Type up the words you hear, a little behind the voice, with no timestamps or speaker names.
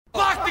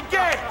Lock the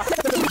gate!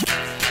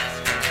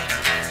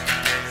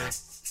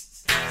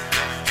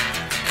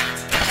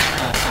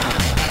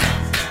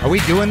 Are we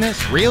doing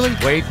this? Really?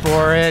 Wait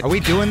for it. Are we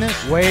doing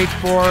this? Wait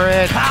for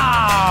it.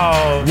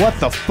 Pow! What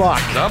the fuck?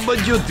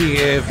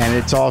 WTF. And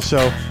it's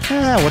also,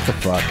 what the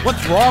fuck?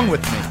 What's wrong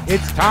with me?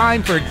 It's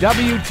time for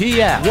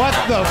WTF. What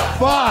the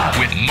fuck?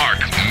 With Marc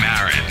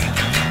Maron.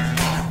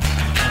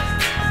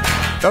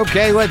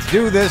 Okay, let's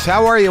do this.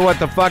 How are you, what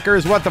the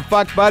fuckers? What the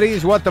fuck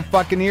buddies? What the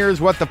fucking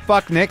ears? What the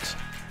fuck nicks?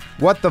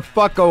 What the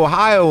fuck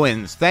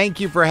Ohioans?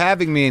 Thank you for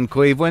having me in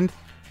Cleveland.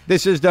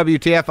 This is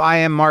WTF. I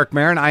am Marc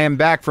Maron. I am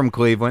back from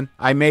Cleveland.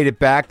 I made it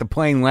back. The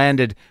plane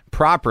landed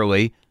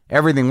properly.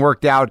 Everything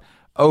worked out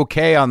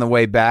okay on the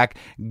way back.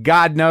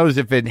 God knows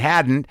if it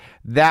hadn't,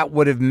 that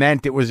would have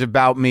meant it was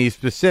about me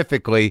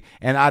specifically,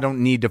 and I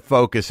don't need to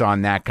focus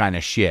on that kind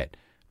of shit.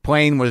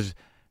 Plane was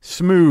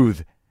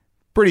smooth,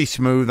 pretty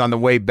smooth on the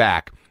way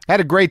back. Had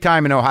a great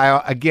time in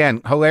Ohio.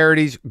 Again,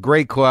 hilarities,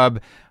 great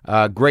club,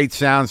 great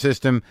sound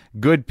system,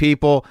 good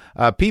people.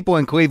 People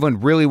in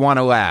Cleveland really want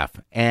to laugh.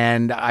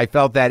 And I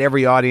felt that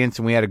every audience,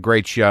 and we had a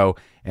great show,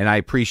 and I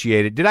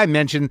appreciate it. Did I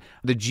mention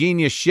the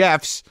genius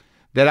chefs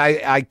that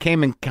I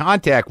came in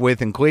contact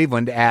with in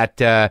Cleveland at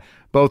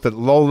both at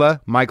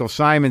Lola, Michael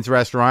Simon's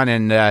restaurant,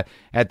 and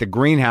at the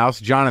Greenhouse,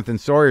 Jonathan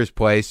Sawyer's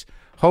place?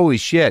 Holy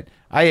shit,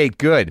 I ate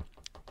good.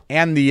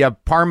 And the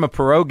Parma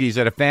pierogies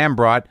that a fan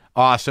brought,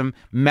 awesome.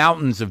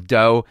 Mountains of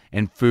dough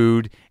and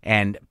food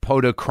and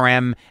pot de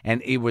creme,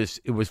 and it was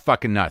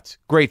fucking nuts.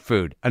 Great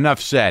food.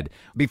 Enough said.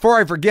 Before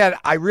I forget,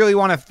 I really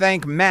want to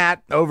thank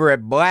Matt over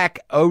at Black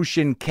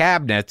Ocean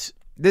Cabinets.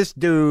 This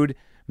dude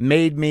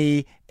made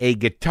me a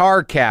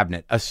guitar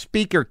cabinet, a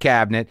speaker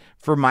cabinet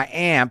for my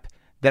amp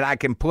that I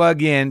can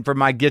plug in for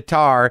my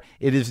guitar.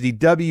 It is the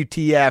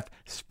WTF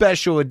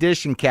Special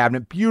Edition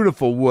cabinet.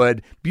 Beautiful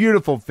wood,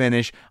 beautiful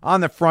finish.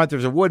 On the front,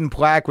 there's a wooden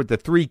plaque with the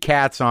 3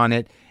 cats on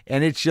it,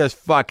 and it's just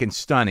fucking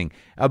stunning.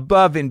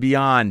 Above and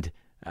beyond.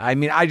 I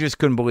mean, I just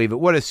couldn't believe it.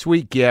 What a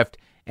sweet gift,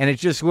 and it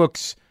just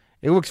looks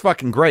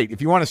fucking great.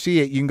 If you want to see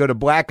it, you can go to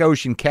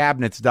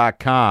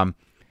blackoceancabinets.com.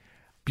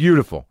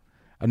 Beautiful.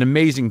 An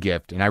amazing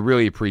gift, and I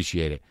really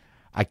appreciate it.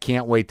 I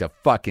can't wait to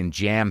fucking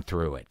jam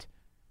through it.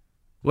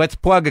 Let's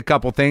plug a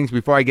couple things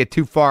before I get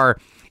too far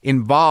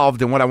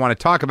involved in what I want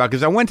to talk about,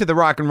 because I went to the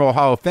Rock and Roll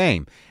Hall of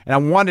Fame, and I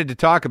wanted to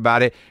talk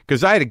about it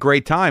because I had a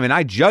great time, and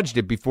I judged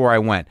it before I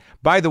went.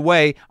 By the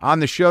way, on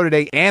the show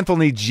today,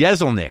 Anthony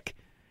Jeselnik,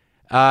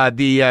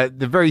 the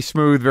very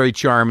smooth, very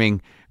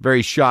charming,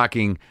 very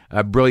shocking,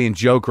 brilliant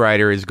joke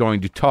writer, is going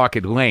to talk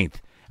at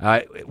length,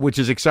 which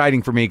is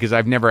exciting for me because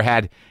I've never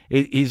had.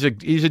 He's a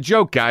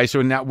joke guy,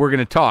 so now we're going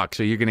to talk.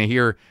 So you're going to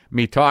hear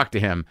me talk to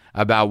him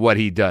about what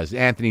he does.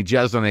 Anthony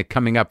Jeselnik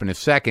coming up in a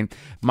second.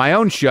 My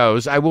own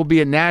shows, I will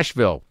be at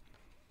Nashville.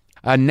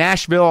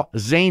 Nashville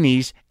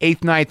Zanies,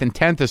 8th, 9th, and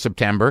 10th of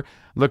September.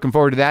 Looking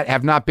forward to that.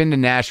 Have not been to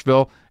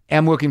Nashville.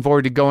 Am looking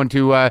forward to going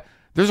to...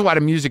 there's a lot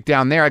of music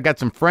down there. I got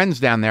some friends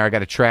down there I got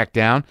to track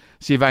down.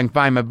 See if I can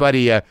find my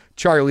buddy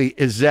Charlie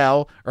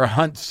Izell or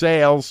Hunt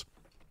Sales.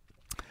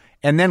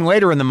 And then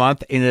later in the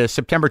month, in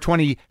September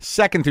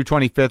 22nd through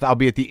 25th, I'll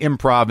be at the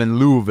Improv in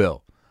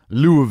Louisville.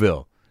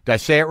 Louisville. Did I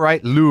say it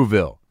right?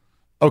 Louisville.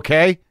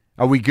 Okay?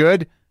 Are we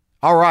good?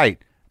 All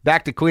right.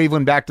 Back to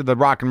Cleveland, back to the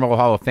Rock and Roll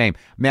Hall of Fame.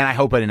 Man, I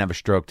hope I didn't have a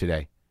stroke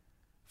today.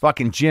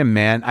 Fucking Jim,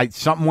 man.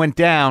 Something went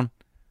down.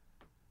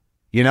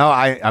 You know,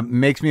 it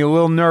makes me a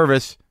little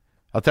nervous.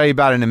 I'll tell you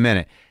about it in a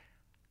minute.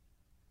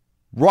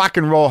 Rock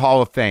and Roll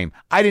Hall of Fame.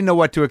 I didn't know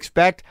what to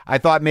expect. I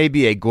thought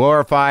maybe a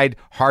glorified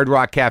Hard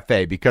Rock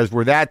Cafe because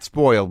we're that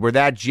spoiled. We're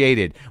that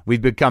jaded.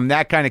 We've become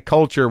that kind of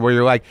culture where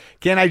you're like,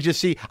 can I just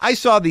see? I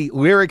saw the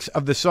lyrics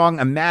of the song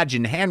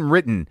Imagine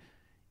handwritten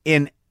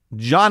in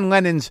John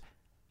Lennon's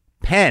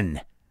pen,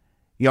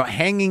 you know,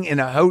 hanging in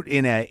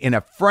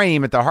a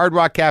frame at the Hard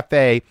Rock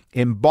Cafe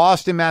in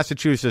Boston,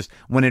 Massachusetts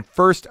when it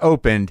first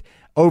opened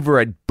over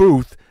a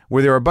booth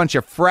where there were a bunch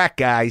of frat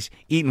guys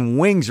eating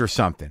wings or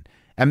something.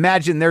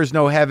 Imagine there's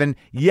no heaven.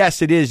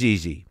 Yes, it is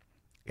easy,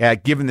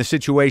 given the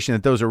situation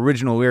that those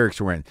original lyrics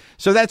were in.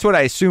 So that's what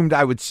I assumed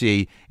I would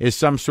see is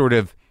some sort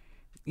of,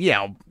 you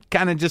know,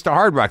 kind of just a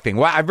hard rock thing.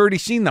 Well, I've already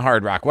seen the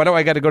hard rock. Why do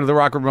I got to go to the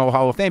Rock and Roll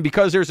Hall of Fame?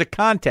 Because there's a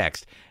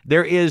context.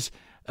 There is,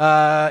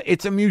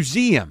 it's a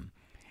museum.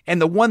 And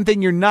the one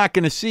thing you're not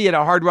going to see at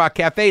a Hard Rock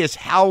Cafe is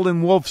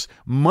Howlin' Wolf's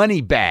money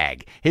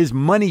bag, his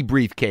money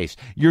briefcase.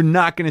 You're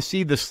not going to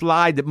see the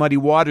slide that Muddy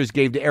Waters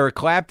gave to Eric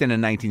Clapton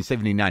in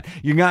 1979.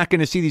 You're not going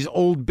to see these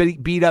old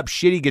beat-up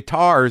shitty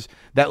guitars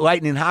that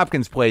Lightning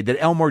Hopkins played,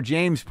 that Elmore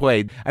James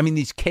played. I mean,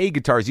 these K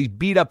guitars, these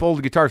beat-up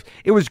old guitars.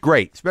 It was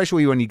great,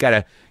 especially when you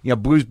got a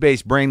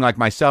blues-based brain like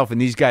myself and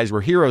these guys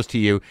were heroes to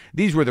you.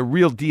 These were the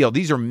real deal.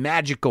 These are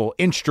magical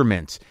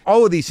instruments.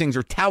 All of these things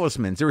are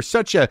talismans. There was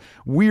such a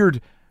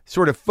weird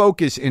sort of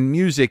focus in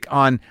music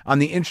on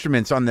the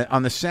instruments, on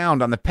the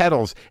sound, on the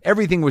pedals.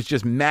 Everything was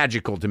just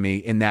magical to me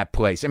in that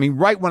place. I mean,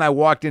 right when I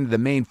walked into the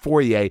main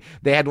foyer,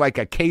 they had like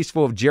a case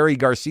full of Jerry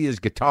Garcia's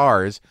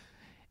guitars,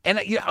 And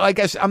I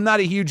guess I'm not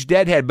a huge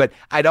Deadhead, but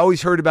I'd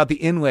always heard about the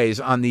inlays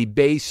on the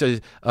bass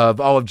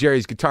of all of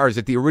Jerry's guitars.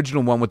 That the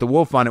original one with the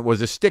wolf on it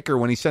was a sticker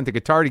when he sent the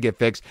guitar to get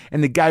fixed,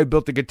 and the guy who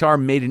built the guitar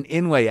made an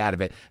inlay out of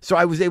it. So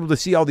I was able to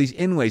see all these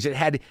inlays. It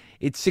had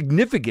its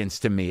significance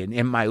to me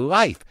in my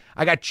life.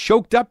 I got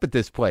choked up at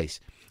this place.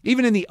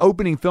 Even in the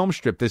opening film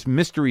strip, this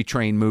Mystery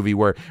Train movie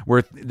where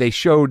they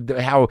showed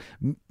how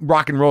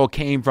rock and roll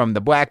came from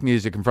the black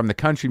music and from the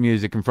country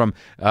music and from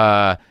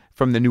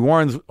the New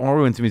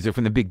Orleans music,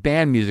 from the big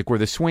band music, where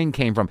the swing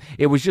came from.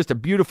 It was just a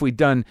beautifully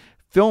done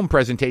film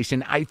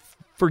presentation. I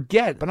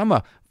forget, but I'm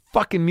a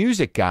fucking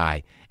music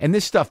guy, and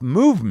this stuff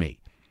moved me.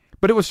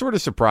 But it was sort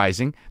of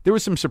surprising. There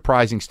was some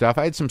surprising stuff.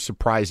 I had some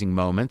surprising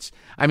moments.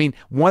 I mean,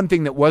 one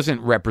thing that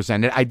wasn't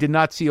represented, I did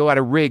not see a lot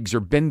of rigs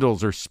or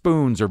bindles or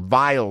spoons or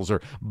vials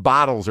or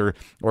bottles or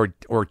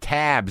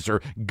tabs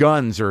or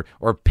guns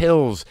or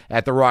pills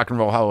at the Rock and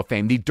Roll Hall of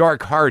Fame. The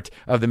dark heart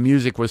of the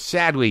music was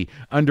sadly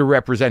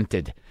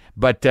underrepresented.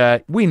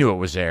 But we knew it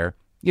was there.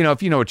 You know,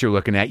 if you know what you're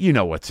looking at, you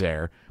know what's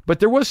there.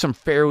 But there was some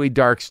fairly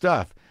dark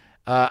stuff.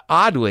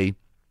 Oddly,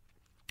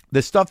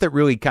 the stuff that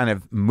really kind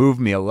of moved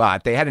me a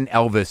lot, they had an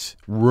Elvis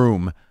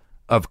room,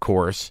 of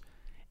course,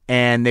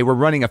 and they were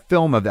running a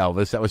film of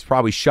Elvis that was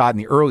probably shot in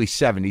the early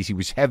 70s. He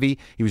was heavy.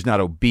 He was not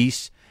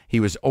obese.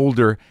 He was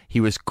older. He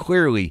was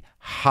clearly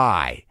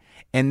high.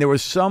 And there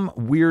was some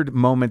weird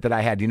moment that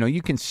I had. You know,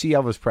 you can see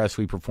Elvis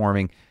Presley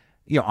performing,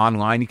 you know,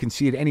 online. You can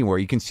see it anywhere.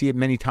 You can see it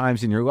many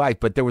times in your life.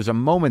 But there was a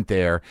moment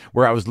there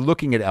where I was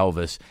looking at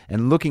Elvis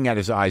and looking at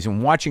his eyes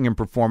and watching him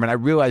perform, and I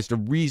realized the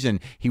reason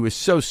he was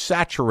so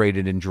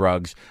saturated in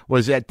drugs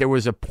was that there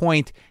was a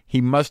point he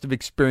must have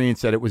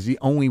experienced that it was the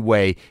only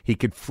way he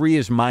could free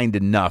his mind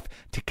enough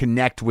to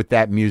connect with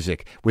that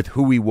music, with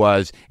who he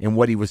was and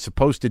what he was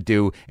supposed to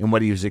do and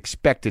what he was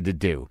expected to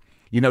do.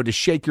 You know, to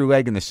shake your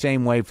leg in the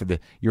same way for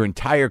your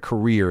entire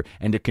career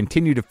and to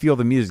continue to feel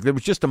the music. There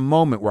was just a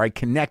moment where I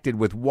connected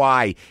with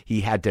why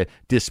he had to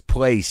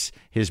displace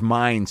his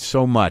mind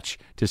so much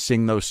to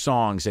sing those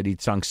songs that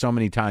he'd sung so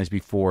many times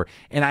before.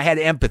 And I had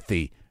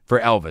empathy for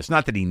Elvis.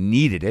 Not that he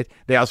needed it.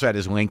 They also had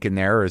his Lincoln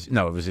there. It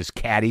was his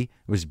caddy. It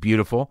was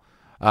beautiful.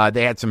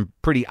 They had some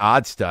pretty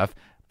odd stuff,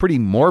 pretty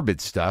morbid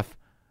stuff.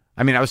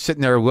 I mean, I was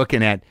sitting there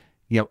looking at,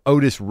 you know,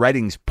 Otis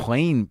Redding's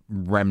plane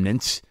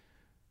remnants.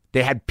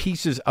 They had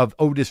pieces of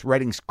Otis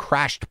Redding's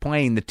crashed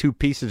plane, the two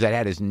pieces that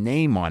had his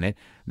name on it.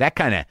 That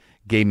kind of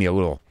gave me a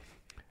little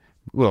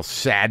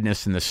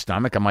sadness in the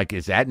stomach. I'm like,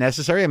 is that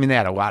necessary? I mean, they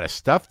had a lot of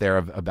stuff there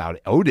about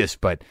Otis,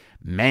 but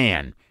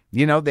man,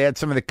 you know, they had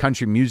some of the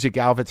country music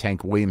outfits,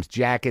 Hank Williams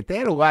jacket. They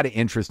had a lot of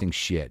interesting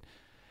shit.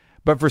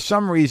 But for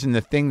some reason,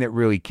 the thing that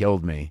really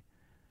killed me,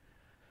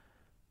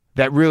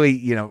 that really,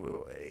 you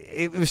know,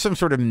 it was some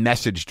sort of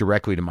message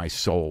directly to my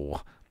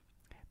soul.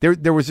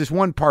 There was this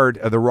one part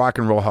of the Rock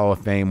and Roll Hall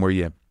of Fame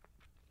where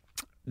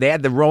they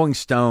had the Rolling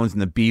Stones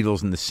and the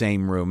Beatles in the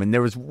same room, and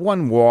there was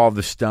one wall of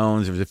the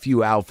Stones. There was a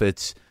few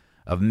outfits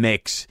of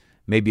Mick's,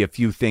 maybe a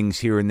few things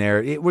here and there.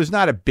 It was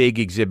not a big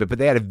exhibit, but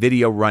they had a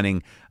video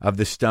running of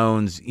the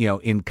Stones, you know,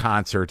 in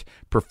concert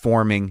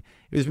performing.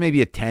 It was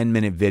maybe a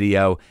 10-minute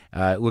video.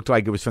 It looked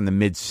like it was from the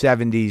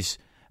mid-'70s.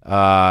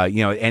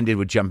 You know, it ended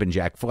with Jumpin'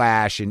 Jack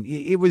Flash, and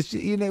it was,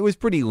 you know, it was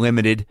pretty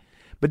limited.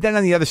 But then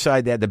on the other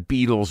side, they had the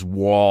Beatles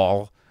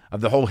wall of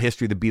the whole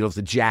history of the Beatles,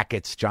 the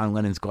jackets, John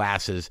Lennon's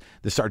glasses,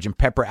 the Sgt.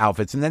 Pepper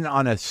outfits. And then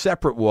on a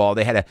separate wall,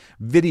 they had a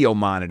video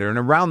monitor, and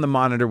around the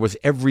monitor was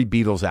every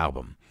Beatles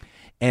album.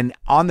 And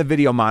on the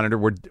video monitor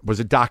was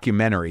a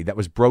documentary that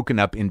was broken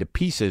up into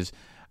pieces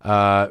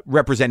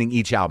representing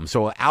each album.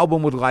 So an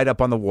album would light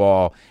up on the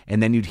wall,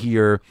 and then you'd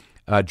hear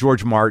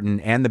George Martin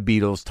and the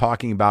Beatles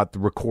talking about the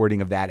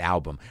recording of that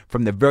album,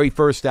 from the very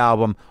first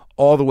album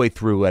all the way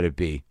through Let It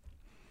Be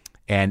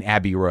and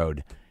Abbey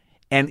Road.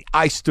 And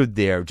I stood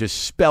there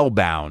just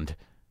spellbound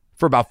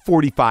for about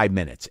 45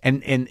 minutes.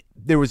 And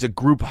there was a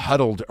group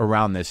huddled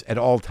around this at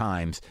all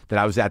times that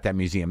I was at that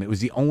museum. It was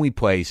the only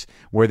place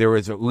where there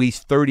was at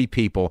least 30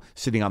 people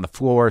sitting on the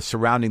floor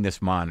surrounding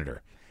this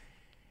monitor.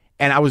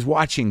 And I was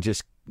watching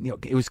just, you know,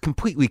 it was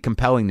completely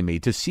compelling to me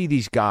to see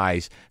these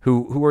guys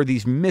who are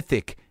these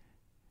mythic,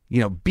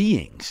 you know,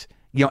 beings.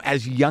 You know,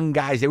 as young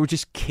guys, they were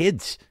just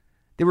kids.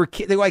 They were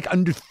like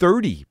under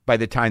 30 by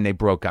the time they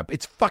broke up.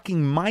 It's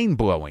fucking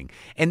mind-blowing.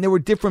 And there were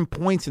different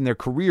points in their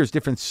careers,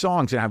 different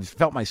songs, and I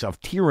felt myself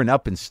tearing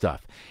up and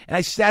stuff. And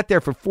I sat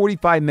there for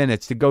 45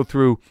 minutes to go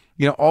through,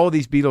 you know, all of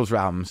these Beatles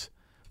albums.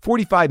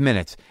 45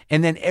 minutes.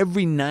 And then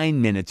every 9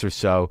 minutes or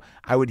so,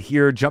 I would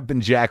hear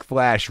Jumpin' Jack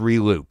Flash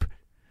re-loop.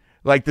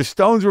 Like the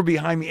Stones were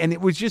behind me, and it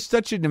was just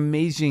such an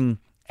amazing...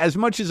 As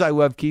much as I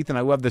love Keith and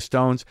I love the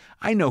Stones,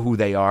 I know who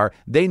they are.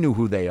 They knew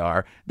who they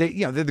are.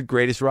 They're the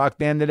greatest rock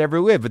band that ever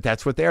lived, but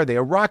that's what they are. They're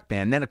a rock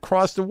band. And then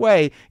across the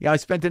way, I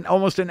spent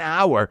almost an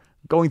hour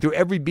going through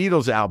every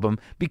Beatles album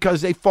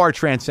because they far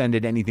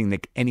transcended anything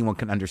that anyone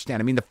can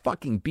understand. I mean, the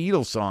fucking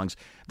Beatles songs,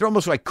 they're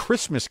almost like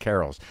Christmas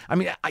carols. I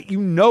mean,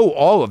 you know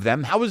all of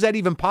them. How is that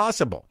even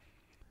possible?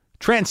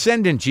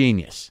 Transcendent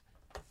genius.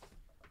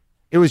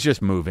 It was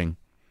just moving.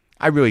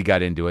 I really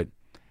got into it.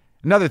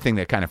 Another thing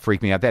that kind of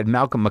freaked me out, that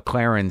Malcolm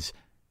McLaren's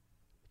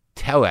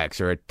telex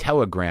or a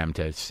telegram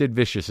to Sid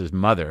Vicious's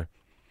mother,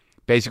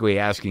 basically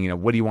asking,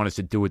 what do you want us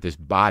to do with this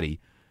body?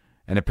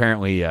 And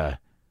apparently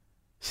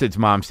Sid's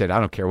mom said, I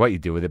don't care what you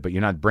do with it, but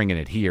you're not bringing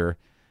it here.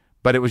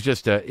 But it was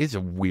just it's a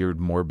weird,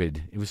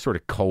 morbid, it was sort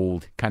of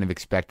cold, kind of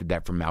expected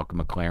that from Malcolm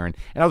McLaren.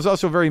 And I was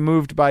also very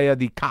moved by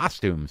the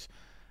costumes.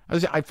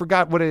 I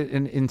forgot what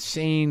an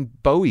insane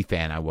Bowie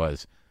fan I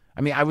was.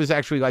 I mean, I was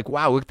actually like,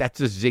 wow, look, that's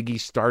a Ziggy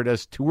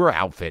Stardust tour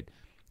outfit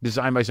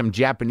designed by some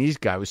Japanese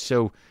guy. It was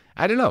so,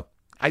 I don't know.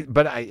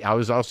 But I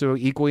was also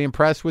equally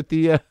impressed with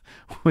the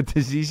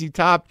ZZ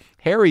Top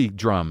hairy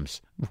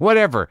drums.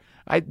 Whatever.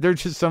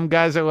 There's just some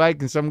guys I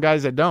like and some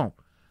guys I don't.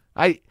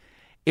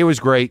 It was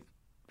great.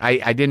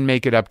 I didn't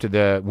make it up to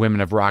the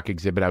Women of Rock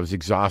exhibit. I was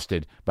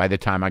exhausted by the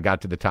time I got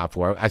to the top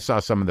floor. I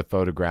saw some of the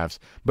photographs.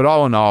 But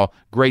all in all,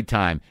 great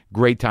time.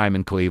 Great time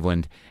in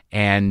Cleveland.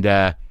 And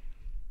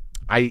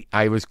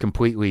I was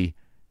completely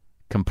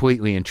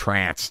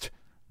entranced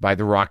by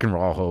the Rock and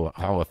Roll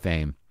Hall of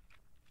Fame.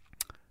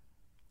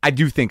 I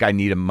do think I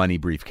need a money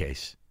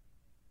briefcase.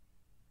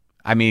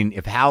 I mean,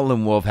 if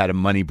Howlin' Wolf had a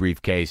money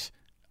briefcase,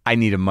 I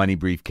need a money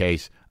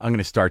briefcase. I'm going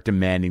to start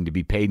demanding to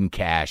be paid in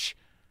cash,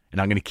 and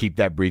I'm going to keep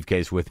that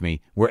briefcase with me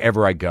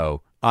wherever I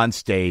go, on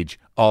stage,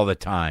 all the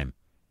time.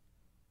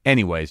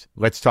 Anyways,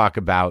 let's talk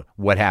about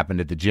what happened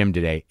at the gym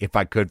today, if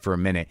I could for a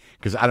minute,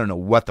 because I don't know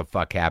what the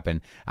fuck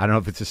happened. I don't know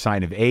if it's a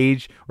sign of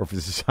age or if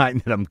it's a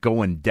sign that I'm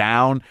going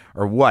down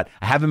or what.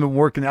 I haven't been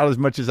working out as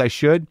much as I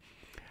should.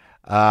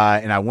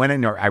 And I went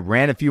in, or I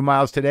ran a few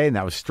miles today, and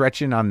I was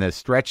stretching on the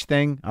stretch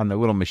thing, on the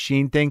little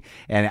machine thing.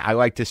 And I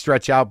like to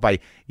stretch out by,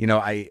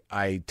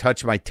 I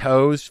touch my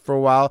toes for a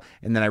while,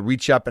 and then I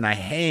reach up and I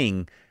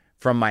hang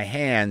from my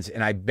hands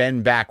and I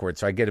bend backwards.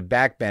 So I get a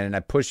back bend and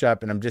I push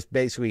up, and I'm just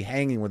basically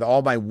hanging with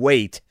all my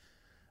weight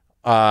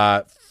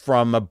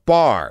from a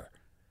bar.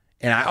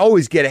 And I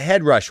always get a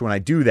head rush when I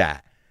do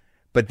that.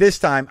 But this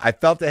time I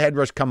felt the head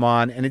rush come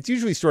on, and it's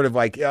usually sort of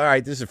like, all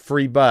right, this is a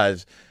free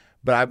buzz.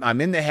 But I'm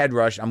in the head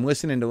rush. I'm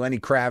listening to Lenny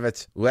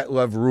Kravitz, Let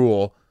Love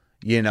Rule,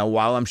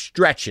 while I'm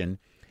stretching.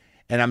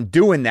 And I'm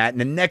doing that. And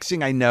the next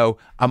thing I know,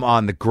 I'm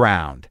on the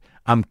ground.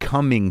 I'm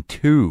coming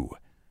to.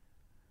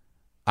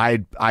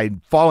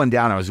 I'd fallen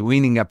down. I was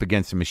leaning up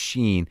against a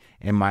machine,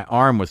 and my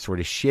arm was sort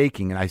of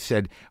shaking. And I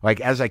said,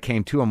 as I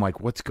came to, I'm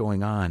like, what's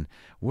going on?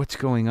 What's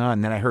going on?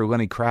 And then I heard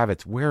Lenny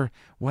Kravitz.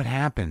 What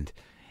happened?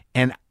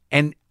 And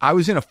I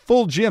was in a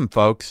full gym,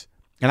 folks.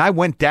 And I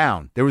went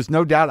down. There was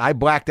no doubt. I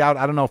blacked out.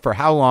 I don't know for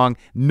how long.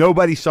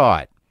 Nobody saw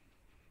it.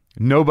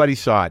 Nobody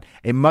saw it.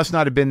 It must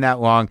not have been that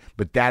long,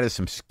 but that is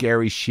some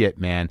scary shit,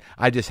 man.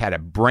 I just had a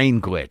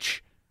brain glitch.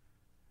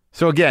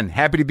 So again,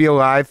 happy to be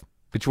alive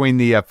between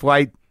the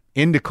flight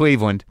into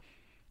Cleveland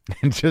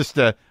and just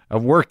a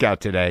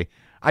workout today.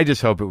 I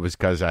just hope it was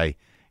because I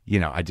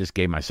just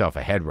gave myself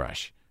a head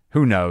rush.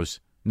 Who knows?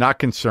 Not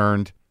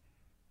concerned.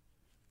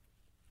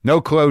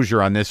 No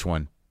closure on this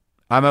one.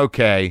 I'm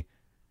okay.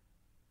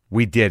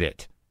 We did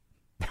it.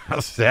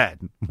 How's that?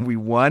 We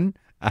won?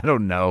 I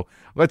don't know.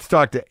 Let's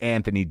talk to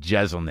Anthony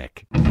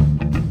Jeselnik.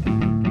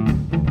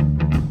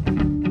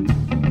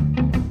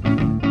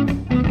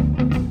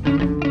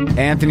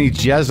 Anthony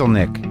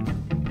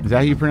Jeselnik. Is that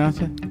how you pronounce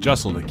it?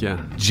 Jeselnik, yeah.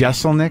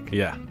 Jeselnik?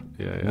 Yeah.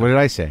 What did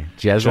I say?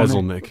 Jeselnik?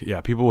 Jeselnik.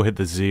 Yeah, people will hit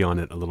the Z on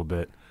it a little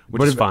bit,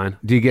 which is fine.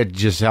 Do you get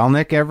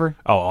Jeselnik ever?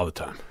 Oh, all the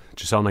time.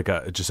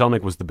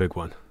 Jeselnik was the big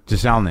one.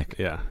 Jeselnik.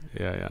 Yeah.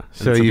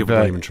 So you've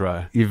don't even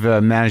try. You've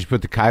managed to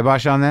put the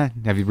kibosh on that?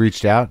 Have you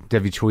reached out?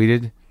 Have you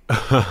tweeted?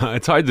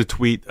 It's hard to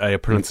tweet a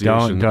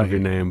pronunciation of your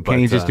name. But,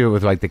 can you just do it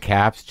with the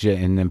caps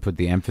and then put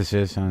the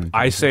emphasis on?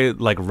 I say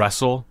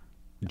wrestle,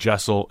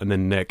 Jessel, and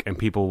then Nick, and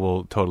people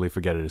will totally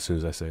forget it as soon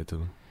as I say it to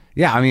them.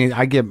 Yeah, I mean,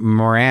 I get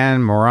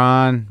Moran.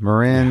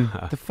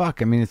 The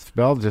fuck? I mean, it's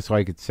spelled just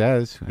like it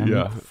says.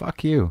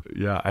 Fuck you.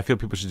 Yeah, I feel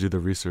people should do the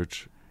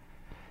research.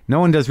 No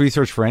one does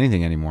research for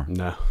anything anymore.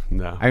 No.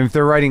 I mean, if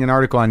they're writing an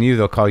article on you,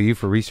 they'll call you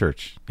for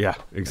research. Yeah,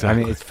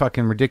 exactly. I mean, it's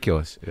fucking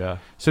ridiculous. Yeah.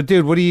 So,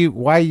 dude,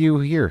 why are you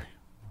here?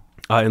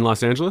 In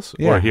Los Angeles?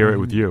 Yeah. Or here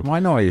with you? Well, I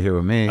know why you're here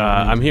with me.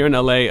 I'm here in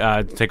LA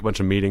to take a bunch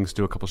of meetings,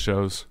 do a couple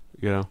shows,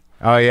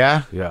 Oh,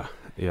 yeah? Yeah.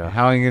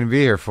 How are you going to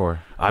be here for?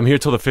 I'm here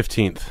till the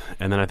 15th,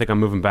 and then I think I'm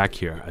moving back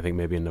here, I think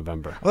maybe in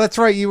November. Oh, that's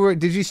right.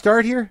 Did you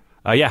start here?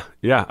 Yeah.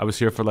 I was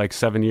here for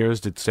 7 years,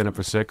 did stand-up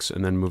for 6,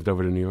 and then moved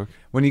over to New York.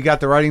 When you got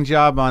the writing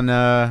job on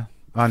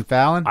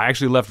Fallon? I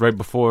actually left right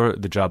before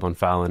the job on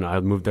Fallon. I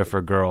moved there for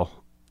a girl.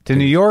 To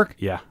New York?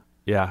 Yeah,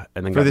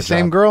 and then for the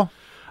same girl?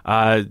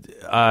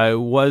 It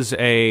was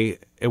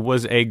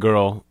a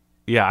girl.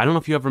 Yeah, I don't know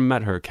if you ever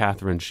met her,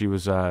 Catherine. She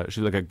was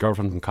like a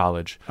girlfriend from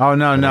college. Oh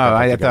no,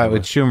 I thought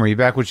with Schumer. You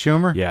back with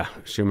Schumer? Yeah,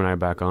 Schumer and I are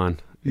back on.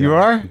 You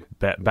are?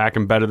 Back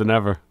and better than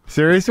ever.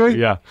 Seriously?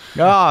 Yeah.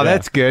 Oh,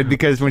 that's good,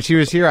 because when she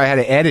was here, I had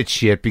to edit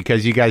shit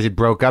because you guys had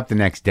broke up the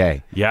next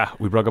day. Yeah,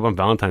 we broke up on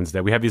Valentine's Day.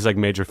 We have these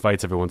major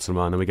fights every once in a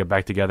while, and then we get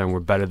back together, and we're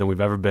better than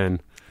we've ever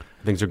been.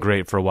 Things are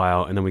great for a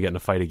while, and then we get in a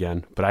fight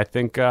again. But I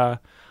think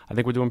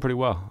we're doing pretty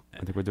well.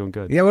 I think we're doing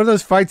good. Yeah, what are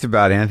those fights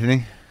about,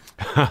 Anthony?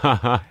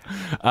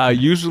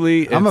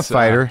 Usually, I'm a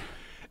fighter.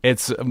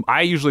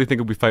 I usually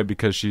think we fight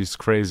because she's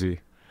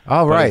crazy.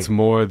 Oh, But right. it's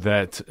more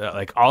that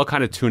like I'll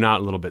kind of tune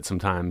out a little bit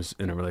sometimes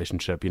in a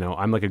relationship. You know,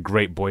 I'm like a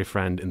great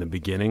boyfriend in the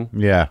beginning.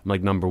 Yeah. I'm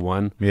like number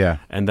one. Yeah.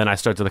 And then I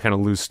start to kind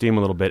of lose steam a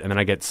little bit, and then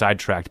I get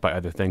sidetracked by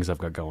other things I've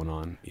got going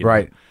on. You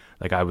Right. know?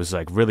 Like I was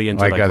like really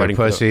into Like like other writing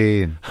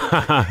pussy. And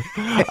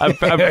I'm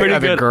pretty Other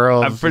good.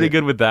 girls. I'm pretty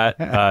good with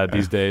that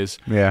these days.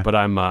 Yeah. But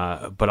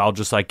but I'll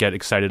just like get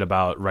excited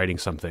about writing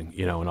something,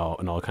 you know,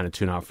 and I'll kind of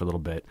tune out for a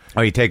little bit.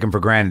 Oh, you take them for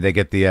granted. They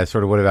get the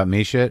sort of what about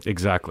me shit.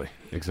 Exactly.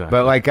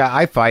 But like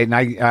I fight, and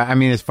I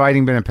mean, has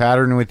fighting been a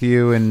pattern with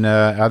you in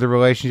other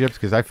relationships?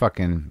 Because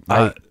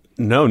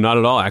No, not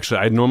at all.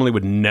 Actually, I normally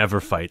would never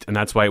fight, and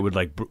that's why it would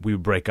we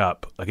would break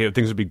up. Like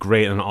things would be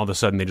great, and then all of a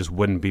sudden they just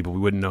wouldn't be, but we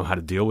wouldn't know how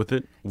to deal with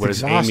it. It's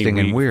exhausting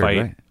and weird,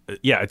 right?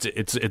 Yeah,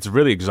 it's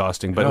really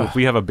exhausting. But if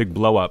we have a big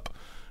blow up,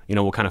 you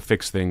know, we'll kind of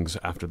fix things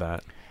after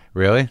that.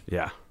 Really?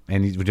 Yeah.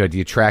 And do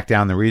you track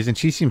down the reason?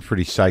 She seems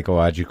pretty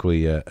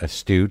psychologically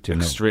astute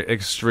and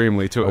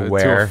extremely to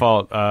aware. a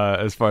fault.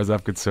 As far as I'm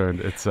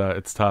concerned,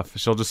 it's tough.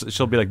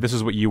 She'll be like, "This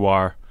is what you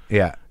are.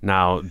 Yeah.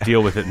 Now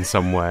deal with it in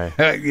some way."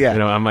 Yeah. You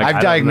know, I'm like,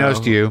 I've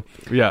diagnosed you.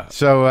 Yeah.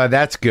 So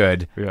that's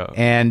good. Yeah.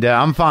 And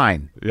I'm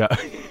fine. Yeah.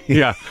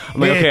 Yeah.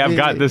 I'm like, okay, I've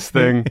got this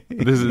thing.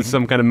 This is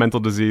some kind of mental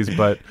disease,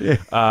 but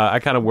I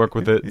kind of work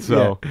with it.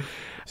 So. Yeah.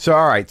 So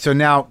all right. So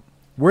now,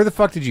 where the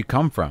fuck did you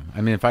come from?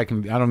 I mean, I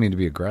don't mean to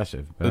be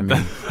aggressive, but I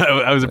mean,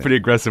 that was a pretty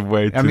aggressive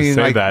way to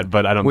say like, that,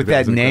 but I don't with think that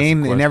was an name aggressive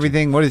and question.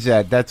 everything. What is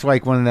that? That's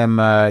like one of them.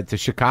 It's a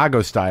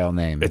Chicago style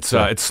name. It's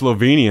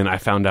Slovenian. I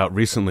found out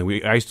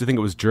recently. I used to think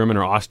it was German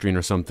or Austrian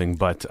or something,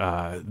 but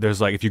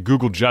there's like if you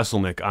Google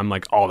Jeselnik, I'm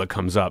like all that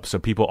comes up. So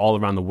people all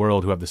around the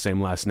world who have the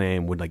same last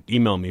name would like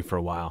email me for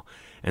a while.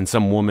 And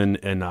some woman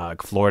in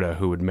Florida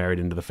who had married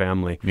into the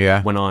family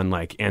went on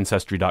like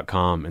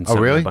Ancestry.com and sent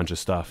me a bunch of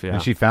stuff. Yeah,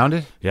 and she found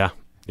it.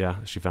 Yeah,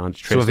 she found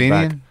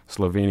Slovenian.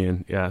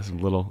 Slovenian, yeah, some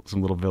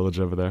little village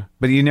over there.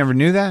 But you never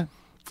knew that?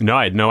 No,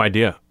 I had no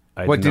idea.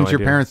 Didn't your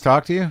parents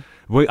talk to you?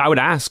 Well, I would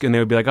ask, and they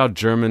would be like, "Oh,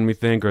 German, we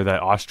think," or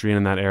that Austrian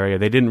in that area.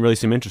 They didn't really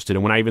seem interested.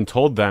 And when I even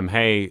told them,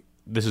 "Hey,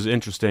 this is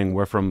interesting.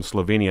 We're from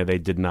Slovenia," they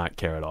did not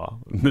care at all.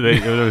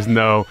 There was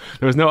no.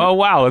 Oh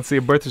wow, let's see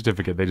a birth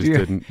certificate. They just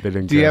didn't. They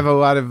didn't. Do you have a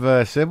lot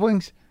of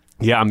siblings?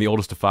 Yeah, I'm the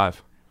oldest of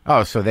 5.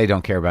 Oh, so they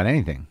don't care about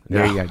anything.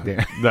 No,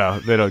 no,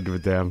 they don't give a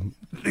damn.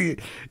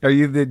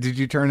 Did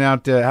you turn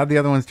out? How'd the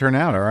other ones turn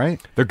out? All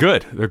right. They're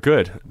good.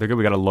 We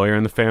got a lawyer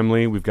in the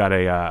family. We've got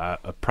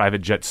a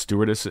private jet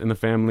stewardess in the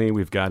family.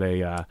 We've got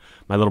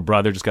my little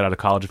brother just got out of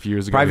college a few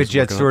years ago. Private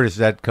jet stewardess, is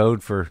that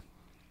code for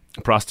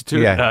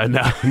prostitute? Yeah.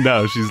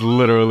 No, she's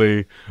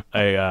literally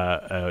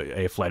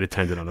a flight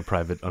attendant on a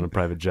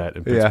private jet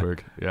in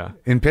Pittsburgh. Yeah.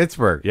 In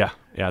Pittsburgh. Yeah.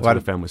 That's where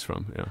the family's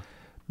from. Yeah.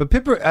 But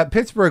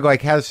Pittsburgh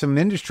like has some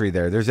industry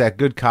there. There's that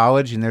good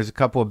college, and there's a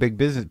couple of big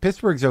business.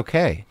 Pittsburgh's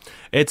okay.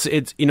 It's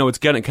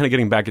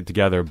getting back it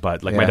together.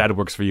 But like my dad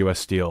works for U.S.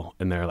 Steel,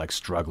 and they're like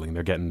struggling.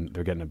 They're getting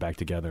it back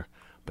together.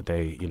 But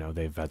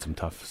they've had some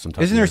tough.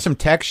 Isn't there some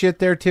tech shit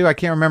there too? I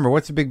can't remember.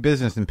 What's the big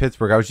business in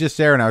Pittsburgh? I was just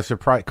there and I was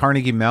surprised.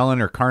 Carnegie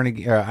Mellon or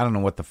Carnegie? I don't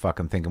know what the fuck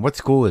I'm thinking. What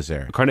school is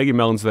there? Carnegie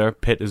Mellon's there.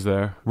 Pitt is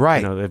there.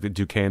 Right. They have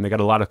Duquesne. They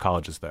got a lot of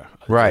colleges there.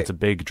 Right. It's a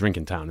big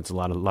drinking town. It's a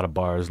lot of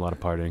bars, a lot of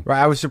partying.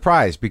 Right. I was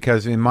surprised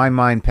because in my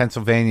mind,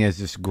 Pennsylvania is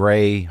this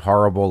gray,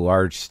 horrible,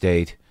 large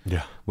state.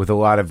 Yeah. With a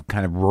lot of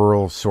kind of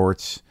rural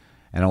sorts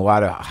and a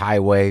lot of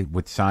highway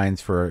with signs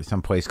for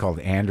some place called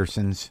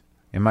Anderson's.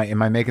 Am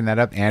I making that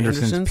up?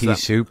 Anderson's Pea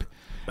Soup.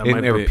 Am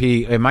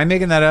I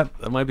making that up?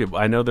 That might be.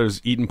 I know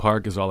there's Eaton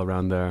Park is all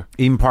around there.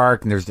 Eaton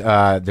Park, and there's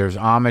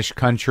Amish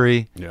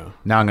country. Yeah.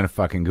 Now I'm gonna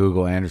fucking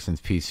Google Anderson's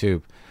Pea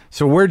Soup.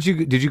 So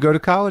did you go to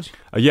college?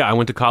 Yeah, I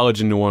went to college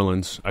in New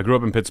Orleans. I grew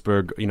up in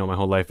Pittsburgh, my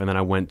whole life, and then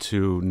I went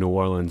to New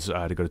Orleans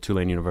to go to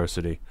Tulane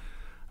University.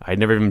 I had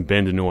never even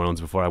been to New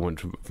Orleans before I went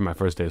for my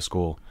first day of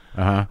school.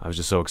 I was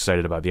just so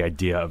excited about the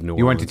idea of New Orleans.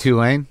 You went to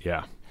Tulane?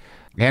 Yeah.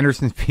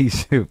 Anderson's Pea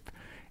Soup.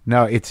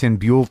 No, it's in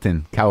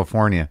Buellton,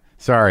 California.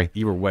 Sorry.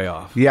 You were way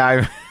off.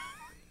 Yeah,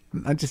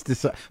 I just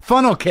decided.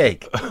 Funnel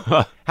cake.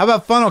 How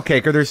about funnel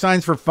cake? Are there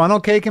signs for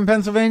funnel cake in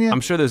Pennsylvania? I'm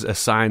sure there's a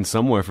sign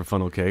somewhere for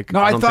funnel cake. No,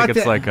 I don't thought think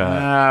it's like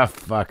a...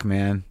 fuck,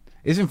 man.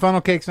 Isn't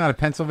funnel cake not a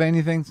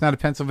Pennsylvania thing? It's not a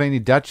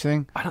Pennsylvania Dutch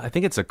thing? I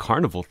think it's a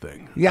carnival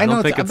thing. Yeah, I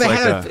know. Don't think it's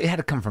it had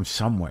to come from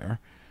somewhere.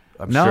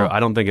 I'm sure. I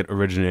don't think it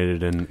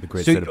originated in the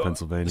great state of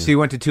Pennsylvania. So you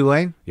went to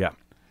Tulane? Yeah.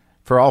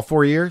 For all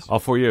 4 years? All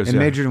 4 years, and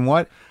majored in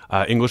what?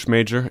 English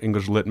major,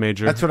 English lit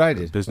major. That's what I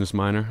did. Business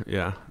minor,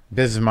 yeah.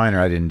 Business minor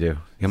I didn't do.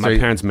 Yeah, my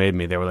parents made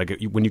me. They were like,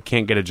 when you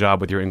can't get a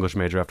job with your English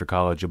major after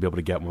college, you'll be able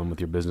to get one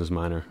with your business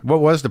minor. What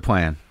was the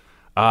plan?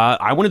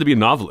 I wanted to be a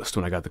novelist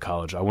when I got to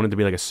college. I wanted to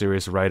be like a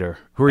serious writer.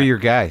 Who are your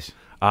guys?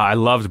 I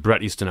loved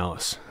Bret Easton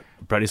Ellis.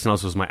 Bret Easton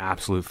Ellis was my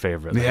absolute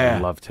favorite. Yeah. I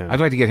loved him. I'd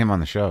like to get him on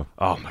the show.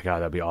 Oh my God,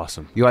 that'd be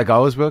awesome. You like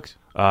all his books?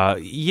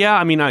 Yeah,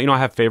 I mean, I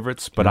have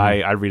favorites, but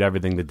I read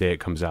everything the day it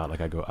comes out.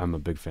 Like I'm a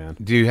big fan.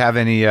 Do you have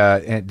any?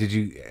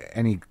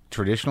 Any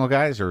traditional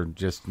guys, or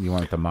just you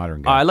want the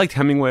modern guys? I liked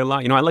Hemingway a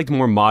lot. I liked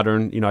more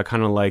modern.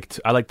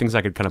 I liked things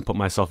I could kind of put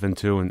myself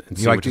into and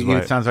see which is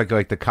right. It sounds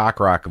like the cock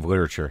rock of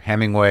literature.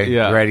 Hemingway,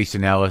 Bret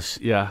Easton Ellis,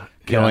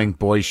 killing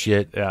boy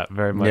shit. Yeah,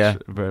 very much,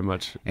 very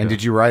much. And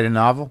did you write a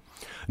novel?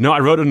 No, I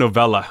wrote a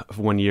novella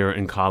 1 year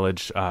in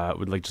college,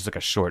 with just a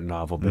short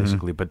novel,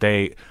 basically. But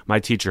my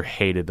teacher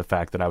hated the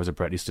fact that I was a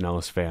Bret Easton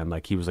Ellis fan.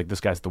 Like, he was like, "This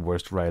guy's the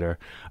worst writer."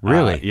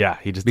 Really? Yeah,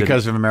 he just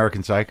because of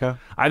American Psycho.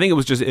 I think it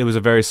was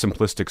a very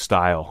simplistic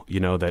style,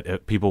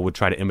 that people would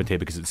try to imitate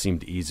because it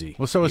seemed easy.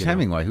 Well, so was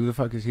Hemingway. Who the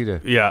fuck is he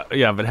to?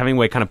 Yeah, but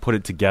Hemingway kind of put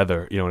it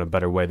together, in a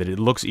better way that it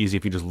looks easy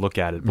if you just look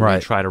at it. But when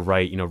you try to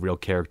write, real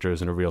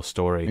characters and a real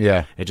story,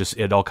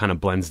 it all kind of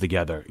blends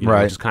together.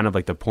 Which is kind of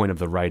like the point of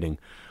the writing.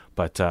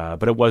 But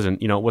it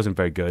wasn't, it wasn't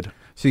very good.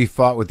 So you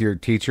fought with your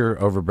teacher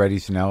over Bret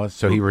Easton Ellis,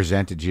 so he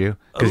resented you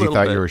because he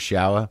thought you were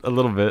shallow? A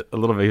little bit.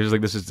 He was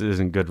like, "This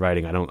isn't good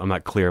writing. I'm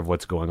not clear of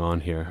what's going on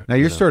here." Now,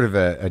 you're sort of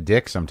a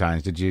dick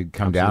sometimes. Did you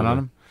come down on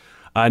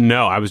him?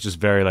 No, I was just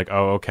very like,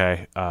 "Oh,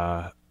 okay.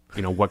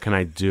 What can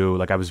I do?"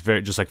 Like, I was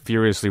very just like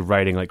furiously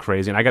writing like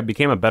crazy, and I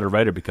became a better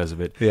writer because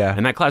of it. Yeah.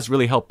 And that class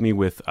really helped me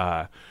with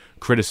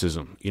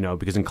criticism,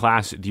 because in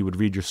class you would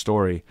read your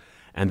story,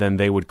 and then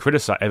they would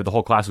criticize. The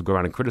whole class would go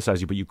around and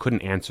criticize you, but you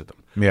couldn't answer them.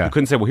 Yeah. You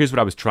couldn't say, "Well, here's what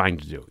I was trying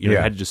to do." You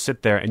had to just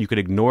sit there, and you could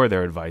ignore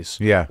their advice,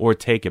 or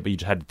take it, but you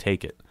just had to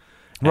take it.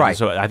 And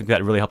so I think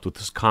that really helped with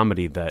this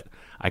comedy, that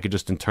I could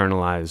just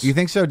internalize. You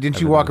think so? Didn't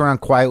you walk around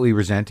quietly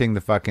resenting the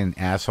fucking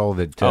asshole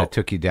that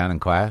took you down in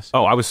class?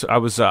 Oh, I was,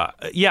 a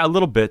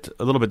little bit,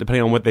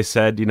 depending on what they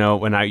said.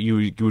 When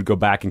you would go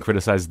back and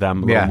criticize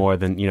them a little more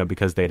than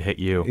because they'd hit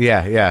you.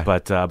 Yeah.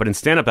 But in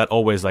stand up, that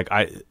always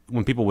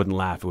when people wouldn't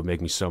laugh, it would make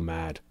me so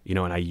mad.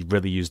 And I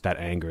really used that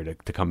anger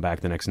to come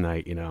back the next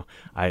night.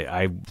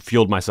 I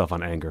fueled myself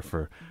on anger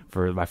for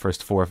my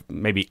first 4,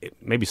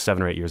 maybe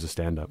 7 or 8 years of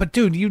stand up. But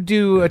dude, you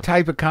do a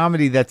type of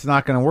comedy that's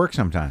not going to work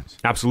sometimes.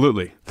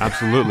 Absolutely.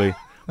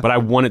 But I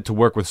want it to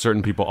work with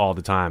certain people all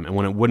the time. And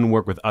when it wouldn't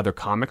work with other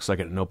comics, like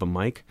at an open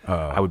mic,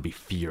 I would be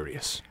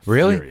furious.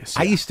 Really? Furious,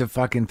 I used to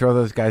fucking throw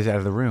those guys out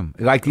of the room.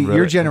 Like,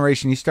 your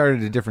generation, you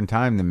started at a different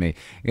time than me.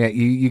 Yeah,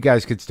 you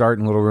guys could start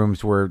in little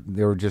rooms where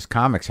there were just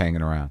comics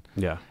hanging around.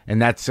 Yeah.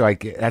 And that's a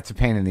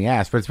pain in the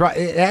ass. But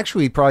it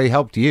actually probably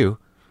helped you.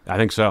 I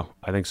think so.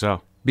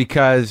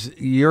 Because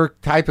your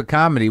type of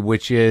comedy,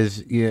 which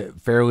is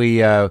fairly,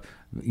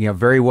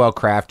 very well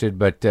crafted,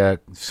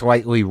 but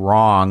slightly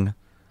wrong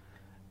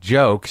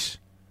jokes,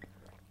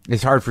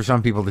 is hard for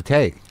some people to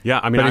take. Yeah,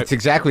 I mean, but it's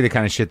exactly the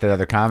kind of shit that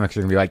other comics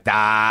are gonna be like,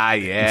 yeah.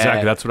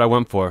 Exactly, that's what I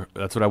went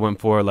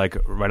for. Like,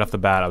 right off the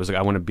bat, I was like,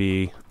 I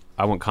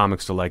want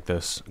comics to like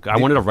this. I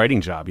wanted a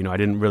writing job. I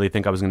didn't really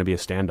think I was going to be a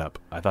stand-up.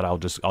 I thought I'll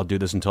do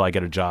this until I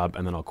get a job,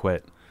 and then I'll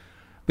quit.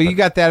 But you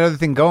got that other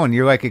thing going.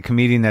 You're like a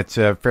comedian that's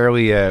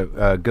fairly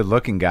a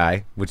good-looking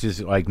guy, which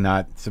is like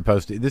not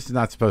supposed to. This is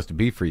not supposed to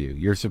be for you.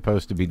 You're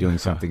supposed to be doing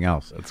something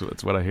else.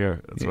 That's what I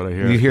hear.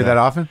 You hear that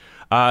often?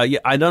 Yeah,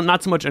 I don't.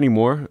 Not so much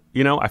anymore.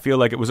 I feel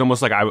like it was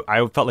almost like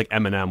I felt like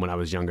Eminem when I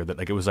was younger. That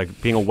like it was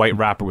like being a white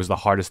rapper was the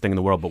hardest thing in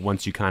the world. But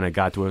once you kind of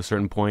got to a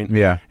certain point,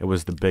 it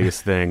was the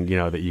biggest thing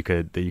that you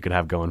could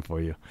have going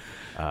for you.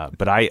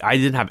 But I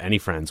didn't have any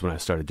friends when I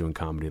started doing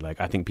comedy.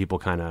 Like, I think people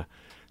kind of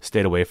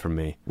stayed away from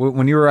me.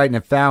 When you were writing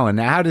at Fallon,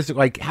 how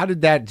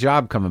did that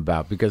job come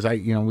about? Because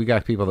we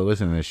got people that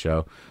listen to this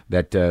show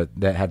that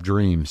have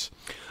dreams.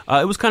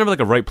 It was kind of like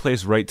a right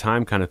place, right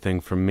time kind of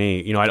thing for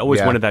me. I'd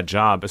always wanted that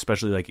job,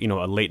 especially like,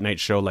 a late night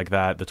show like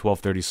that, the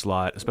 12:30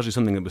 slot, especially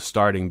something that was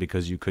starting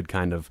because you could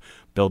kind of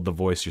build the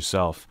voice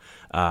yourself.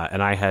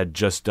 And I had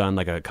just done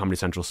like a Comedy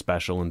Central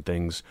special, and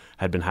things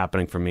had been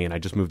happening for me. And I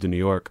just moved to New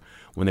York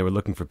when they were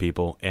looking for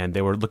people, and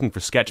they were looking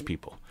for sketch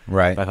people.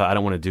 Right. But I thought, I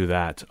don't want to do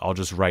that. I'll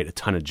just write a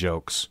ton of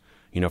jokes,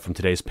 from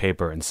today's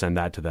paper and send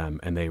that to them.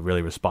 And they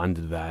really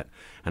responded to that.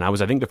 And I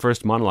was, I think, the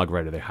first monologue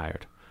writer they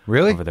hired.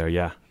 Really? Over there,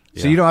 yeah.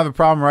 So you don't have a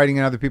problem writing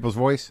in other people's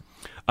voice?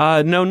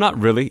 No, not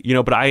really.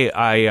 But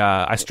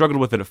I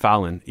struggled with it at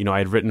Fallon. I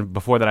had written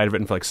before that. I had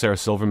written for like Sarah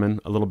Silverman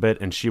a little bit,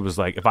 and she was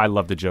like, if I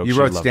loved a joke, you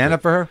wrote stand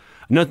up for her?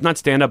 No, not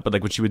stand up, but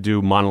like when she would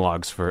do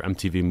monologues for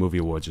MTV Movie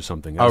Awards or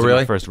something. That was really?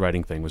 Like my first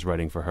writing thing was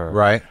writing for her,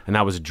 right? And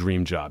that was a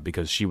dream job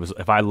because she was.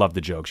 If I loved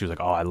the joke, she was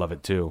like, oh, I love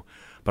it too.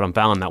 But on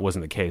Fallon, that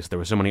wasn't the case. There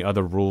were so many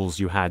other rules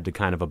you had to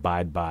kind of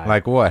abide by.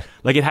 Like what?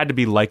 Like, it had to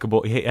be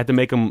likable. He had to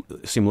make him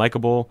seem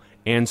likable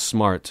and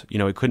smart. He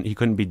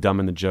couldn't be dumb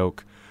in the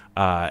joke.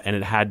 And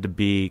it had to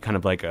be kind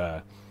of like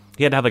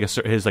he had to have like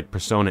his like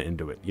persona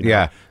into it.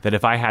 Yeah. That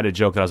if I had a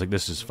joke that I was like,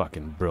 this is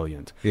fucking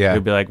brilliant. Yeah.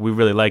 They'd be like, we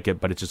really like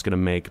it, but it's just going to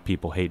make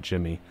people hate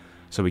Jimmy.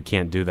 So we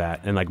can't do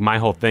that. And like my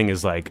whole thing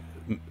is like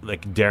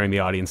daring the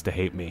audience to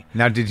hate me.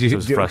 Now,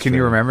 can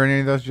you remember any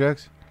of those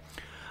jokes?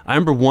 I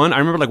remember one. I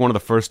remember like one of the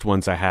first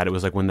ones I had. It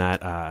was like when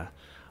that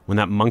when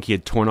that monkey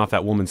had torn off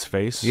that woman's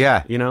face.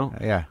 Yeah. You know?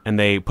 Yeah. And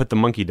they put the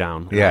monkey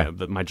down. Yeah.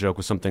 My joke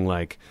was something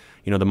like,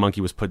 the monkey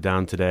was put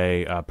down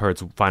today per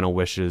its final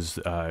wishes.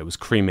 It was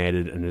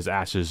cremated, and his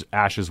ashes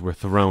were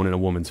thrown in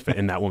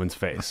in that woman's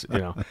face.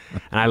 And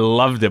I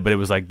loved it, but it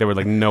was like there were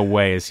like no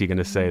way is he going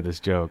to say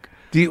this joke.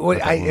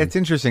 It's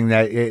interesting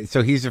that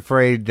so he's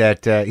afraid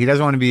that he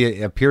doesn't want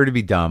to appear to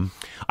be dumb.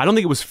 I don't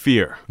think it was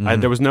fear.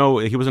 He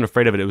wasn't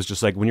afraid of it. It was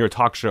just like when you're a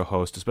talk show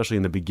host, especially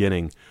in the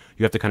beginning,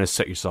 you have to kind of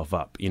set yourself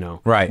up.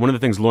 Right. One of the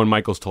things Lorne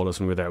Michaels told us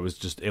when we were there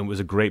it was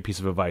a great piece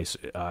of advice.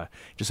 He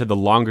just said the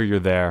longer you're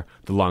there,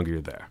 the longer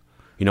you're there.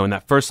 In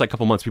that first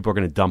couple months, people are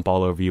going to dump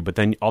all over you, but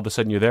then all of a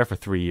sudden you're there for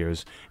 3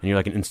 years and you're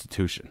like an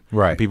institution.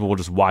 Right. And people will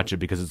just watch it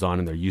because it's on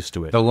and they're used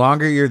to it. The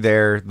longer you're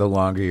there, the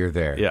longer you're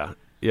there. Yeah.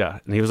 Yeah,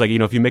 and he was like,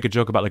 if you make a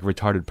joke about like a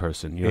retarded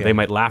person, they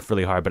might laugh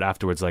really hard, but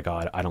afterwards, like,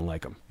 oh, I don't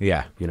like him.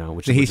 Yeah,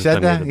 which he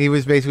said that he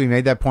was basically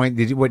made that point.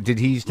 Did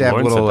he used to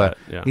have little?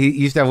 He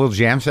used to have little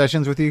jam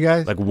sessions with you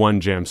guys, like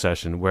one jam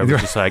session where it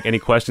was just like any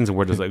questions, and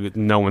we're just like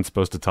no one's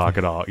supposed to talk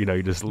at all.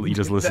 You just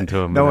listen to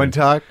him. No one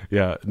talk.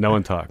 Yeah, no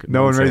one talk.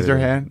 No one raised their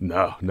hand.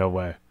 No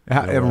way.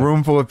 A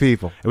room full of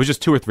people. It was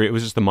just 2 or 3. It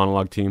was just the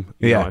monologue team.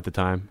 At the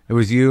time, it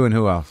was you and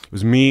who else? It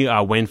was me.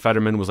 Wayne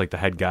Fetterman was like the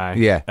head guy.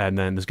 Yeah, and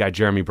then this guy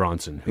Jeremy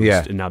Bronson,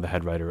 who's now the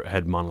head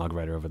monologue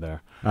writer over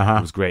there.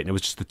 It was great, and it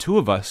was just the 2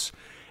 of us.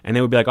 And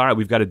they would be like, all right,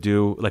 we've got to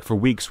do, like for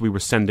weeks, we were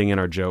sending in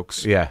our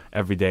jokes. Yeah.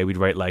 Every day we'd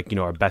write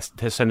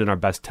send in our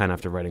best 10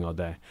 after writing all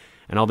day.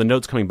 And all the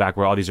notes coming back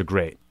were, these are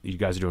great. You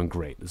guys are doing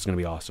great. This is going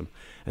to be awesome.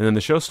 And then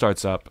the show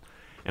starts up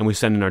and we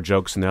send in our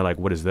jokes and they're like,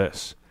 what is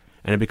this?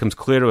 And it becomes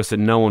clear to us that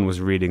no one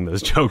was reading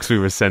those jokes we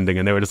were sending.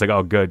 And they were just like,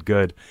 oh,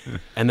 good.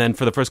 And then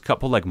for the first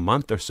couple,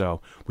 month or so,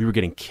 we were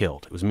getting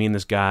killed. It was me and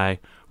this guy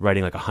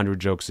writing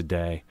 100 jokes a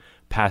day,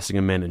 passing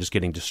them in and just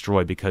getting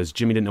destroyed because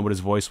Jimmy didn't know what his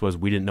voice was.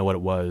 We didn't know what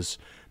it was.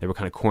 They were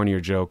kind of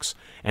cornier jokes.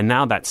 And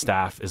now that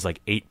staff is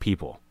 8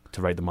 people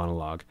to write the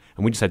monologue.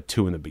 And we just had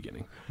 2 in the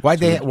beginning. Why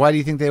do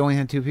you think they only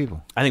had 2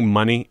 people? I think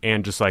money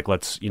and just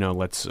let's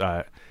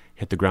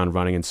hit the ground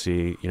running and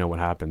see, what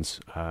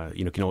happens.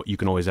 You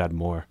can always add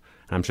more.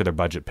 And I'm sure their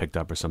budget picked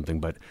up or something,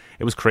 but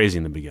it was crazy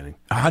in the beginning.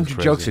 100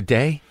 jokes a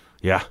day?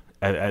 Yeah,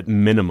 at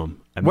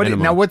minimum.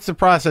 Now, what's the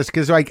process?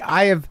 Because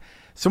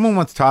someone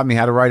once taught me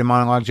how to write a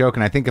monologue joke,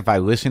 and I think if I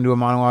listen to a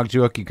monologue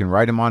joke, you can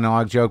write a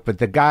monologue joke. But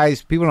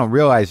people don't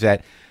realize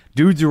that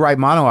dudes who write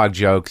monologue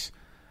jokes,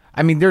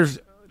 there's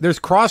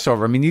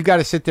crossover. You got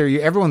to sit there.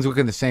 Everyone's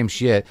looking at the same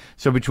shit.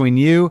 So between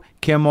you,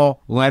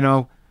 Kimmel,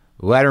 Leno,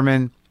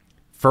 Letterman,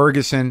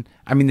 Ferguson,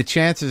 the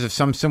chances of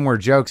some similar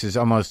jokes is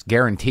almost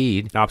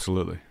guaranteed.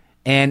 Absolutely.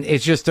 And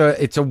it's just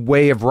it's a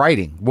way of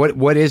writing.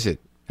 What is it?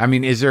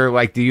 Is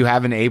there do you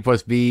have an A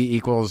plus B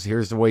equals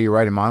here's the way you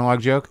write a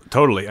monologue joke?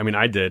 Totally.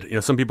 I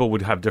did. Some people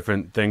would have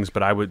different things,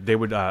 but they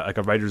would like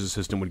a writer's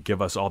assistant would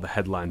give us all the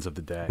headlines of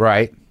the day.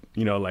 Right.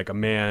 Like a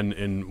man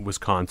in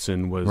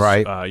Wisconsin was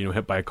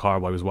hit by a car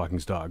while he was walking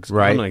his dogs.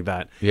 Right. Something like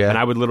that. Yeah. And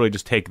I would literally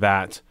just take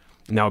that,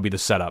 and that would be the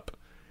setup.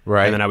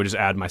 Right. And then I would just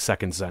add my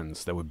second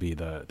sentence. That would be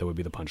the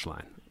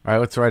punchline. All right,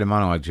 let's write a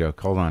monologue joke.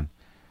 Hold on.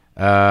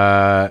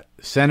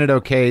 Senate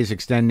okays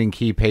extending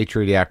key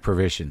Patriot Act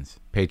provisions.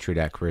 It's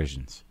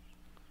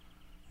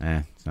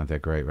not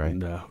that great, right?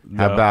 No.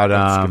 How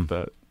about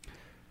skip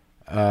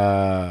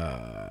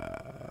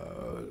that.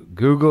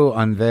 Google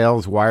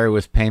unveils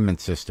wireless payment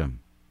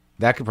system.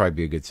 That could probably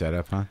be a good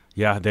setup, huh?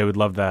 Yeah, they would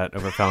love that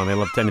over Fallon. They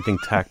loved anything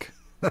tech.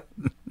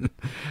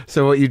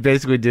 So what you'd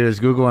basically do is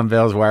Google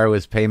unveils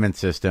wireless payment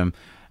system.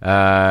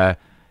 Google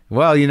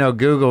blah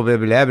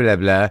blah blah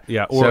blah.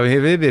 Yeah,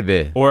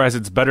 or as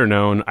it's better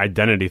known,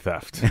 identity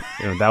theft.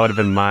 That would have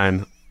been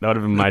mine. That would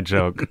have been my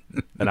joke,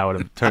 and I would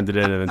have turned it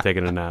in and then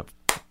taken a nap.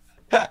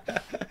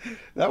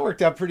 That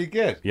worked out pretty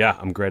good. Yeah,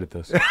 I'm great at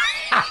this.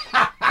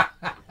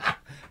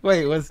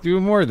 Wait, let's do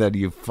more then,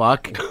 you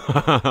fuck.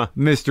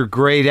 Mr.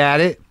 Great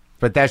at it.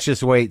 But that's just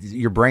the way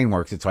your brain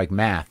works. It's like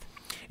math.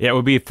 Yeah, it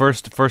would be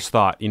first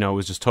thought. It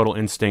was just total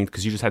instinct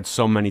because you just had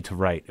so many to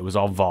write. It was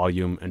all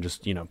volume and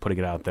just, putting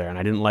it out there. And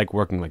I didn't like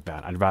working like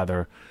that. I'd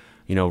rather,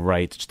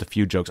 write just a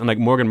few jokes. And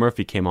Morgan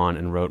Murphy came on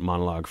and wrote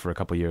monologue for a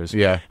couple years.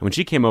 Yeah. And when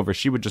she came over,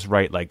 she would just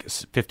write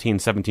 15,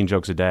 17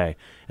 jokes a day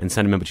and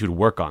send them in, but she would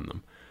work on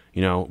them.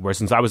 Where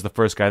since I was the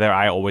first guy there,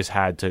 I always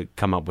had to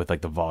come up with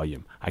the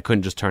volume. I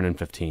couldn't just turn in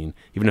 15,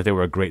 even if they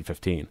were a great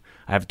 15.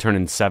 I have to turn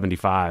in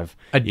 75.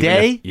 A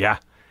day? Yeah.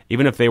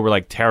 Even if they were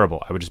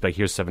terrible, I would just be like,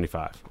 here's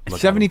 75.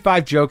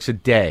 75 jocks a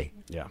day.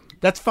 Yeah.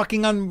 That's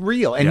fucking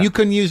unreal. And you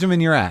couldn't use them in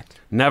your act.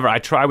 Never.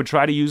 I would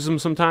try to use them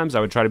sometimes.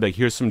 I would try to be like,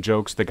 here's some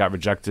jokes that got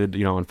rejected,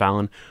 on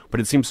Fallon. But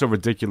it seems so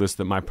ridiculous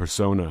that my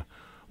persona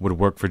would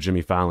work for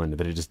Jimmy Fallon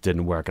that it just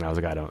didn't work. And I was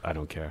like, I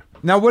don't care.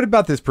 Now, what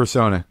about this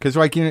persona? Because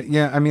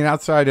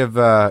outside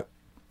of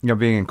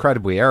being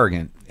incredibly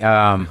arrogant,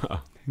 no.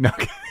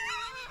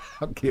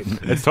 I'm kidding.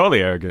 It's totally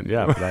arrogant,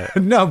 yeah.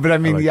 But no, but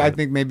I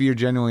think maybe you're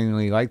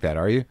genuinely like that.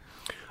 Are you?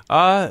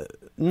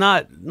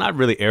 Not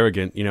really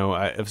arrogant.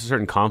 I have a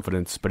certain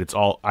confidence, but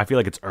I feel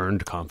like it's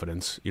earned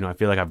confidence. I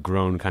feel like I've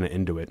grown kind of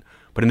into it.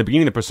 But in the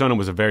beginning, the persona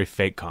was a very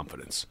fake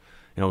confidence.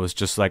 You know, it was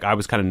just like I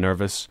was kind of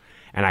nervous,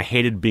 and I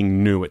hated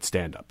being new at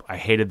stand-up. I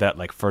hated that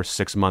like first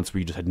 6 months where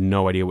you just had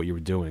no idea what you were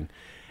doing.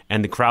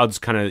 And the crowds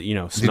kind of,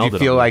 smelled it.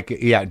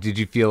 Did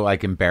you feel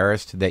like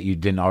embarrassed that you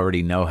didn't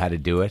already know how to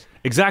do it?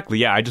 Exactly.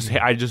 Yeah. I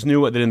just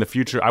knew that in the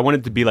future, I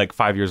wanted to be like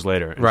 5 years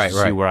later and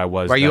see where I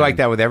was. Are you like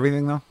that with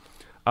everything though?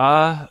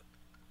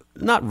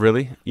 Not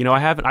really.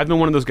 I've been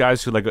one of those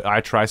guys who like,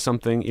 I try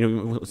something,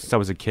 since I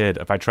was a kid,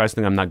 if I try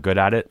something, I'm not good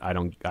at it.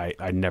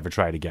 I never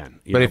try it again.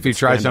 But if you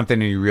try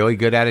something and you're really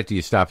good at it, do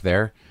you stop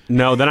there?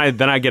 No, then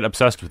I get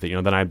obsessed with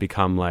it. Then I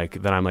become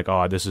like, I'm like,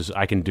 oh,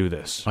 I can do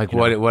this. Like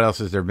what else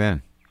has there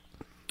been?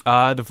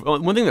 The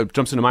one thing that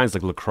jumps into mind is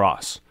like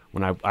lacrosse.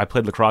 When I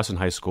played lacrosse in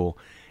high school,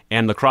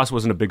 and lacrosse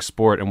wasn't a big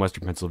sport in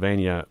Western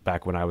Pennsylvania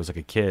back when I was like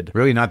a kid.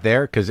 Really, not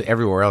there, because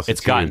everywhere else it's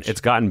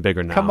gotten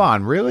bigger now. Come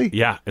on, really?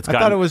 Yeah, I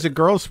thought it was a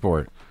girls'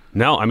 sport.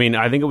 No, I mean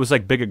I think it was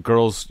like big at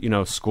girls,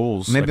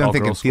 schools. Maybe like I'm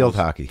thinking field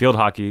hockey. Field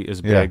hockey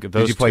is big. Yeah.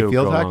 Those Did you play two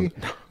field go hockey?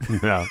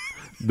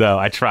 No,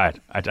 I tried.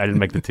 I didn't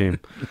make the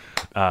team.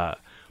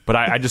 But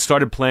I just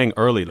started playing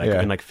early,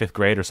 in like fifth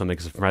grade or something,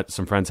 because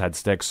some friends had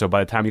sticks. So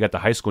by the time you got to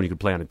high school and you could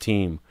play on a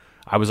team,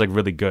 I was like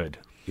really good.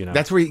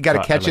 That's where you got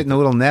to catch it in the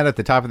little net at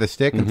the top of the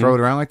stick and throw it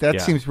around like that.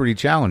 That seems pretty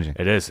challenging.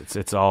 It is.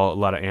 It's all a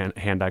lot of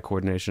hand-eye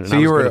coordination. And so I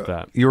was good at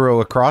that. You were a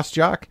lacrosse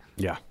jock?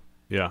 Yeah.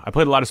 I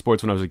played a lot of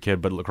sports when I was a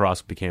kid, but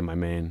lacrosse became my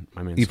main.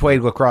 You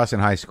played lacrosse in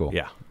high school?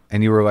 Yeah.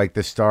 And you were like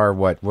the star.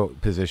 What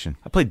position?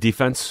 I played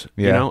defense.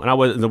 And I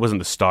wasn't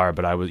the star,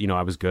 but I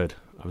was good.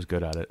 I was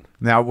good at it.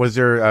 Now, was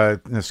there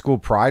a school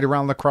pride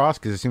around lacrosse?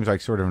 Because it seems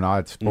like sort of an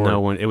odd sport.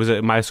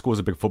 No, my school was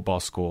a big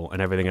football school,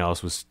 and everything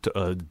else was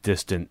a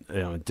distant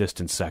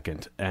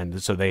second.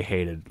 And so they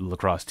hated the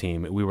lacrosse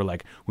team. We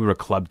were a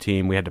club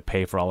team. We had to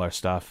pay for all our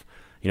stuff,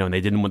 and they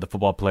didn't want the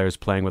football players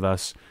playing with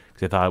us because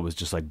they thought it was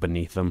just like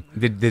beneath them.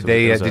 Did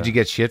you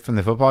get shit from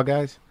the football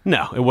guys?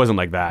 No, it wasn't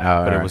like that.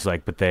 But it was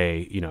like, but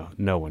they,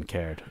 no one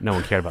cared. No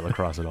one cared about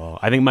lacrosse at all.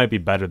 I think it might be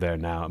better there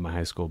now at my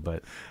high school,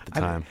 but at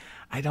the time.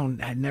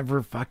 I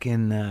never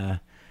fucking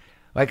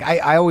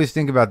I always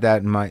think about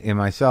that in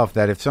myself,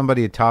 that if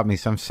somebody had taught me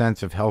some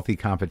sense of healthy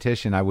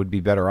competition, I would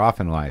be better off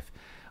in life.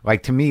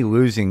 Like, to me,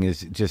 losing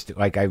is just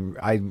like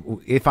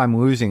if I'm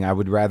losing, I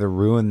would rather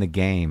ruin the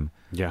game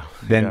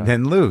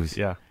than lose.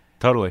 Yeah,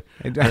 totally.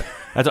 I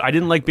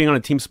didn't like being on a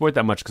team sport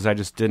that much because I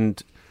just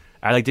didn't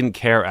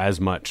care as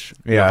much.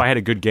 If I had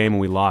a good game and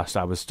we lost,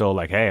 I was still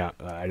like, hey,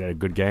 I had a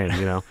good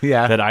game,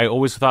 Yeah. That I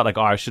always thought like,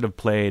 oh, I should have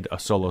played a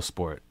solo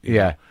sport.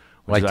 Yeah.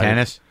 Like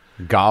tennis,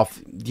 golf.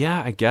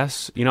 Yeah, I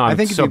guess.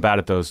 I'm so bad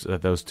at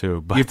those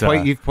two. But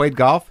you've played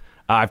golf?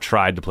 I've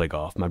tried to play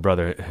golf. My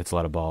brother hits a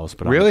lot of balls,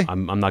 but really,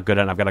 I'm not good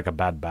at it. I've got like a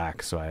bad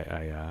back, so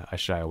I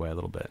shy away a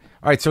little bit.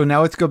 All right, so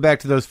now let's go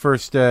back to those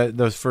first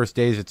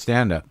days at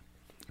stand up.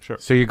 Sure.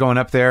 So you're going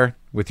up there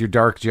with your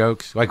dark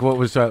jokes. Like, what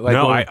was like?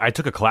 No, I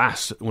took a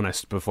class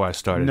before I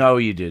started. No,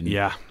 you didn't.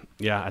 Yeah,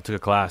 I took a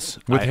class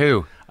with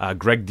who?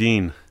 Greg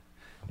Dean.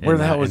 Where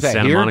the hell was that?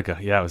 Santa Here? Monica.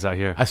 Yeah, I was out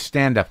here. A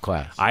stand-up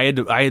class. I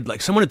had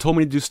like someone had told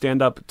me to do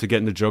stand-up to get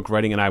into joke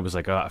writing, and I was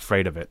like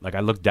afraid of it. Like I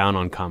looked down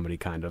on comedy,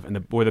 kind of,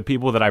 and were the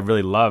people that I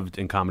really loved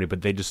in comedy,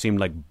 but they just seemed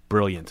like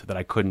brilliant that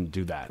I couldn't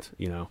do that.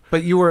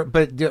 But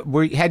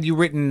had you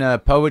written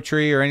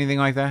poetry or anything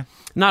like that?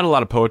 Not a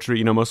lot of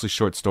poetry. Mostly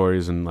short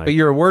stories and like. But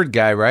you're a word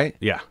guy, right?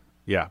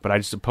 Yeah,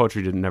 but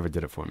poetry never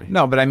did it for me.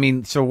 No, but I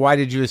mean, so why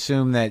did you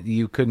assume that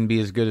you couldn't be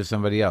as good as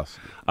somebody else?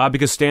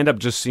 Because stand-up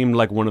just seemed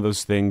like one of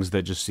those things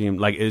that just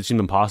seemed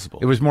impossible.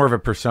 It was more of a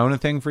persona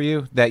thing for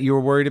you that you were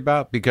worried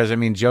about? Because, I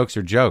mean, jokes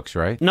are jokes,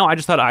 right? No, I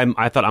just thought I'm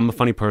a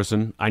funny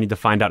person. I need to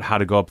find out how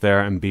to go up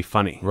there and be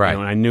funny. Right.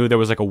 And I knew there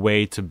was like a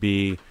way to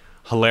be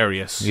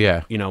hilarious.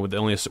 Yeah. With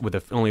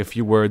only a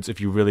few words if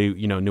you really,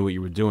 knew what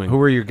you were doing. Who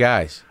were your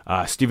guys?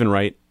 Stephen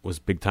Wright was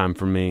big time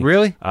for me.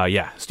 Really?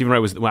 Yeah. Stephen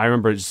Wright was, I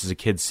remember just as a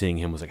kid seeing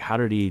him, was like, how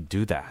did he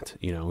do that?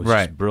 It was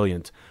just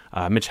brilliant.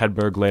 Mitch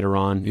Hedberg later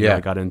on,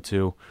 I got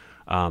into.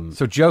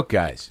 So joke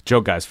guys.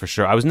 Joke guys, for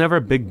sure. I was never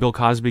a big Bill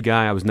Cosby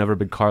guy. I was never a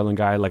big Carlin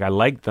guy. Like, I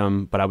liked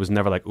them, but I was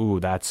never like, ooh,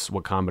 that's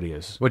what comedy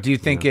is. What do you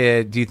think?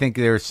 Do you think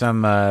there's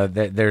some, that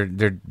they're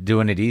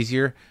doing it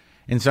easier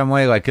in some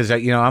way? Like, because,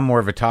 I'm more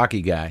of a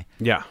talky guy.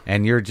 Yeah.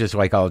 And you're just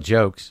like all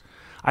jokes.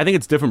 I think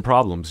it's different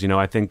problems.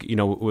 I think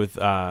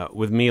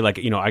with me, like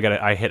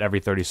I hit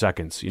every 30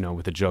 seconds,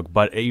 with a joke.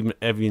 But even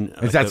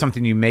is that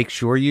something you make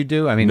sure you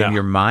do? I mean, in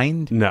your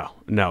mind? No.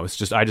 It's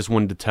just I just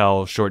wanted to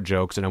tell short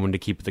jokes, and I wanted to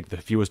keep the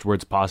fewest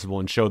words possible,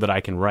 and show that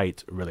I can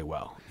write really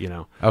well.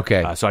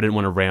 Okay. So I didn't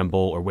want to ramble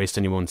or waste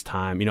anyone's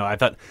time. I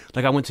thought,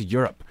 like, I went to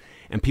Europe.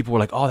 And people were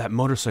like, oh, that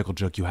motorcycle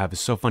joke you have is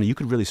so funny. You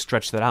could really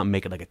stretch that out and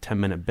make it like a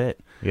 10-minute bit.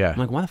 Yeah. I'm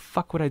like, why the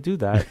fuck would I do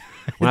that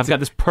when I've got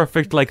this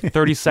perfect like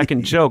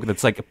 30-second joke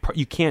that's like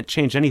you can't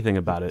change anything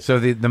about it? So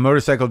the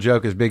motorcycle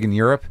joke is big in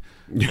Europe?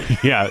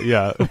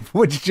 Yeah.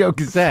 Which joke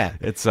is that?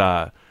 It's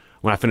when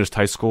I finished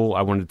high school,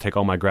 I wanted to take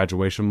all my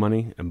graduation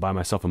money and buy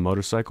myself a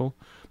motorcycle.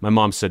 My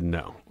mom said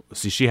no.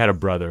 See, she had a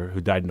brother who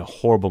died in a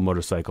horrible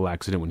motorcycle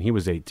accident when he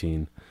was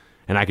 18,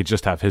 and I could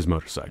just have his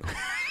motorcycle.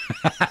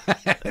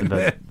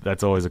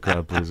 That's always a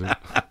crowd pleaser.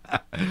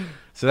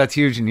 So that's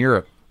huge in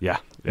Europe. Yeah.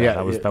 Yeah,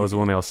 That was the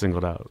one they all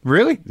singled out.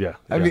 Really? Yeah.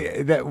 I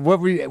mean,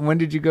 when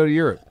did you go to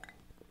Europe?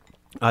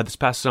 This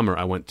past summer,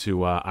 I went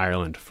to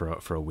Ireland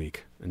for a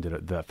week and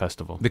did the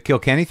festival. The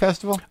Kilkenny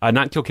Festival?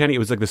 Not Kilkenny. It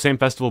was like the same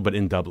festival, but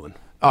in Dublin.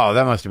 Oh,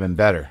 that must have been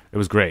better. It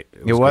was great.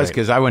 It was great.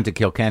 because I went to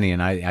Kilkenny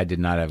and I did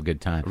not have a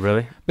good time.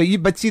 Really?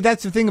 But see,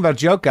 that's the thing about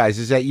joke guys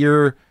is that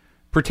you're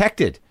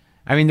protected.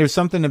 I mean, there's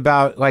something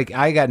about, like,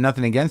 I got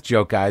nothing against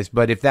joke guys,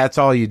 but if that's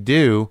all you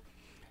do,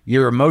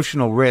 your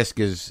emotional risk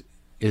is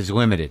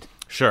limited.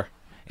 Sure.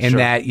 In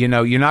that,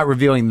 you're not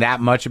revealing that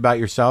much about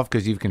yourself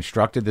because you've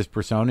constructed this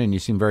persona and you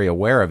seem very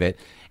aware of it.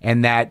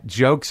 And that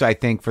jokes, I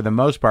think, for the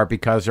most part,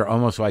 because they're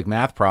almost like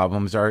math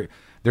problems, they're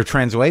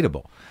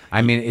translatable.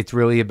 I mean, it's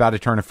really about a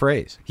turn of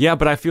phrase. Yeah,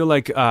 but I feel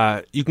like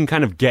you can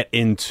kind of get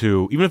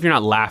into, even if you're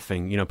not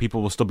laughing,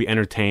 people will still be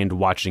entertained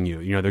watching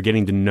you. They're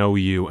getting to know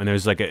you, and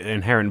there's like an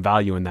inherent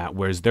value in that,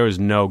 whereas there is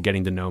no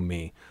getting to know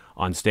me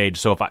on stage.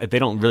 So if they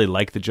don't really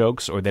like the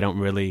jokes or they don't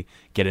really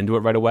get into it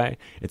right away,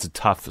 it's a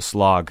tough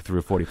slog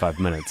through 45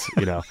 minutes.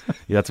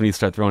 That's when you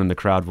start throwing in the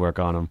crowd work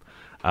on them.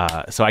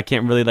 So I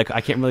can't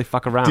really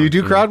fuck around. Do you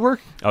do crowd work?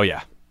 Oh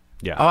yeah.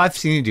 Yeah. Oh, I've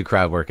seen you do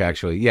crowd work,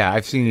 actually. Yeah,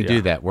 I've seen you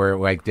do that, where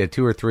like the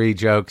 2 or 3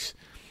 jokes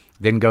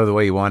didn't go the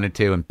way you wanted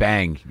to, and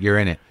bang, you're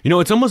in it.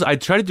 It's almost, I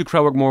try to do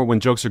crowd work more when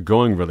jokes are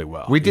going really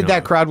well. We did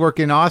that crowd work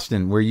in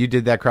Austin, where you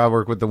did that crowd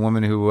work with the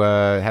woman who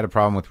had a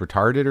problem with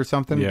retarded or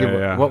something.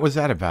 Yeah. What was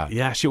that about?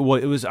 Yeah,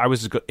 I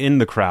was in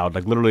the crowd,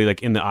 like literally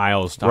like in the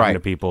aisles talking to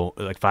people,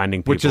 like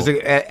finding people. Which is,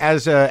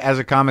 as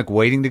a comic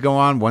waiting to go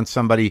on, once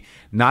somebody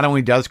not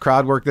only does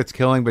crowd work that's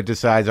killing, but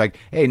decides like,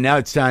 hey, now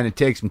it's time to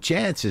take some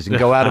chances and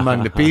go out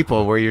among the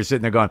people, where you're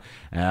sitting there going,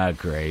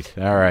 great.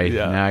 All right,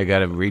 now I got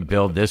to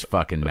rebuild this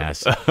fucking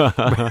mess.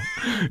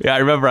 Yeah, I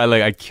remember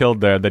I killed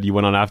there that you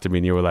went on after me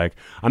and you were like,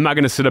 I'm not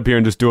going to sit up here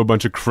and just do a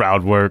bunch of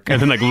crowd work,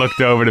 and then like looked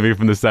over to me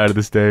from the side of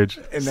the stage.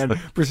 And then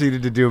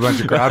proceeded to do a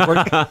bunch of crowd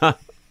work.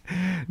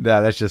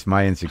 No, that's just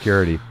my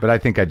insecurity. But I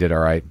think I did all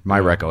right. My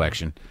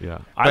recollection. Yeah.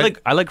 I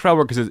like crowd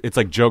work because it's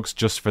like jokes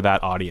just for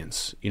that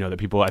audience, that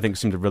people I think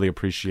seem to really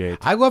appreciate.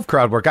 I love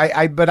crowd work.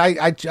 But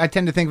I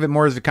tend to think of it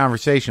more as a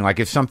conversation. Like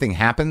if something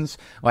happens,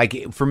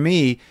 like for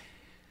me,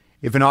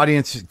 if an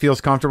audience feels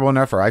comfortable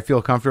enough, or I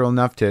feel comfortable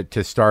enough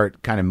to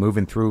start kind of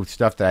moving through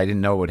stuff that I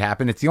didn't know would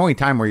happen, it's the only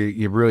time where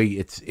you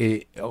really,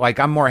 like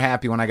I'm more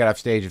happy when I got off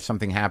stage if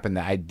something happened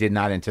that I did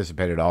not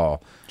anticipate at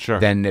all,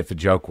 than if a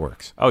joke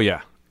works. Oh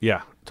yeah,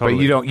 yeah,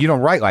 totally. But you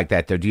don't write like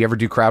that though. Do you ever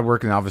do crowd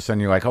work and all of a sudden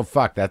you're like, oh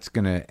fuck, I'm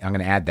gonna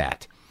add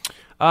that?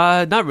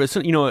 Not really.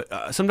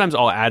 Sometimes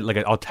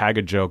I'll tag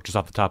a joke just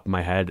off the top of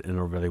my head and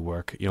it'll really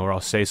work. Or I'll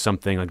say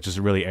something like just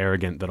really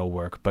arrogant that'll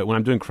work. But when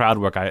I'm doing crowd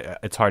work,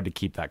 it's hard to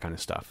keep that kind of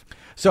stuff.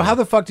 So how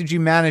the fuck did you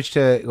manage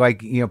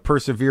to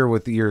persevere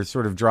with your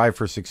sort of drive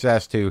for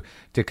success to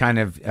kind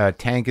of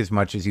tank as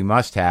much as you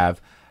must have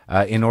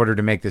in order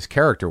to make this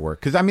character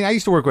work? Because I mean, I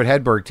used to work with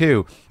Hedberg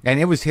too, and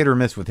it was hit or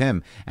miss with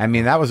him. I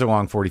mean, that was a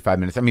long 45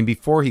 minutes. I mean,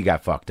 before he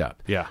got fucked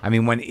up. Yeah. I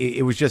mean, when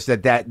it was just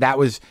that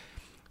was.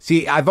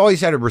 See, I've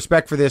always had a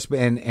respect for this, but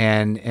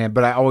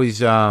I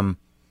always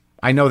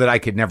I know that I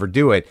could never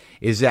do it.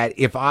 Is that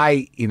if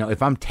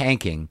I'm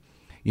tanking,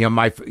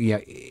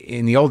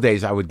 in the old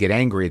days I would get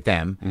angry at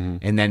them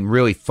and then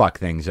really fuck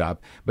things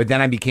up. But then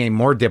I became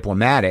more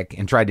diplomatic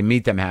and tried to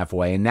meet them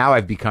halfway. And now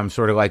I've become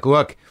sort of like,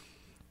 look,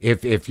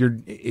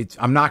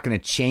 I'm not going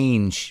to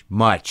change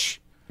much.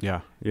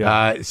 Yeah,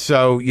 yeah.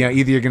 So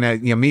either you're going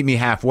to meet me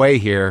halfway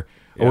here,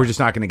 or we're just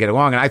not going to get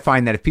along. And I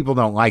find that if people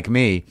don't like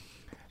me,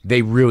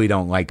 they really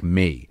don't like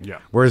me. Yeah.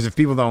 Whereas if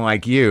people don't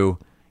like you,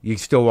 you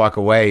still walk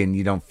away and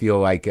you don't feel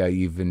like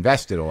you've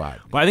invested a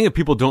lot. Well, I think if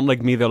people don't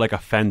like me, they're like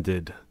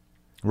offended.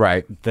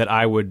 Right. That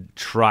I would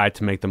try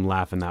to make them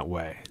laugh in that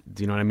way.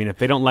 Do you know what I mean? If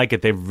they don't like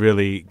it, they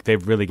really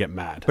get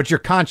mad. But you're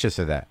conscious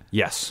of that.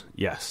 Yes,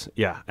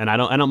 yeah. And I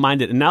don't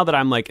mind it. And now that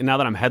I'm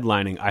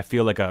headlining, I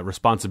feel like a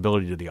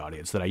responsibility to the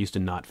audience that I used to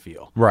not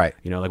feel. Right.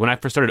 Like when I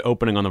first started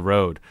opening on the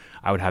road,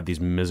 I would have these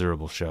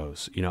miserable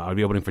shows. I would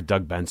be opening for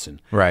Doug Benson.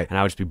 Right. And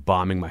I would just be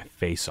bombing my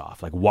face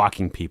off, like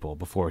walking people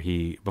before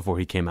he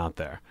came out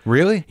there.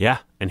 Really? Yeah.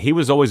 And he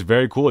was always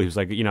very cool. He was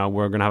like,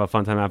 we're gonna have a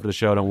fun time after the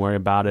show. Don't worry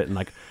about it. And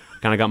like,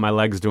 kind of got my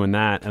legs doing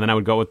that. And then I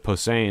would go with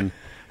Brian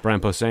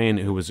Posehn,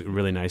 who was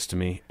really nice to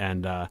me,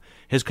 and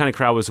his kind of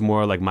crowd was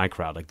more like my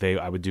crowd. Like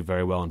I would do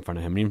very well in front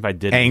of him. And even if I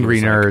did,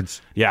 angry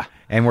nerds, yeah,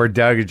 and where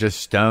Doug is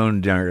just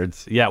stoned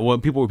nerds. Yeah, well,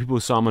 people who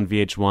saw him on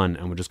VH1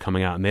 and were just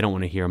coming out, and they don't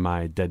want to hear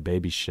my dead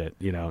baby shit.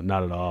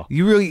 Not at all.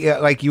 You really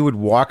you would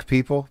walk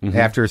people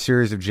after a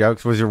series of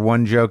jokes. Was there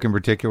one joke in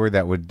particular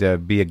that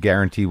would be a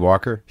guarantee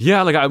walker?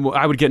 Yeah, like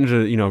I would get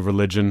into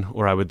religion,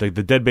 or I would like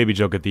the dead baby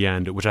joke at the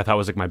end, which I thought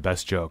was like my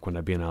best joke when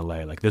I'd be in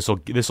LA. Like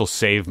this'll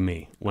save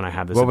me when I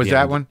have this. What was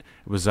that one?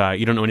 It was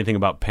you don't know anything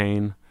about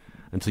pain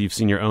until you've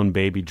seen your own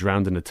baby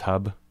drowned in a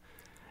tub,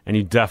 and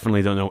you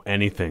definitely don't know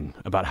anything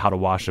about how to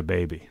wash a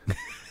baby.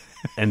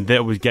 And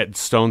that would get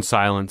stone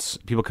silence.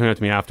 People coming up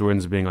to me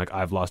afterwards being like,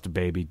 I've lost a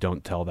baby,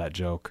 don't tell that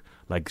joke.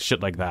 like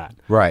shit like that.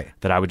 Right.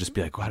 That I would just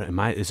be like, what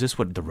is this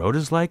what the road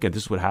is like? And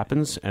this is what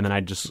happens? And then I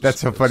just That's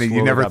so funny. You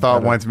slowly never got thought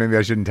better. once maybe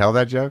I shouldn't tell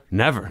that joke?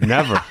 Never.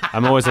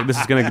 I'm always like, this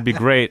is going to be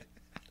great.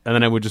 And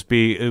then it would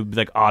be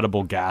like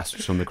audible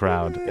gasps from the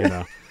crowd, you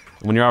know.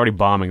 When you're already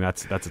bombing,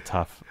 that's a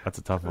tough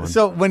one.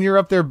 So when you're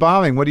up there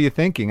bombing, what are you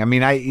thinking? I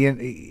mean,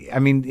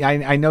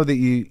 I know that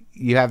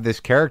you have this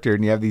character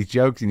and you have these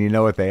jokes and you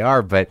know what they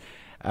are, but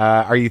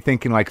are you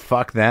thinking like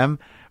fuck them,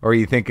 or are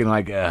you thinking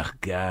like, oh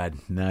God,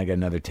 now I got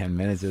another 10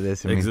 minutes of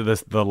this? I mean,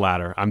 the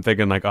latter. I'm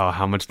thinking like, oh,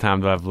 how much time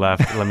do I have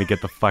left? Let me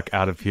get the fuck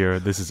out of here.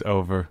 This is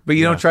over. but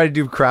you don't try to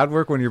do crowd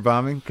work when you're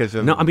bombing,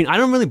 No, I mean, I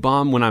don't really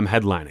bomb when I'm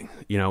headlining.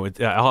 You know,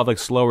 I'll have like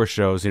slower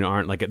shows. You know,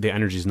 aren't like the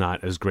energy's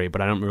not as great, but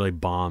I don't really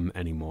bomb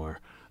anymore.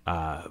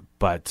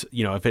 But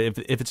you know, if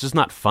it's just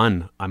not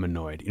fun, I'm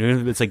annoyed. You know,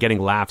 if it's like getting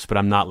laughs, but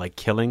I'm not like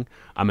killing,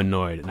 I'm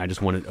annoyed, and I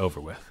just want it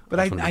over with. But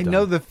I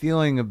know the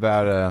feeling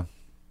about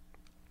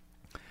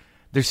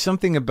there's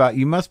something about,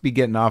 you must be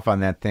getting off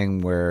on that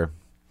thing where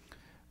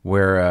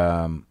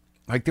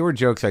like there were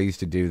jokes I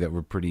used to do that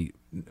were pretty,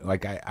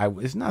 like I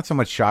it's not so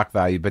much shock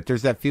value, but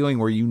there's that feeling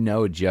where you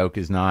know a joke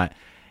is not,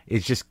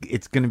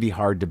 it's going to be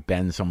hard to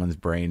bend someone's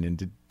brain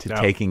into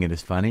taking it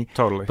as funny.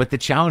 Totally. But the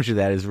challenge of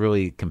that is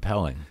really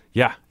compelling.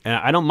 Yeah, and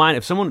I don't mind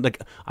if someone,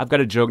 like, I've got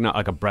a joke now,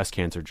 like a breast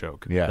cancer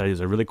joke. Yeah. That is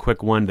a really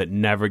quick one that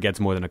never gets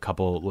more than a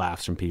couple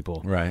laughs from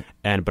people. Right.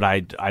 But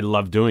I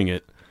love doing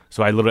it.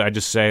 So I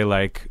just say,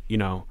 like, you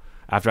know,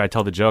 after I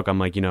tell the joke, I'm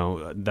like, you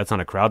know, that's not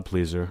a crowd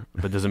pleaser,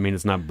 but doesn't mean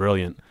it's not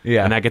brilliant.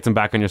 Yeah. And that gets them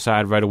back on your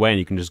side right away, and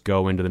you can just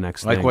go into the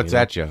next thing. Like, what's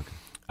that joke?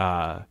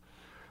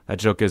 That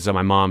joke is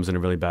my mom's in a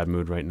really bad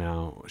mood right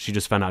now. She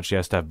just found out she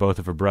has to have both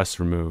of her breasts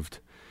removed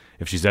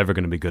if she's ever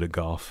going to be good at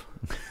golf.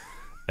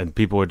 And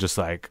people were just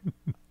like,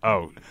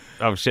 oh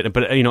shit.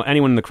 But, you know,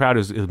 anyone in the crowd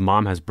whose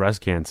mom has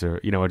breast cancer,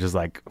 you know, are just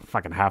like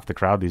fucking half the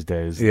crowd these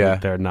days. Yeah.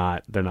 They're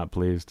not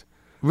pleased.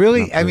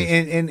 Really? I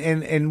mean,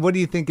 and what do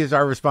you think is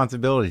our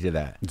responsibility to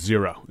that?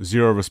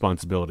 Zero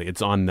responsibility.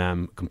 It's on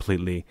them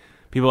completely.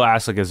 People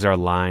ask, like, is there a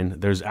line?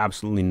 There's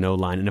absolutely no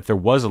line. And if there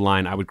was a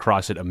line, I would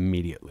cross it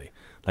immediately.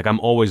 Like,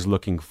 I'm always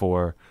looking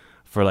for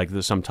like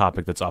there's some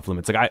topic that's off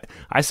limits. Like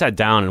I sat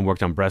down and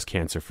worked on breast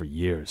cancer for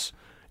years.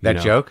 That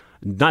joke?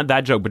 Not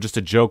that joke, but just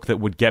a joke that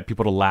would get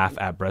people to laugh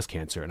at breast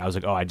cancer. And I was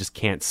like, oh, I just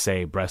can't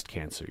say breast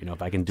cancer. You know,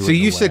 if I can do it. So in a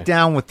you way. sit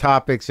down with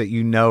topics that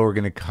you know are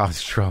going to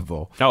cause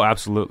trouble. Oh,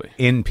 absolutely.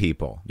 In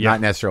people. Yeah.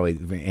 Not necessarily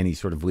any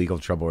sort of legal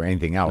trouble or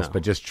anything else,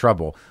 but just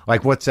trouble.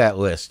 Like, what's that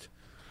list?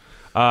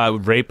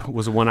 Rape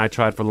was one I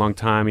tried for a long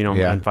time, you know,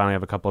 Yeah. and finally I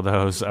have a couple of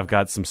those. I've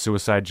got some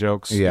suicide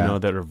jokes, Yeah. you know,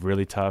 that are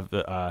really tough,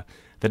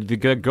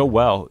 that go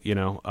well, you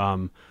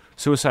know.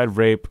 Suicide,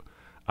 rape,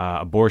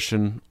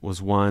 abortion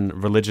was one.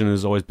 Religion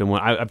has always been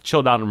one. I've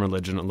chilled out on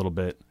religion a little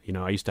bit. You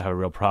know, I used to have a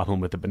real problem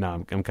with it, but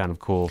now I'm kind of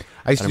cool.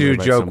 I used to don't do a really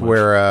write so joke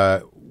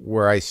much.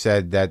 where I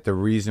said that the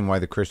reason why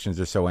the Christians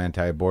are so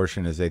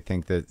anti-abortion is they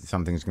think that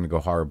something's going to go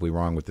horribly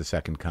wrong with the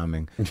second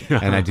coming.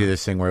 And I do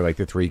this thing where, like,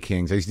 the three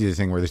kings, I used to do this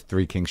thing where the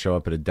three kings show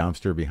up at a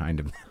dumpster behind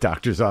a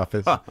doctor's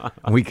office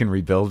and we can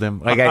rebuild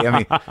him. Like, I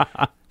mean,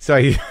 so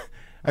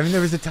I mean,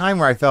 there was a time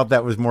where I felt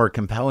that was more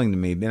compelling to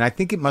me, and I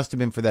think it must have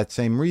been for that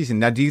same reason.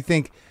 Now, do you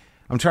think,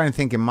 I'm trying to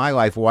think in my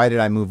life, why did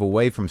I move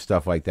away from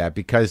stuff like that?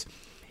 Because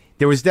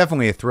there was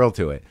definitely a thrill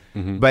to it,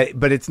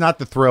 but it's not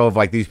the thrill of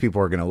like, these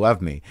people are going to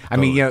love me. I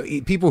mean, you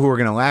know, people who are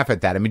going to laugh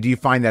at that. I mean, do you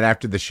find that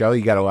after the show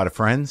you got a lot of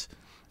friends?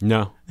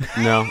 No.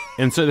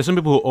 And so there's some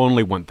people who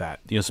only want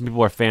that. You know, some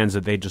people are fans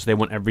that they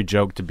want every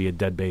joke to be a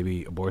dead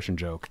baby abortion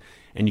joke,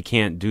 and you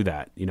can't do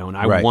that. You know, and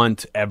I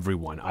want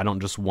everyone. I don't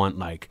just want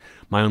like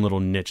my own little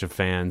niche of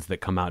fans that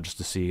come out just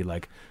to see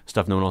like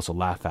stuff no one else will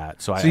laugh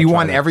at. So you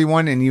want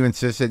everyone, and you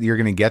insist that you're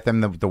going to get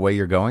them the way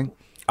you're going?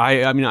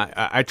 I mean,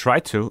 I try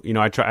to, you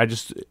know,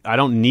 I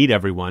don't need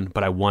everyone,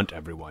 but I want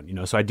everyone, you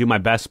know, so I do my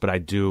best, but I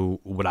do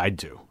what I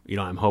do. You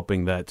know, I'm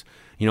hoping that,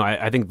 you know,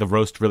 I think the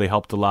roast really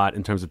helped a lot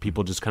in terms of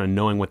people just kind of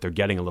knowing what they're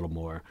getting a little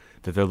more,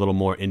 that they're a little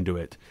more into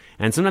it.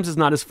 And sometimes it's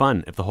not as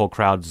fun if the whole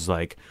crowd's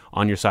like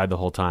on your side the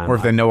whole time. Or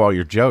if they know all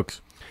your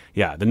jokes.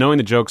 Yeah, the knowing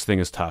the jokes thing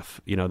is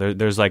tough. You know,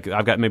 there's like,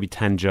 I've got maybe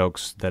 10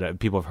 jokes that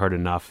people have heard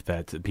enough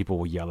that people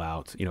will yell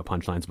out, you know,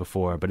 punchlines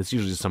before, but it's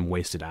usually just some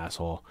wasted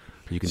asshole.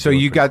 So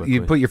you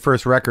put your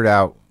first record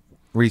out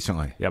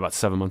recently? Yeah, about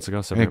 7 months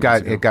ago. And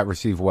it got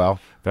received well?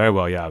 Very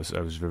well, yeah. I was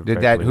very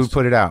pleased. Who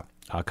put it out?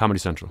 Comedy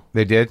Central.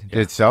 They did? Yeah. Did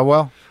it sell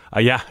well?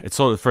 Yeah, it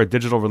sold for a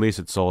digital release.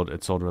 It sold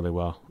really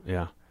well.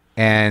 Yeah.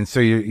 And so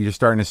you're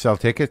starting to sell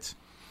tickets?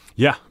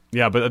 Yeah,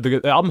 but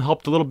the album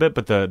helped a little bit,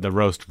 but the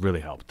roast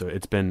really helped.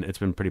 It's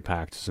been pretty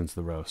packed since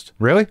the roast.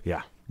 Really?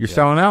 Yeah. You're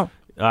selling out?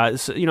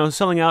 So, you know,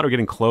 selling out or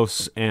getting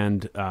close,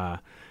 and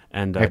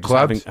at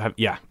clubs?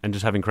 And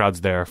just having crowds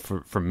there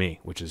for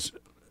me, which is,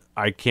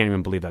 I can't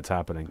even believe that's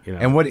happening. You know?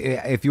 And what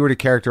if you were to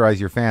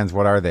characterize your fans?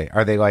 What are they?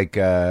 Are they like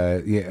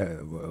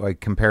like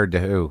compared to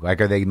who?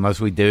 Like, are they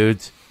mostly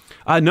dudes?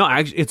 No,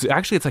 it's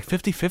like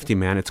 50-50,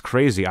 man. It's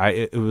crazy.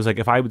 It was like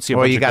if I would see a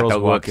bunch of girls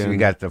walk in. You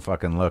got the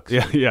fucking looks.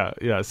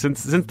 Yeah.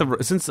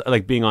 Since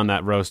like being on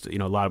that roast, you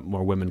know, a lot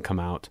more women come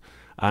out,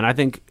 and I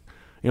think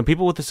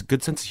people with this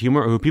good sense of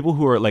humor, or people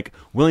who are like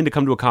willing to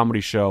come to a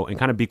comedy show and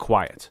kind of be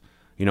quiet.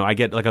 I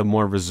get like a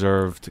more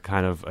reserved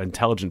kind of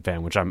intelligent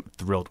fan, which I'm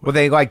thrilled with. Well,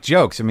 they like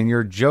jokes. I mean,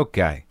 you're a joke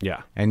guy.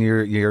 Yeah. And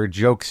you're a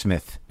joke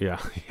smith. Yeah,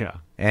 yeah.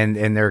 And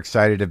they're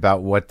excited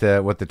about what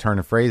the turn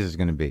of phrase is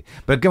going to be.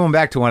 But going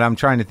back to what I'm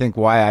trying to think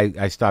why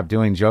I stopped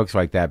doing jokes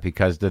like that,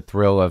 because the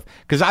thrill of,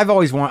 because I've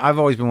always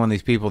been one of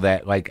these people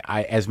that, like,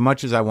 as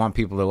much as I want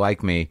people to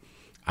like me,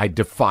 I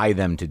defy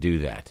them to do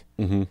that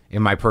in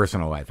my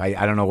personal life.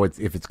 I don't know if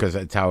it's because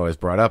that's how I was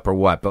brought up or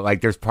what, but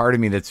like there's part of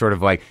me that's sort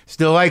of like,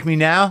 still like me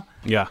now?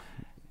 Yeah.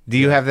 Do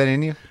you have that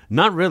in you?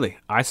 Not really.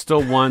 I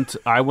want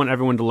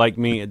everyone to like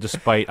me,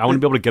 despite I want to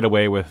be able to get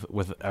away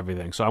with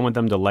everything. So I want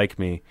them to like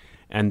me,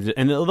 and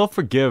they'll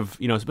forgive,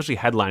 especially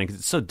headlining, because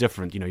it's so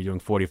different. You're doing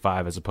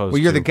 45 as opposed.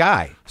 Well, you're the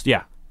guy.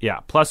 Yeah. Yeah.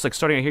 Plus, like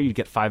starting out here, you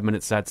get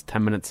 5-minute sets,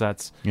 10-minute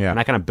sets. Yeah. And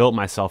I kind of built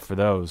myself for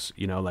those.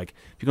 Like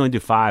if you can only do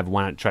 5,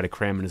 why not try to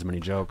cram in as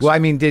many jokes? Well, I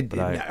mean,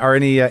 are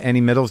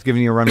any middles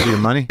giving you a run for your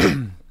money?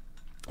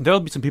 There'll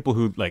be some people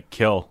who like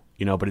kill,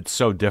 but it's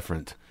so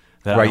different.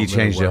 Right, you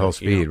changed the whole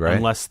speed, right?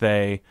 Unless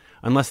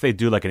they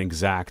do like an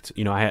exact.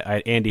 I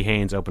had Andy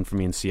Haynes open for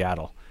me in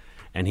Seattle,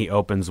 and he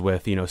opens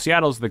with,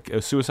 Seattle's the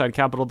suicide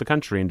capital of the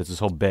country, and does this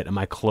whole bit. And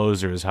my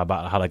closer is how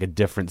like a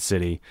different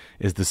city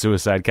is the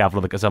suicide capital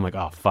of the country. So I'm like,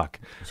 oh fuck.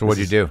 So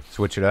what'd you do?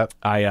 Switch it up?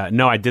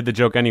 No, I did the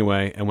joke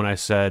anyway. And when I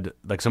said,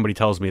 like, somebody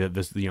tells me that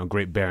this,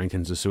 Great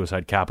Barrington's the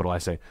suicide capital, I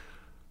say,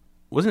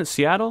 wasn't it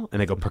Seattle?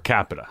 And they go, per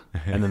capita.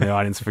 And then the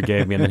audience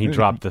forgave me, and then he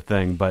dropped the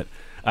thing. But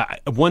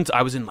once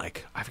I was in,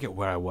 like, I forget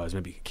where I was,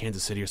 maybe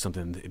Kansas City or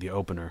something. The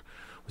opener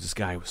was this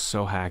guy who was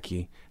so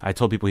hacky. I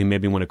told people he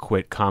made me want to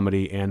quit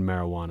comedy and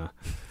marijuana,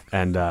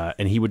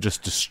 and he would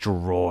just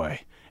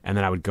destroy. And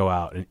then I would go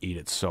out and eat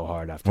it so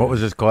hard after. What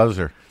was his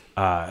closer?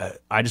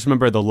 I just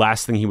remember the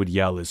last thing he would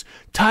yell is,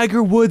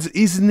 "Tiger Woods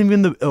isn't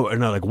even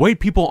like white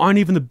people aren't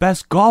even the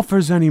best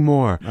golfers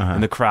anymore."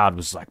 And the crowd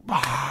was like,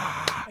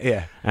 "Ah."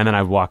 Yeah. And then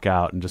I'd walk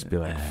out and just be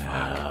like,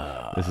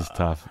 fuck, this is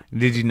tough.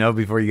 Did you know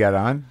before you got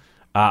on?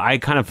 I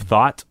kind of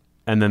thought,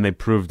 and then they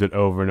proved it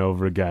over and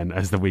over again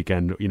as the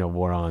weekend,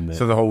 wore on.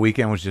 So the whole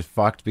weekend was just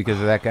fucked because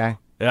of that guy?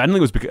 I think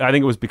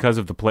it was because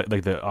of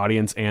the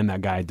audience, and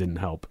that guy didn't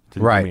do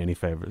me any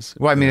favors.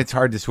 Well, I mean, it's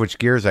hard to switch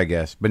gears, I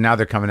guess. But now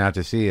they're coming out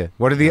to see you.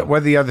 What are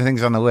the other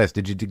things on the list?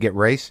 Did you get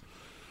race?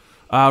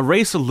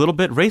 Race a little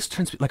bit. Race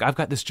turns, like, I've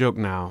got this joke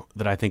now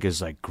that I think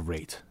is like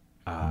great.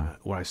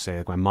 Where I say,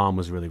 like, my mom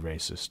was really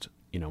racist,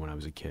 when I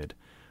was a kid,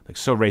 like,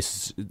 so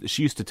racist.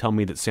 She used to tell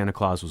me that Santa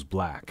Claus was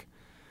black.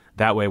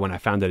 That way, when I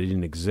found out he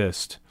didn't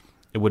exist,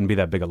 it wouldn't be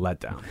that big a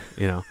letdown,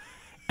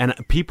 And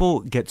people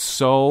get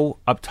so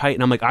uptight,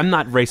 and I'm like, I'm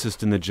not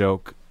racist in the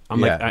joke.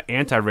 I'm like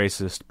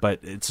anti-racist, but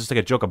it's just like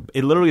a joke.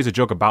 It literally is a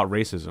joke about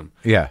racism.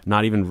 Yeah,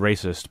 not even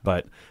racist,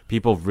 but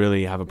people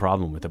really have a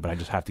problem with it. But I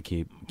just have to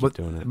keep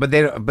doing it.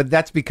 But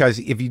that's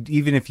because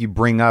even if you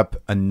bring up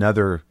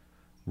another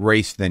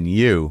race than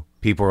you,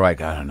 people are like,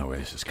 I don't know where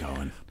this is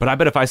going. But I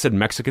bet if I said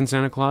Mexican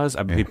Santa Claus,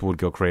 I bet people would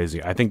go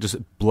crazy. I think just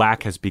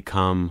black has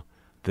become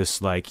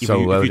this, like, if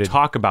you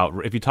talk about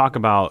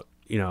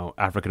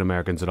African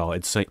Americans at all,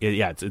 it's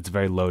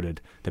very loaded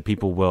that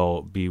people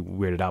will be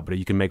weirded out. But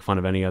you can make fun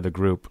of any other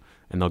group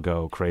and they'll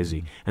go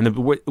crazy. And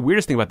the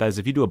weirdest thing about that is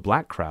if you do a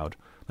black crowd,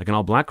 like an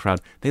all black crowd,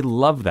 they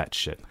love that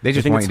shit. They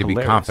just want you to be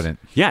confident.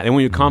 Yeah, they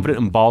want you confident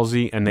and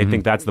ballsy, and they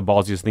think that's the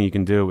ballsiest thing you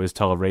can do is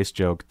tell a race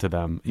joke to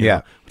them.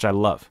 Which I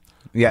love.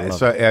 Yeah,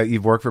 so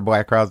you've worked for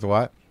black crowds a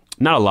lot?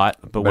 Not a lot,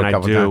 but when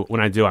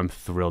I do, I'm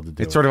thrilled to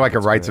do it. It's sort of like a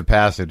rites of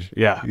passage.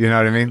 Yeah. You know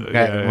what I mean?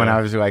 When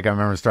I was like, I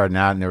remember starting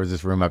out and there was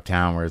this room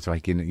uptown where it's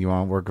like, you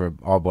want to work for an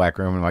all black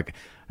room? And I'm like,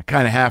 I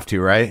kind of have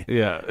to, right?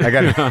 Yeah.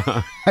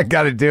 I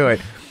got to do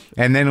it.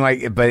 And then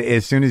but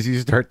as soon as you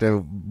start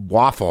to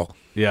waffle,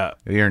 you're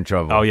in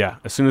trouble. Oh yeah.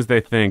 As soon as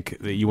they think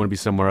that you want to be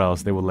somewhere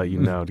else, they will let you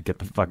know to get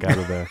the fuck out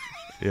of there.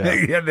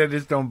 Yeah. They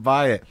just don't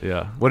buy it.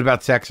 Yeah. What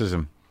about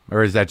sexism?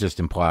 Or is that just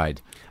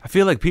implied? I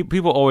feel like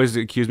people always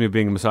accuse me of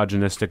being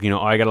misogynistic.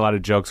 I got a lot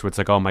of jokes where it's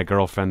like, oh, my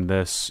girlfriend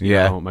this,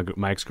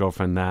 my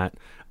ex-girlfriend that.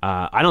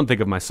 I don't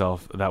think of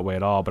myself that way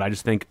at all, but I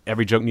just think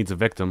every joke needs a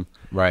victim.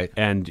 Right.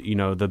 And,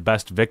 the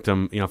best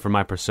victim, for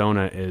my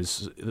persona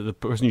is the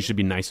person you should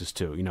be nicest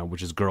to,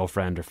 which is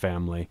girlfriend or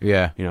family.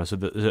 Yeah. So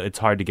it's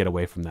hard to get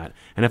away from that.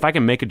 And if I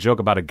can make a joke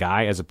about a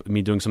guy,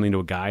 me doing something to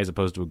a guy as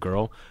opposed to a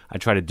girl, I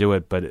try to do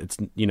it, but it's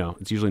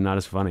usually not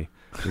as funny.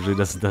 It usually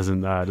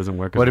doesn't work as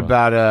well. What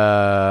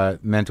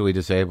about mentally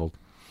disabled?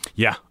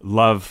 Yeah.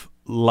 Love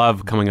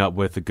coming up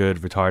with a good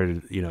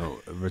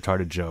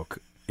retarded joke.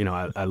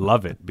 I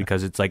love it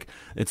because it's like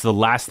it's the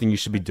last thing you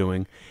should be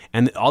doing,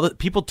 and all the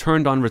people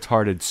turned on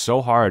retarded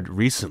so hard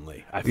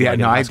recently. I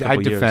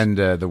defend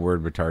the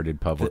word retarded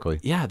publicly.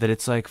 That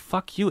it's like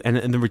fuck you, and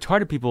the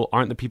retarded people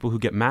aren't the people who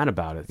get mad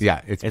about it.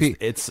 Yeah,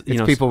 it's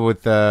people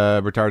with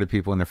retarded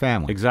people in their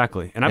family.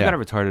 Exactly, and I've got a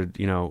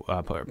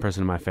retarded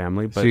person in my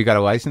family. But so you got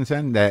a license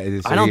then?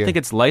 I don't think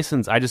it's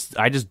licensed. I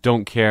just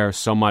don't care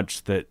so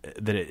much that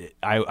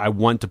I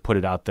want to put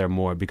it out there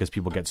more because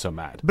people get so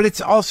mad. But it's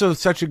also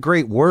such a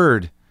great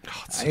word.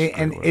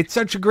 And it's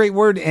such a great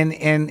word.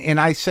 And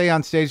I say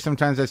on stage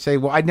sometimes, I say,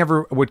 well, I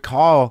never would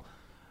call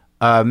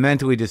a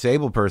mentally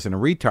disabled person a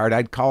retard.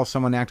 I'd call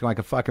someone acting like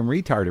a fucking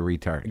retard a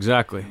retard.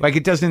 Exactly. Like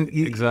it doesn't.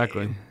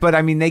 Exactly. But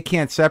I mean, they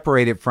can't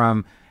separate it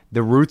from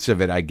the roots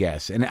of it, I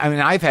guess. And I mean,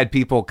 I've had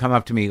people come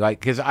up to me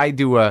like, because I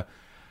used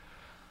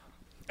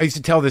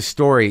to tell this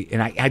story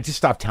and I just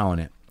stopped telling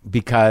it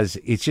because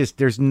it's just,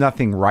 there's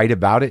nothing right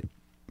about it.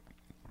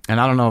 And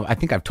I don't know, I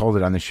think I've told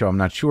it on the show, I'm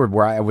not sure,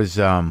 where I was,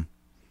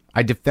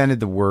 I defended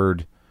the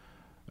word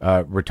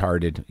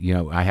retarded. You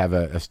know, I have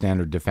a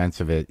standard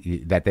defense of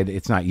it, that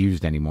it's not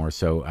used anymore,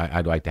 so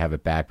I'd like to have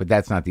it back. But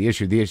that's not the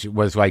issue. The issue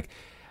was like,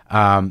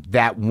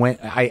 that when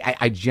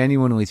I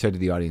genuinely said to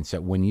the audience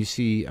that when you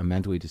see a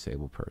mentally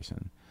disabled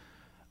person,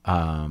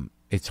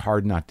 it's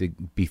hard not to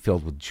be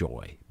filled with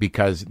joy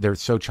because they're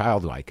so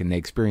childlike and they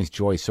experience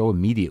joy so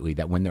immediately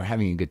that when they're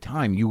having a good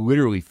time, you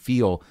literally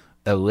feel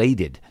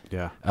elated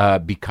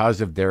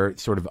because of their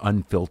sort of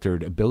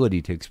unfiltered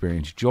ability to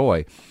experience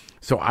joy.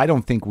 So I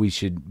don't think we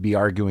should be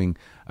arguing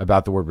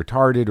about the word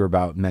retarded or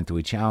about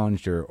mentally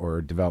challenged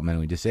or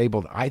developmentally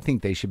disabled. I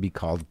think they should be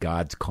called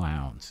God's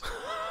clowns.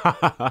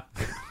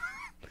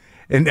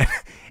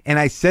 And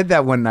I said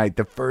that one night,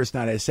 the first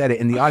night I said it,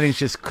 and the audience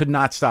just could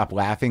not stop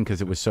laughing because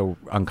it was so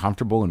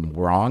uncomfortable and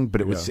wrong,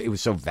 but it was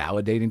so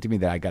validating to me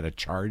that I got a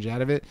charge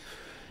out of it.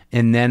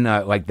 And then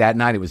like that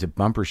night, it was a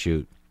bumper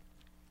shoot.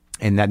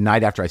 And that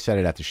night after I said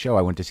it at the show,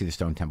 I went to see the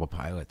Stone Temple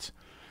Pilots.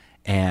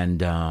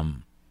 And,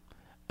 and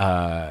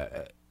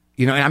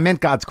I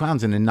meant God's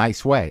clowns in a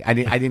nice way. I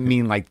didn't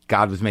mean like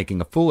God was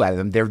making a fool out of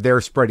them.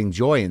 They're spreading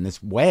joy in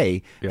this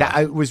way that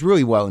it was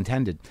really well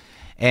intended.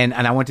 And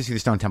I went to see the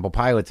Stone Temple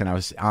Pilots, and I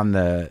was on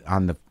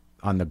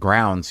the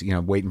grounds,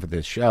 waiting for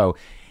the show.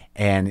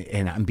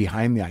 And I'm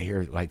behind me, I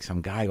hear like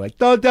some guy like,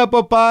 Stone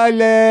Temple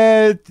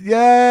Pilots,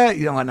 yeah.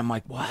 And I'm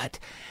like, what?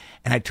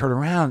 And I turn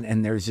around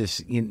and there's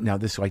this,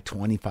 this like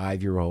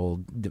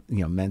 25-year-old,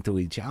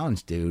 mentally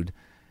challenged dude,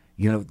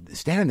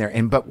 standing there.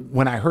 But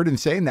when I heard him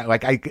saying that,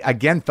 like I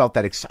again felt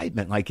that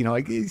excitement, like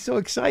he's so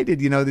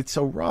excited, it's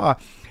so raw.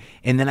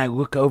 And then I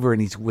look over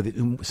and he's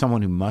with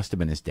someone who must have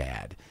been his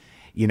dad,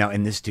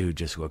 and this dude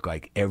just looked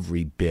like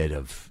every bit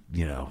of,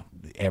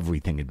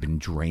 everything had been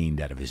drained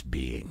out of his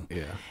being.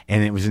 Yeah.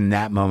 And it was in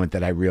that moment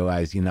that I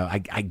realized, I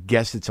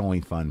guess it's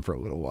only fun for a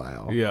little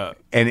while. Yeah.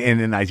 And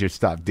then I just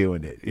stopped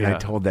doing it. And I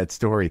told that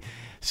story.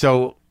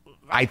 So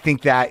I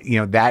think that,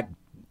 that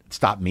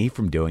stopped me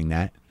from doing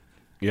that.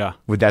 Yeah.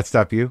 Would that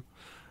stop you?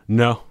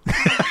 No.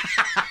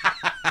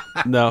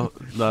 No,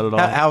 not at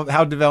all.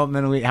 How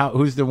developmentally,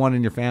 who's the one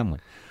in your family?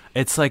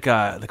 It's like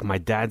my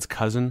dad's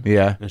cousin.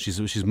 Yeah. And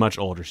she's much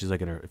older. She's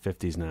like in her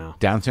 50s now.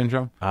 Down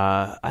syndrome?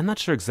 I'm not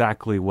sure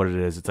exactly what it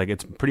is. It's like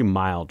it's pretty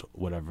mild,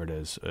 whatever it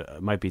is.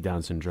 It might be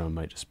Down syndrome,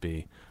 might just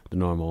be the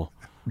normal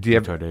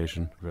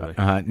retardation, really.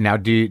 Now,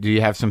 do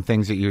you have some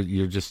things that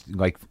you're just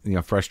like,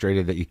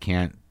 frustrated that you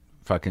can't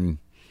fucking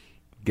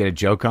get a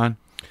joke on?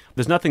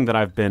 There's nothing that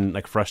I've been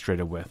like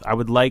frustrated with. I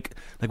would like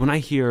when I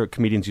hear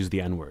comedians use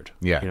the N-word,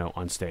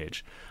 on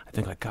stage, I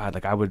think like, God,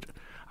 like I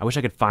wish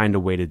I could find a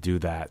way to do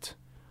that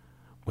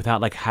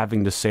without like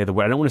having to say the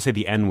word. I don't want to say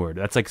the N-word.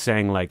 That's like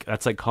saying like,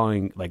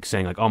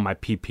 saying like, oh, my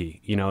pee-pee.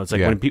 It's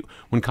like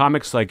when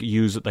comics like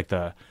use like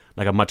a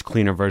much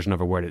cleaner version of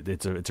a word,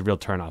 it's a real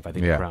turnoff, I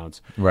think, in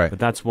crowds. Right. But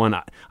that's one.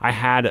 I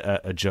had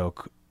a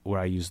joke where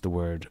I used the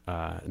word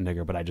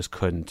nigger, but I just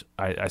couldn't.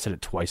 I said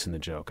it twice in the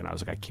joke, and I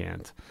was like,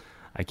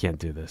 I can't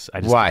do this.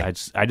 Why?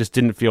 I just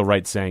didn't feel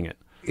right saying it.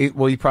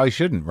 Well, you probably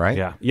shouldn't, right?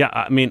 Yeah. Yeah.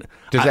 I mean,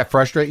 does that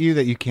frustrate you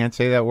that you can't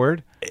say that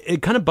word?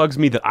 It kind of bugs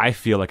me that I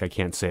feel like I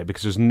can't say it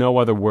because there's no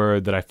other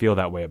word that I feel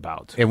that way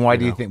about. And why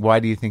do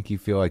you think you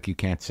feel like you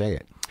can't say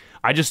it?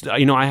 I just,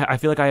 I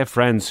feel like I have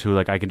friends who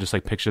like I can just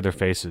like picture their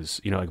faces,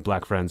 like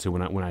black friends who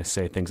when I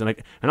say things and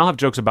I'll have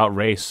jokes about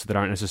race that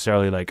aren't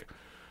necessarily like.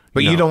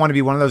 But you don't want to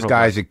be one of those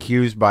guys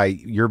accused by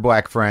your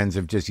black friends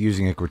of just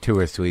using it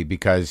gratuitously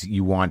because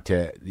you want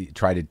to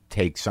try to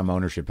take some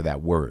ownership of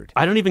that word.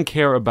 I don't even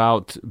care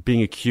about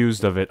being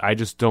accused of it. I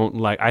just don't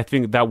like. I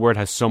think that word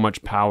has so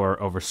much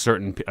power over a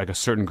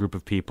certain group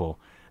of people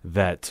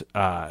that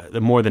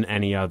more than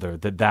any other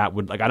that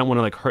would like. I don't want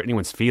to like hurt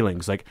anyone's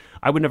feelings. Like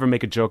I would never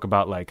make a joke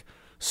about like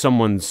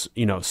someone's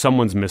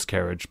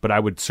miscarriage, but I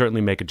would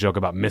certainly make a joke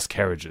about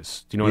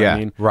miscarriages. Do you know what I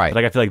mean? Right. But,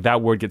 like I feel like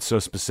that word gets so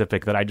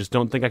specific that I just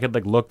don't think I could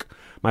like look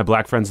my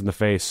black friends in the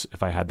face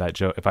if I had that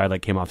joke, if I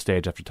like came off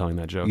stage after telling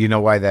that joke. You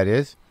know why that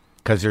is?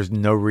 Because there's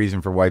no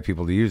reason for white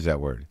people to use that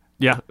word.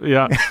 Yeah,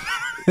 yeah.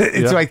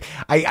 It's like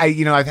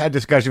I've had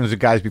discussions with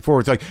guys before.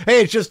 It's like,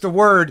 hey, it's just a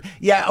word.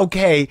 Yeah,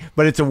 okay,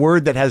 but it's a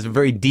word that has a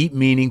very deep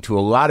meaning to a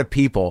lot of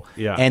people.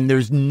 Yeah. And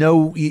there's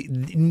no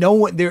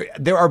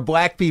there are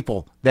black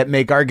people that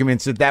make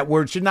arguments that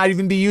word should not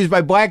even be used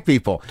by black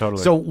people.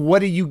 Totally. So what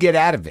do you get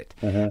out of it?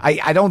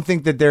 I don't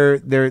think that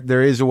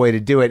there is a way to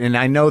do it, and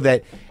I know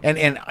that,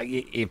 and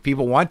if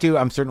people want to,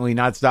 I'm certainly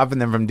not stopping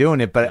them from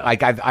doing it. But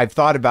like I've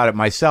thought about it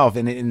myself,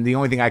 and the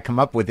only thing I come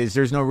up with is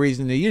there's no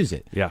reason to use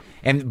it. Yeah.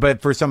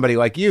 But for somebody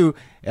like you,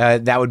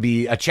 that would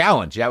be a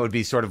challenge. That would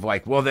be sort of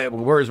like, well,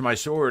 where's my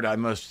sword? I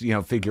must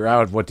figure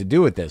out what to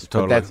do with this.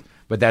 Totally.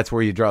 But that's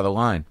where you draw the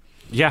line.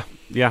 Yeah.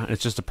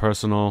 It's just a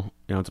personal,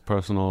 it's a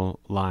personal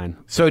line.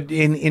 So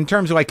in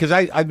terms of because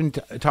I've been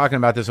talking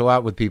about this a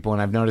lot with people,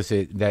 and I've noticed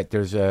that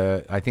there's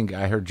I think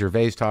I heard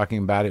Gervais talking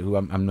about it, who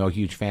I'm no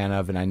huge fan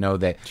of, and I know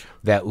that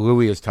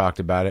Louis has talked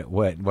about it.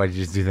 Why did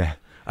you just do that?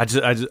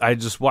 I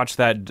just watched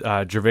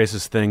that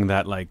Gervais's thing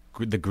that like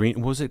the green,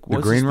 what was it? The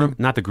green room?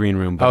 Not the green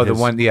room. But the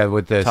one,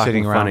 with the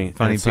sitting around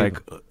funny it's people.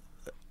 like,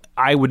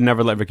 I would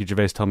never let Ricky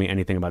Gervais tell me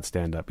anything about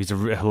stand-up. He's a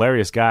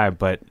hilarious guy,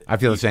 but I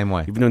feel the same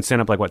way. You've been doing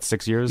stand-up like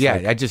 6 years? Yeah,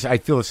 I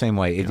feel the same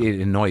way. It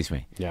annoys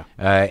me. Yeah.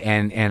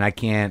 And I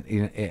can't.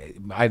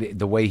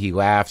 The way he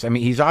laughs. I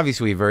mean, he's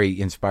obviously a very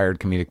inspired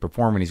comedic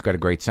performer, and he's got a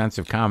great sense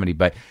of comedy.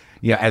 But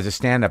as a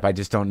stand-up, I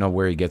just don't know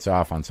where he gets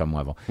off on some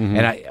level.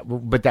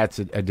 But that's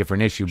a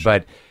different issue.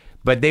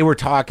 But they were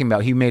talking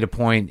about. He made a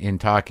point in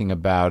talking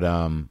about.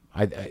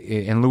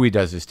 And Louis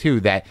does this too,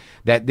 that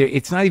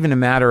it's not even a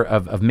matter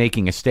of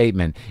making a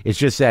statement. It's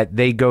just that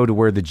they go to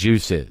where the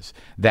juice is.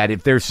 That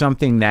if there's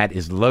something that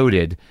is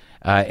loaded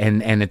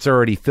and it's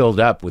already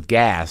filled up with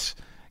gas,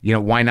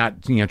 why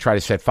not try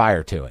to set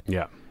fire to it?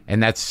 Yeah.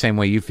 And that's the same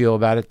way you feel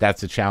about it?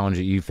 That's the challenge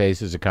that you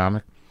face as a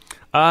comic?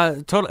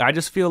 Totally. I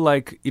just feel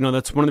like,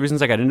 that's one of the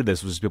reasons I got into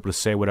this was to be able to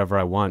say whatever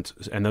I want.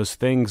 And those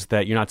things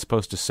that you're not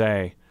supposed to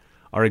say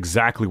are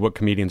exactly what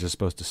comedians are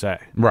supposed to say.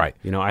 Right.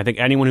 I think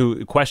anyone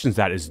who questions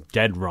that is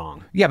dead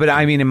wrong. Yeah, but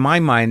I mean, in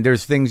my mind,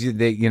 there's things that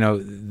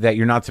that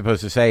you're not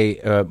supposed to say.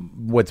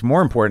 What's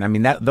more important, I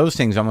mean, those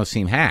things almost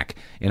seem hack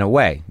in a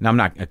way. Now, I'm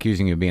not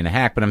accusing you of being a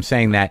hack, but I'm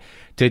saying that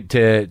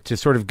to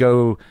sort of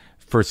go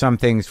for some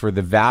things for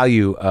the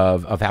value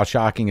of how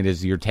shocking it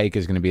is your take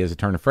is going to be as a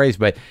turn of phrase.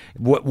 But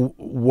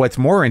what's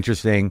more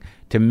interesting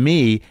to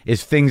me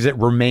is things that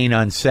remain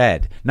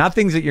unsaid, not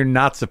things that you're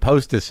not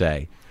supposed to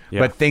say. Yeah.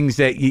 But things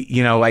that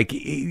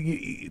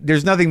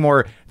there's nothing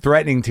more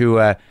threatening to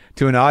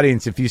an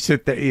audience if you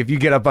sit there, if you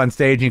get up on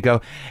stage and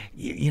go,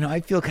 I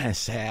feel kind of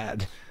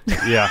sad.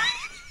 Yeah,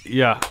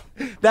 yeah.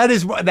 That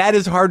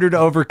is harder to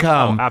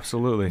overcome. Oh,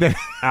 absolutely,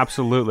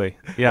 absolutely.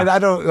 Yeah. And I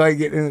don't like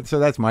it, so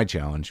that's my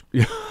challenge.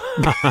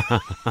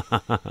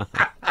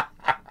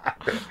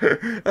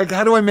 Like,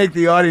 how do I make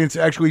the audience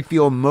actually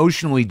feel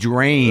emotionally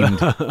drained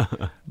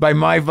by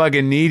my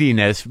fucking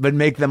neediness, but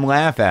make them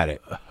laugh at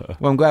it?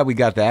 Well, I'm glad we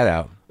got that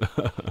out.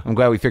 I'm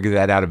glad we figured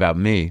that out about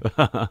me.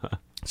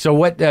 So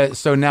what?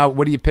 So now,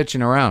 what are you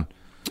pitching around?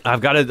 I'm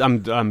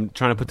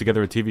trying to put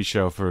together a TV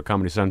show for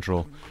Comedy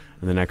Central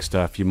in the next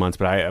few months,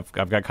 but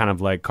I've got kind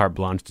of like carte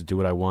blanche to do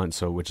what I want,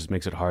 so which just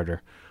makes it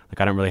harder.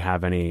 Like, I don't really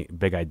have any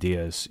big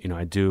ideas.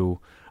 I do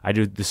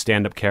the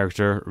stand-up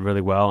character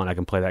really well, and I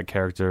can play that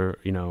character,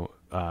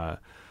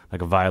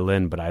 like a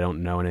violin, but I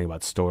don't know anything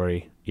about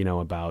story,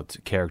 about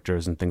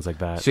characters and things like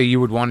that. So you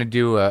would want to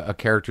do a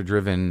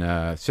character-driven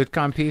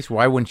sitcom piece?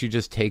 Why wouldn't you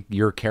just take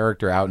your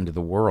character out into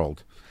the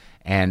world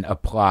and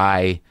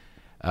apply...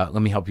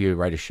 let me help you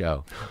write a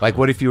show. Like,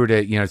 what if you were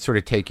to, sort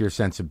of take your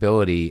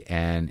sensibility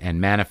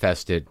and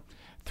manifest it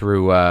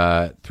through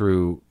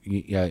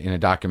in a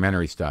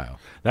documentary style?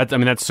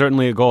 That's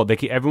certainly a goal.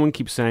 Everyone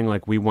keeps saying,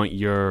 like, we want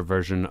your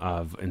version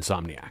of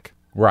Insomniac.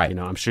 Right.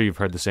 I'm sure you've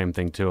heard the same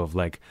thing too. Of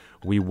like,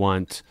 we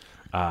want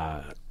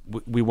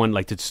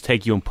like to just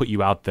take you and put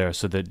you out there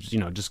so that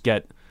just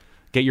get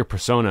your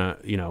persona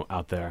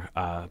out there.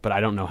 But I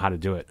don't know how to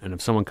do it. And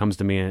if someone comes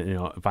to me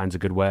and finds a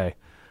good way,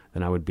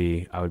 then I would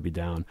be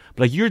down.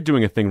 But like, you're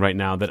doing a thing right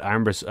now that I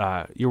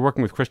remember. You're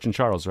working with Christian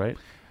Charles, right?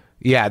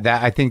 Yeah,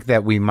 I think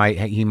that he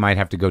might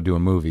have to go do a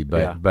movie,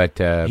 but yeah. but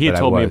he had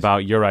told me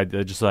about your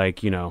idea, just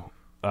like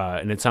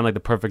and it sounded like the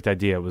perfect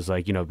idea. It was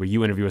like where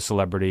you interview a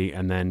celebrity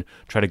and then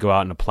try to go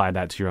out and apply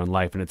that to your own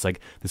life, and it's like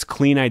this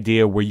clean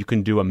idea where you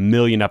can do 1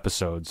 million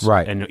episodes,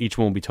 right? And each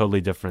one will be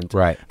totally different,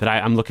 right? That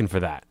I'm looking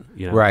for that,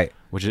 right?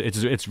 Which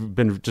it's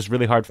been just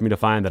really hard for me to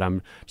find. That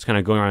I'm just kind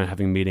of going around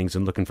having meetings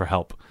and looking for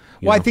help.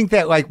 Well, I think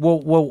that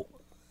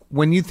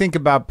when you think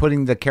about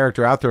putting the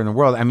character out there in the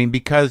world, I mean,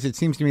 because it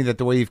seems to me that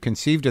the way you've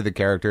conceived of the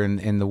character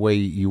and the way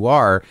you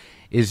are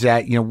is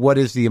that, what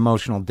is the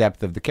emotional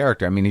depth of the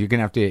character? I mean, you're going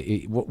to have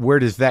to, where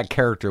does that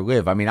character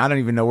live? I mean, I don't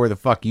even know where the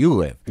fuck you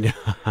live.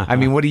 I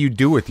mean, what do you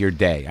do with your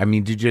day? I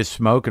mean, do you just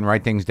smoke and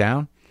write things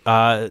down?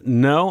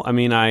 No. I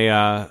mean,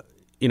 I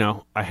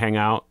hang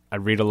out, I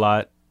read a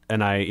lot.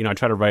 And I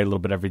try to write a little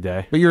bit every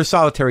day. But you're a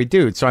solitary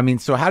dude. So, I mean,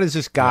 how does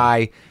this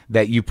guy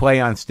that you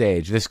play on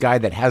stage, this guy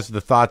that has the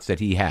thoughts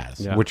that he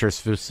has, which are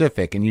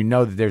specific, and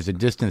that there's a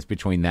distance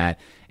between that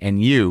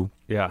and you,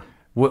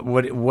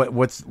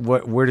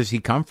 Where does he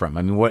come from?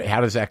 I mean, how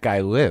does that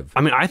guy live?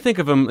 I mean, I think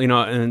of him,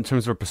 in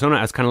terms of a persona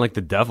as kind of like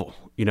the devil.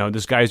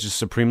 This guy is just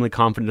supremely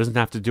confident, doesn't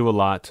have to do a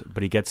lot,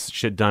 but he gets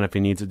shit done if he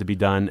needs it to be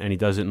done, and he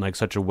does it in like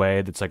such a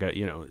way that's like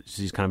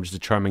he's kind of just a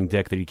charming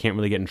dick that you can't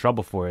really get in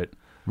trouble for it.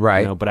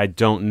 Right. But I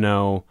don't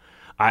know.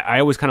 I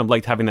always kind of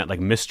liked having that like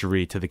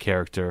mystery to the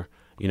character,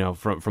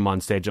 from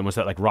on stage, almost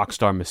that like rock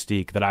star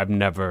mystique that I've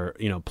never,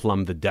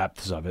 plumbed the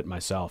depths of it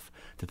myself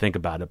to think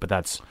about it. But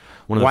that's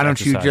one of those Why don't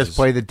you just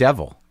play the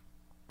devil?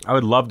 I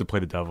would love to play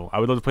the devil. I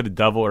would love to play the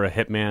devil or a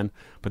hitman,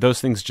 but those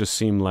things just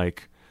seem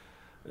like,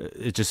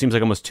 it just seems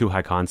like almost too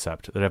high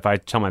concept. That if I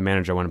tell my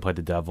manager I want to play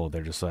the devil,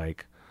 they're just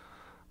like,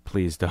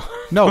 please don't.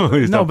 No,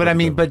 please no, don't but play I the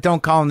mean, devil. but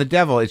don't call him the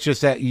devil. It's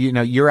just that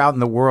you're out in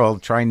the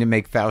world trying to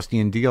make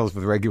Faustian deals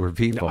with regular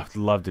people, I'd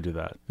love to do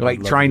that. like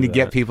I'd love trying to do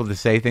get that. people to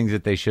say things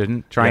that they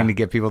shouldn't, trying to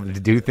get people to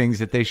do things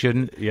that they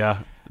shouldn't. Yeah.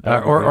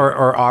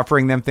 Or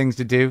offering them things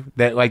to do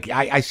that, like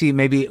I see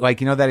maybe like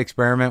that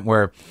experiment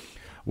where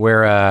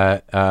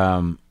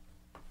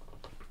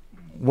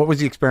what was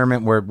the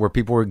experiment where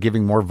people were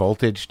giving more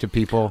voltage to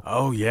people?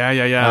 Oh yeah.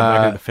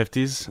 Back in the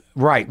 50s.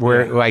 Right,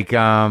 where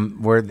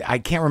where I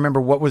can't remember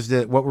what were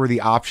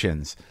the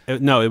options.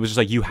 No, it was just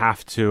like you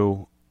have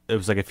to. It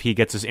was like if he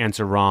gets his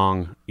answer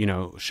wrong,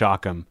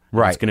 shock him.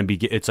 Right. It's gonna be.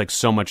 It's like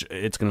so much.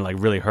 It's gonna like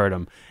really hurt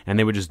him. And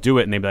they would just do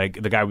it, and they'd be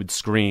like, the guy would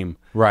scream.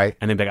 Right.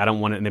 And they'd be like, I don't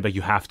want it. And they'd be like,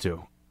 you have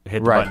to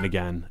hit the Right. button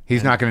again.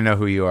 He's not going to know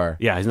who you are.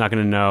 Yeah, he's not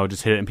gonna know.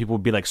 Just hit it, and people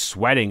would be like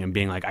sweating and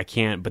being like, I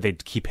can't. But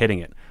they'd keep hitting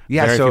it.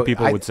 Yeah, Very so few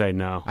people I- would say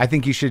no. I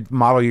think you should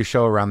model your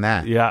show around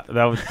that. Yeah,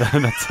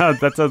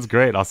 that sounds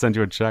great. I'll send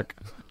you a check.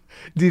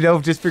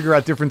 Just figure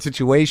out different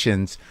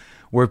situations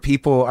where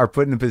people are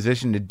put in a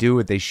position to do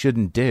what they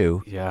shouldn't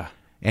do. Yeah.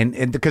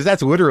 And because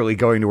that's literally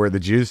going to where the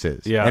juice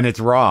is. Yeah. And it's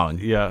wrong.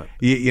 Yeah.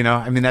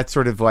 I mean, that's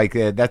sort of like,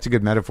 that's a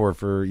good metaphor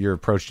for your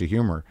approach to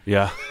humor.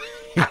 Yeah.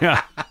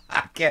 Yeah.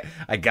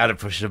 I got to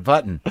push the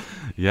button.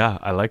 Yeah,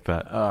 I like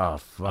that. Oh,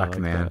 fuck, like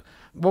man. that.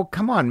 Well,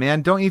 come on,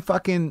 man. Don't you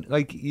fucking,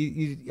 like,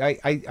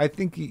 I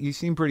think you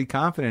seem pretty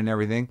confident in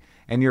everything.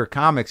 And you're a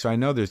comic, so I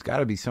know there's got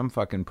to be some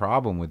fucking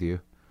problem with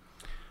you.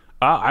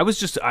 I was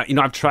just,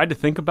 I've tried to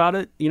think about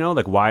it,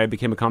 like why I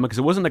became a comic, because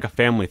it wasn't like a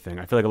family thing.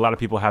 I feel like a lot of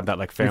people have that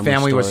like Your family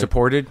family was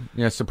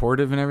story.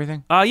 supportive and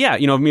everything? Yeah,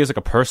 me as like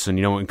a person,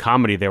 in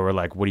comedy they were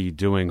like, what are you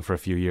doing for a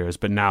few years?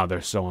 But now they're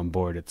so on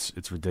board,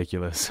 it's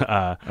ridiculous.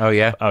 Oh,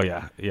 yeah? Oh,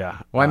 yeah, yeah.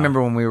 Well, I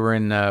remember when we were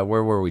in,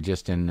 where were we?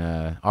 Just in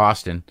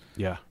Austin.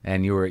 Yeah.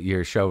 And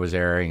your show was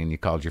airing and you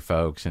called your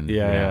folks and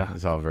Yeah. it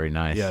was all very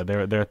nice. Yeah,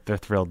 they're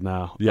thrilled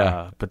now.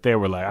 Yeah. But they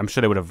were like, I'm sure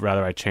they would have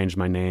rather I changed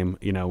my name,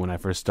 when I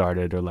first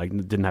started, or like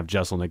didn't have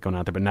Jeselnik going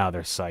out there. But now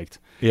they're psyched.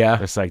 Yeah.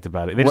 They're psyched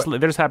about it. They're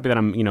just happy that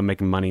I'm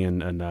making money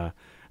and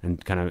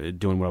kind of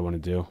doing what I want to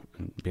do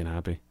and being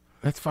happy.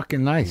 That's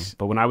fucking nice.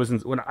 But when I was the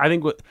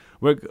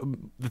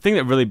thing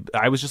that really,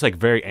 I was just like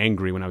very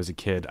angry when I was a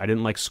kid. I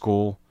didn't like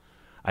school.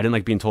 I didn't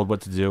like being told what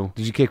to do.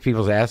 Did you kick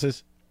people's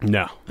asses?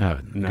 No. Oh,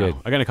 No. good.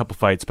 I got in a couple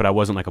fights, but I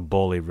wasn't like a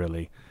bully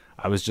really.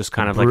 I was just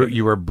kind of like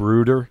You were a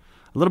brooder?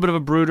 a little bit of a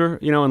brooder,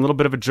 and a little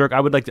bit of a jerk. I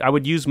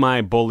would use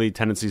my bully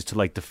tendencies to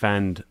like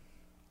defend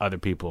other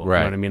people. Right.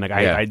 You know what I mean? Like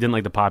Yeah. I didn't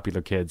like the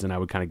popular kids, and I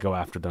would kind of go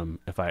after them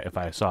if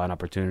I saw an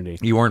opportunity.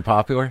 You weren't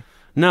popular?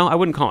 No, I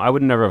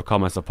would never have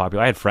called myself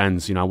popular. I had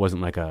friends, I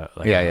wasn't like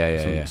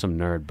some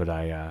nerd, but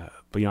I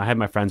had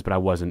my friends, but I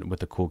wasn't with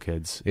the cool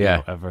kids,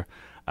 ever.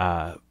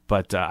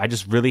 But I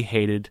just really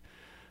hated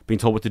being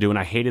told what to do, and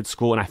I hated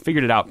school, and I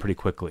figured it out pretty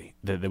quickly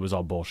that it was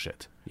all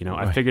bullshit.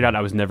 I figured out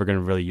I was never going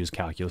to really use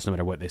calculus no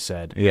matter what they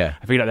said. Yeah.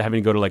 I figured out that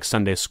having to go to like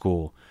Sunday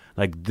school,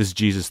 like this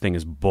Jesus thing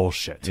is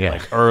bullshit. Yeah.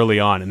 Like early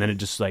on, and then it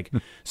just like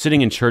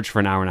sitting in church for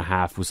an hour and a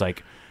half was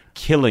like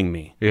killing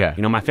me. Yeah.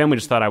 My family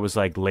just thought I was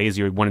like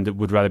lazy or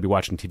would rather be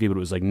watching TV, but it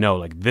was like, no,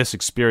 like this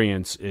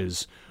experience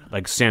is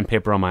like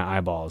sandpaper on my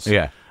eyeballs.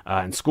 Yeah.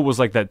 And school was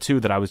like that too,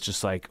 that I was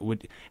just like,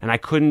 and I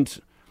couldn't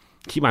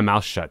keep my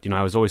mouth shut.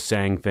 I was always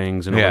saying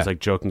things and always like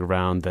joking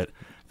around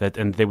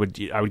and I would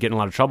get in a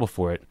lot of trouble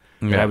for it.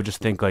 And I would just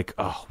think like,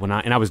 oh, and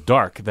I was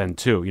dark then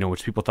too,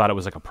 which people thought it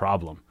was like a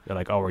problem. They're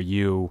like, oh, are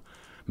you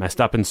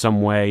messed up in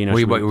some way? Were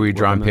you should we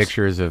drawing work on this?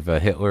 pictures of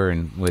Hitler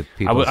and with I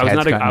people's was heads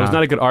not cutting off?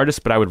 a good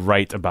artist, but I would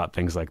write about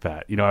things like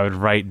that. I would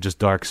write just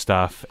dark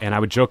stuff, and I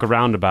would joke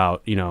around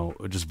about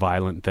just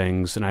violent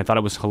things, and I thought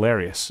it was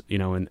hilarious.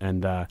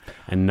 And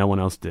no one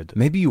else did.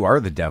 Maybe you are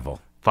the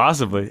devil.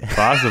 Possibly.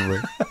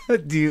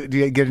 Do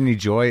you get any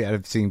joy out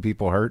of seeing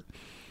people hurt?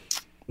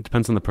 It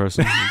depends on the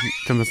person.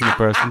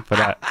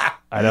 But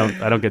I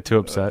don't get too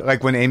upset.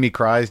 Like when Amy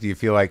cries, do you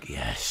feel like,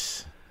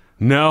 yes?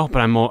 No, but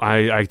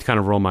I kind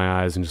of roll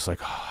my eyes and just like,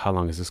 oh, how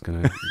long is this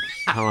gonna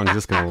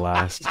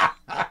last?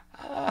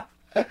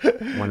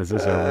 When is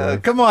this over?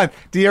 Come on.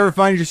 Do you ever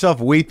find yourself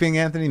weeping,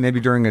 Anthony? Maybe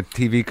during a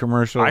TV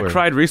commercial? I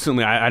cried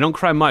recently. I don't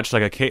cry much.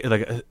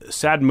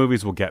 Sad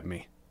movies will get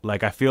me.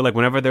 Like I feel like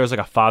whenever there's like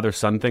a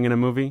father-son thing in a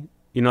movie,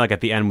 like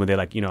at the end when they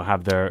like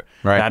have their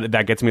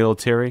that gets me a little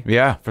teary.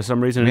 Yeah. For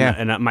some reason. Yeah.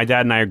 And my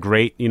dad and I are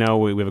great. We have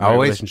a great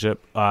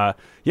relationship.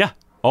 Yeah.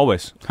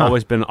 Always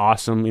been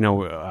awesome. You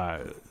know,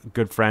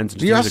 good friends.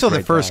 You're He was a also the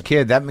great first dad.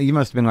 kid. That you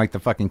must have been like the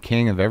fucking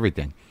king of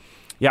everything.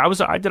 Yeah,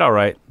 I did all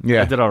right.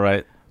 Yeah. I did all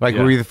right. Like,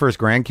 Yeah. were you the first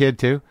grandkid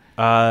too?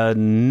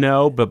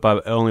 No,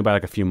 but only by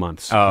like a few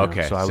months. Oh, you know.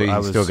 okay. So So you I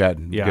was, still got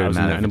yeah, good I was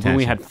in amount there. of And when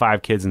we attention. had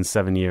 5 kids in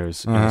 7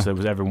 years, you know, so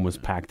everyone was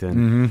packed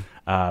in.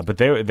 But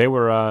they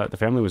were the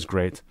family was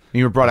great.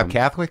 You were brought up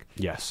Catholic,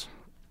 Yes,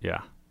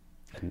 yeah.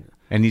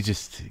 and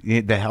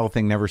the hell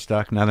thing never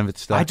stuck. None of it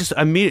stuck.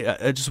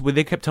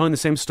 They kept telling the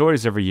same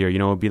stories every year. You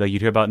know, it'd be like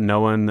you'd hear about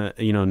Noah,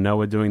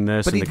 Noah doing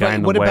this, But and the guy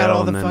in the what whale. about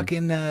all the and then,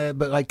 fucking?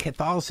 But like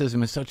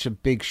Catholicism is such a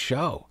big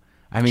show.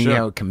 I mean,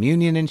 Sure.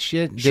 communion and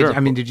shit. Sure.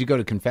 Did you go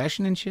to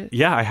confession and shit?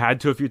 Yeah, I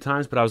had to a few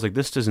times, but I was like,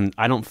 this doesn't.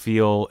 I don't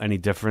feel any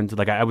different.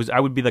 Like I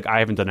would be like, I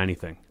haven't done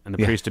anything, and the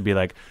Yeah. priest would be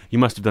like, you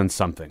must have done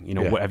something. You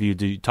know, Yeah. what have you?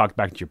 Do you talk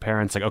back to your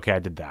parents? Like, okay, I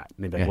did that.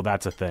 And they'd be like, Yeah. well,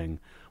 that's a thing.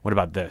 What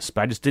about this?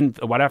 But I just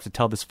didn't. Why do I have to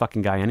tell this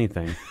fucking guy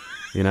anything?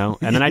 You know?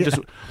 And then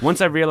once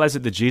I realized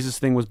that the Jesus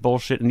thing was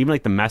bullshit, and even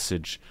like the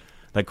message,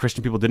 like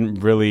Christian people didn't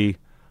really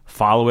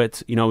follow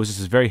it. You know, it was just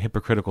this very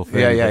hypocritical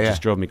thing that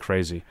just drove me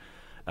crazy.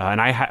 And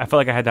I felt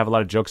like I had to have a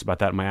lot of jokes about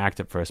that in my act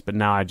at first, but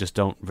now I just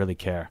don't really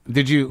care.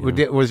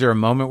 Was there a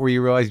moment where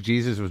you realized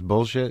Jesus was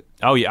bullshit?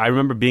 Oh yeah, I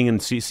remember being in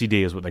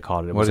CD is what they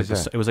called it. It What was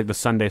is that? It was like the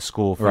Sunday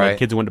school for Right. like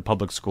kids who went to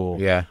public school.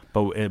 Yeah.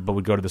 but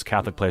would go to this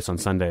Catholic place on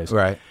Sundays.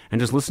 Right.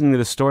 And just listening to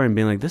this story and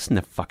being like, this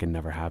fucking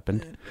never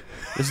happened.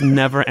 This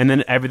never. And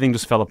then everything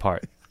just fell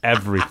apart.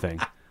 Everything.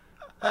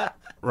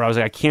 Where I was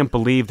like, I can't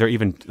believe they're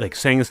even like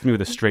saying this to me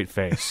with a straight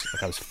face.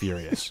 Like I was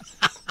furious,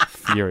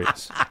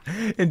 furious.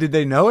 And did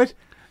they know it?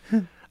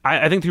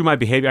 I think through my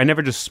behavior, I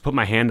never just put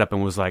my hand up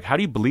and was like, "How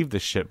do you believe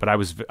this shit?" But I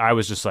was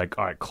just like,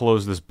 "All right,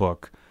 close this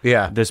book.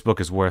 Yeah. This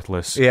book is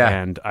worthless. Yeah.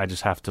 And I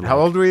just have to." How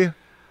old were you?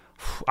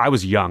 I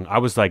was young. I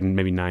was like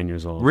maybe 9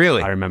 years old.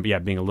 Really? I remember,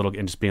 being a little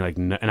and just being like,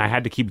 and I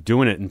had to keep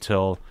doing it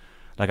until,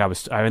 like I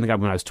think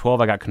when I was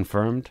 12, I got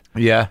confirmed.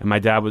 Yeah. And my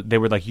dad they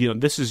were like,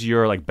 this is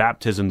your like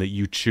baptism that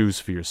you choose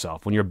for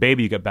yourself. When you're a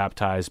baby, you get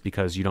baptized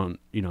because you don't,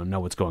 know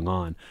what's going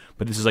on.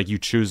 But this is like you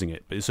choosing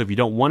it. But so if you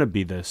don't want to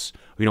be this,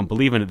 or you don't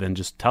believe in it, then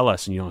just tell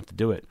us and you don't have to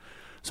do it.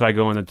 So I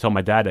go in and tell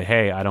my dad,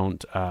 hey, I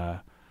don't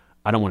want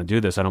to do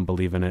this. I don't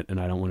believe in it, and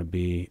I don't want to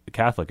be a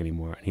Catholic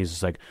anymore. And he's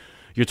just like,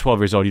 you're 12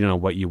 years old. You don't know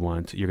what you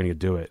want. You're going to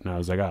do it. And I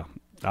was like, oh,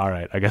 all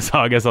right. I guess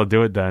I'll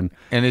do it then.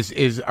 And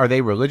are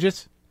they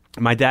religious?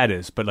 My dad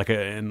is, but like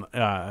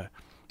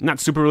not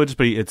super religious,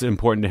 but it's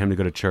important to him to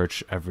go to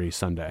church every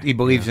Sunday. He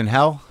believes in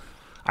hell?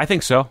 I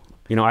think so.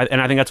 And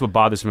I think that's what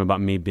bothers him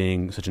about me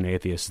being such an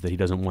atheist, is that he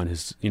doesn't want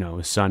his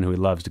son who he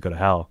loves to go to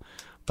hell.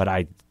 But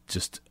I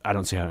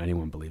don't see how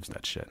anyone believes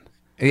that shit.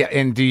 Yeah,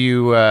 and do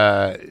you,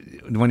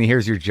 when he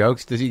hears your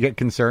jokes, does he get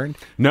concerned?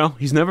 No,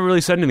 he's never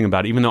really said anything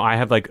about it, even though I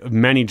have like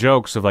many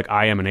jokes of like,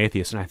 I am an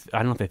atheist, and I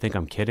don't know if they think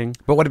I'm kidding.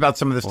 But what about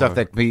some of the stuff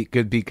that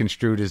could be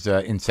construed as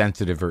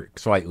insensitive or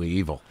slightly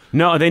evil?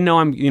 No, they know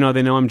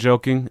I'm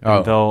joking,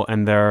 and Oh.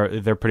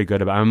 they're pretty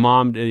good about it. My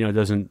mom,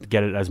 doesn't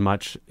get it as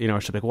much. She'll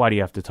be like, why do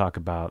you have to talk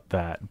about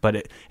that? But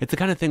it's the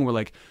kind of thing where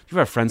like, you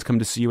have friends come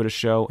to see you at a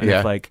show, and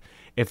Yeah.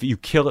 if you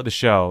kill at the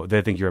show,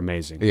 they think you're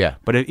amazing. Yeah.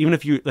 But even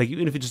if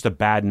it's just a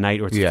bad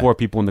night, or it's Yeah. 4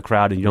 people in the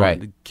crowd and you don't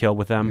Right. kill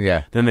with them,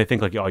 Yeah. then they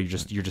think like, oh, you're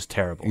just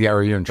terrible. Yeah,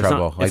 or you're in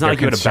trouble. It's not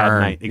like you had a bad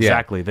night. Yeah.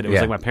 Exactly. That it was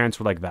Yeah. like my parents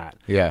were like that.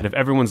 Yeah. And if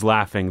everyone's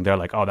laughing, they're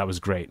like, oh, that was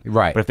great.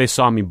 Right. But if they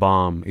saw me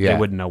bomb, Yeah. they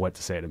wouldn't know what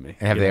to say to me.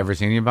 Have they ever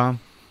seen you bomb?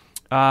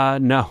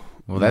 No.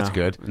 Well, that's No.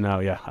 good. No,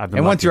 yeah. I've been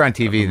And once lucky. you're on I've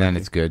TV, been then lucky.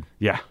 it's good.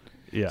 Yeah.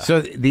 Yeah.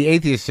 So the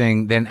atheist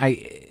thing, then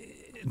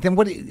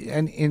what?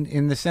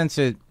 In the sense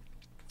that,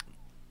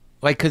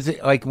 because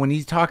when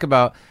you talk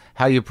about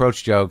how you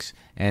approach jokes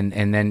and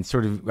then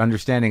sort of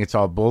understanding it's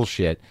all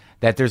bullshit,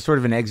 that there's sort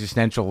of an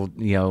existential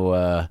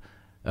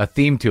a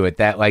theme to it,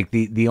 that like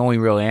the only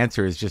real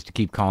answer is just to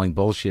keep calling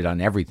bullshit on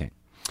everything.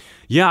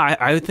 Yeah,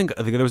 I think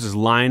there was this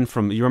line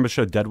from, you remember the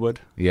show Deadwood?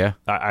 Yeah.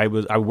 I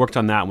worked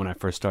on that when I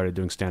first started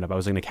doing stand-up. I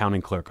was an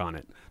accounting clerk on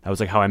it. That was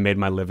like how I made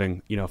my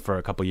living, for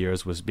a couple of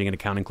years, was being an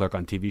accounting clerk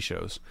on TV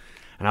shows.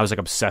 And I was like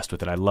obsessed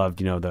with it. I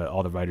loved,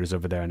 all the writers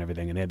over there and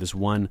everything. And they had this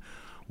one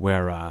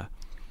where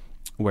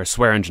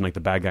Swear Engine, like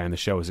the bad guy in the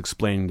show, is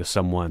explaining to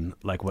someone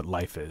like what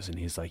life is. And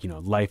he's like,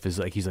 life is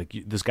like, he's like,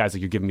 this guy's like,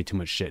 you're giving me too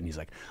much shit. And he's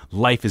like,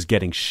 life is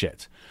getting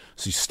shit.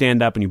 So you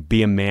stand up and you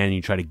be a man and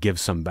you try to give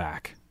some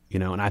back.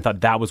 And I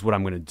thought that was what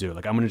I'm going to do.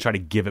 Like, I'm going to try to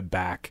give it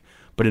back,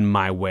 but in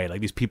my way. Like,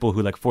 these people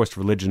who, like, forced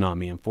religion on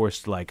me and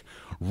forced, like,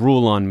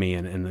 rule on me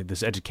and like,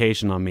 this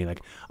education on me,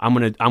 like, I'm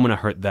going to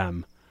hurt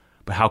them.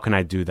 But how can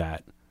I do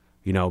that?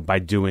 By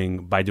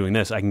doing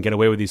this. I can get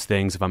away with these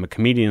things. If I'm a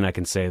comedian, I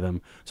can say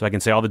them. So I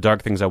can say all the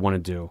dark things I want to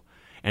do.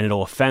 And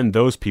it'll offend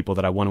those people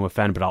that I want to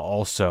offend, but I'll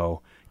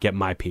also get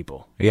my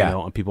people.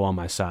 Yeah. People on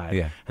my side.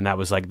 Yeah. And that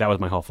was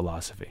my whole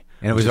philosophy.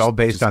 And it was all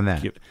based on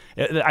that.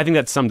 I think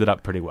that summed it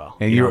up pretty well.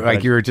 And you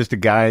were just a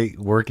guy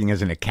working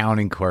as an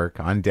accounting clerk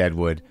on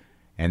Deadwood,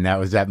 and that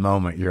was that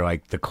moment. You're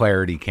like, the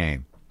clarity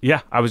came.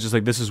 Yeah, I was just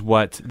like, this is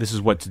what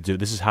to do.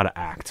 This is how to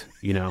act.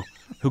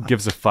 Who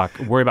gives a fuck?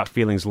 Worry about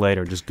feelings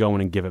later. Just go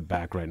in and give it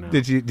back right now.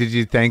 Did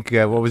you thank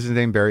what was his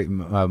name? Barry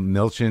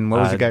Milchin.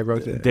 What was the guy who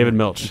wrote that? David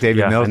Milch.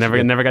 David Milch.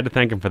 I never got to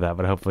thank him for that,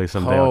 but hopefully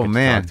someday I'll get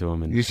to talk to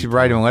him. And you should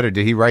write him a letter.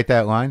 Did he write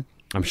that line?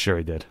 I'm sure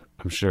he did.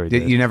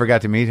 Did. You never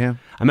got to meet him?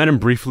 I met him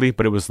briefly,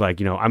 but it was like,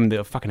 I'm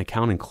the fucking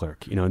accounting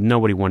clerk.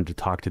 Nobody wanted to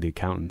talk to the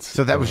accountants.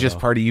 So that was just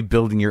part of you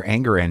building your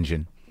anger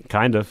engine.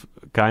 Kind of.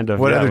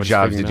 What other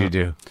jobs did you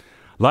do?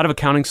 A lot of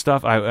accounting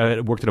stuff. I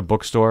worked at a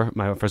bookstore.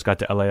 When I first got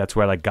to LA, that's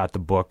where I got the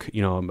book,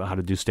 how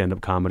to do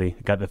stand-up comedy.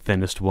 Got the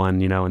thinnest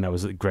one, and that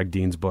was Greg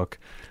Dean's book.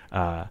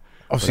 So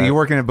you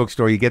work in a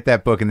bookstore, you get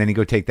that book, and then you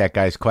go take that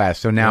guy's class.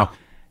 So now,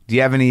 do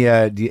you have any?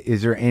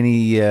 Is there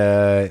any?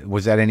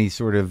 Was that any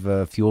sort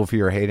of fuel for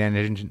your hate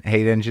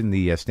engine?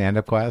 The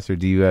stand-up class, or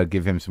do you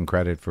give him some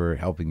credit for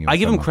helping you? I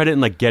give him credit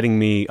in getting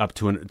me up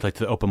to to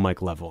the open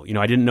mic level.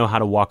 I didn't know how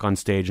to walk on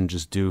stage and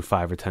just do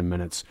 5 or 10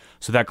 minutes.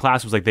 So that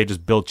class was they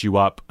just built you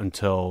up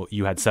until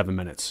you had 7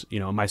 minutes.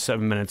 In my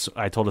 7 minutes,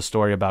 I told a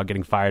story about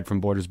getting fired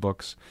from Borders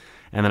Books.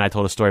 And then I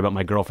told a story about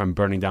my girlfriend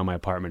burning down my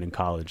apartment in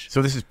college.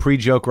 So this is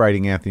pre-joke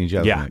writing, Anthony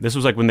Jeselnik. Yeah, this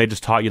was when they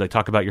just taught you,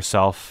 talk about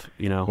yourself,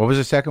 What was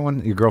the second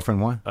one? Your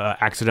girlfriend what?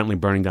 Accidentally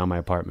burning down my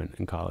apartment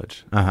in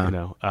college.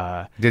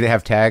 Did it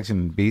have tags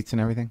and beats and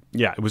everything?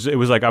 Yeah, it was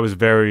I was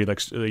very,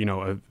 this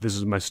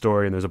is my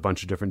story, and there's a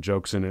bunch of different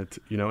jokes in it,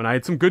 and I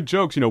had some good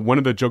jokes. One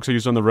of the jokes I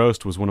used on the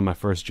roast was one of my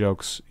first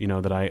jokes,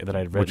 that I had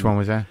written. Which one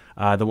was that?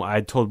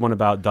 I told one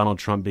about Donald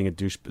Trump being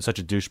such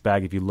a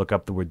douchebag. If you look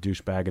up the word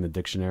douchebag in the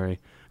dictionary,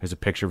 there's a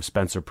picture of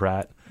Spencer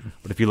Pratt.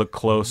 But if you look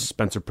close,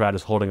 Spencer Pratt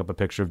is holding up a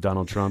picture of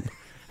Donald Trump.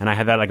 And I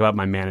had that about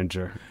my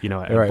manager,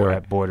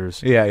 at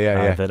Borders.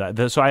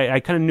 Yeah. So I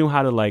kind of knew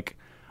how to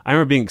I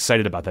remember being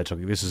excited about that joke.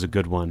 This is a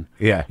good one.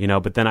 Yeah.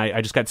 But then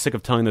I just got sick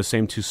of telling those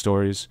same two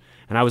stories.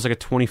 And I was like a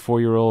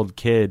 24-year-old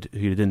kid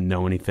who didn't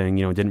know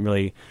anything. I didn't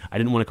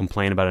want to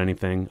complain about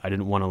anything. I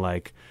didn't want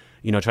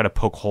to try to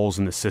poke holes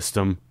in the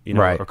system,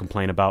 or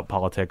complain about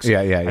politics. Yeah.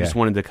 I just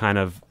wanted to kind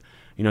of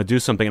do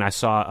something. And I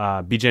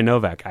saw BJ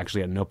Novak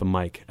actually at an open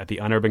mic at the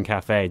Unurban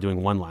Cafe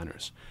doing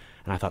one-liners.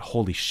 And I thought,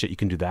 holy shit, you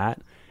can do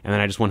that? And then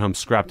I just went home,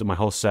 scrapped up my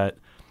whole set,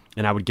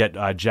 and I would get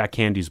Jack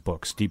Handy's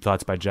books, Deep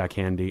Thoughts by Jack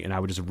Handy, and I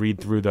would just read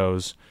through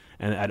those.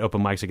 And at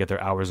open mics, I get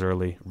there hours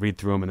early, read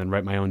through them, and then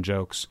write my own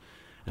jokes.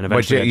 And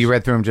eventually, you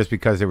read through them just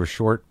because they were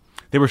short?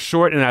 They were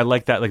short, and I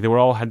liked that. They were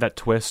all had that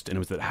twist, and it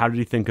was that how did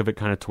he think of it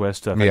kind of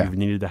twist that you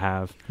needed to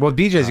have. Well,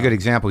 BJ's a good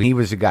example. He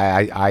was a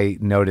guy I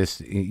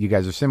noticed. You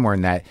guys are similar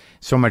in that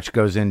so much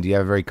goes into. You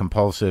have a very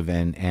compulsive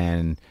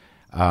and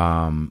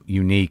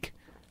unique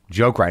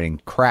joke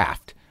writing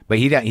craft, but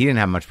he didn't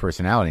have much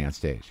personality on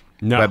stage.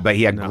 No, but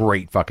he had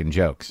great fucking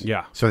jokes.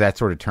 Yeah, so that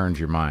sort of turns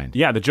your mind.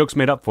 Yeah, the jokes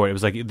made up for it. It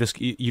was like this.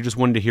 You just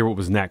wanted to hear what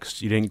was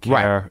next. You didn't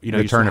care. Right.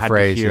 You turn of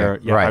phrase. How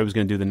he was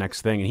going to do the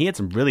next thing, and he had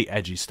some really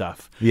edgy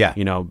stuff. Yeah,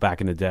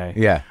 back in the day.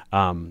 Yeah.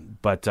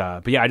 But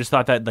yeah, I just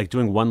thought that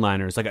doing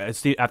one-liners,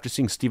 after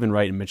seeing Stephen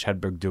Wright and Mitch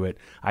Hedberg do it,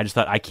 I just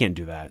thought I can't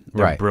do that.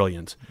 They're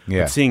brilliant.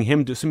 Yeah. But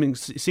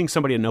seeing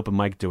somebody at an open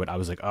mic do it, I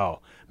was like, oh,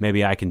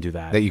 maybe I can do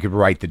that. That you could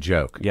write the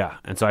joke. Yeah,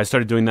 and so I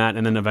started doing that,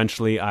 and then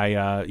eventually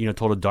I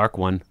told a dark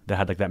one that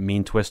had that mean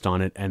twist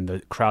on it, and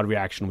the crowd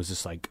reaction was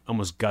just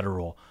almost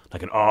guttural,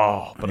 but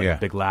a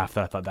big laugh.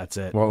 That I thought that's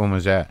it. What one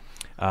was that?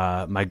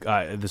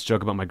 This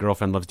joke about my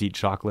girlfriend loves to eat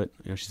chocolate.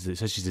 She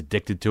says she's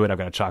addicted to it. I've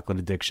got a chocolate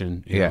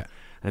addiction. You know?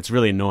 And it's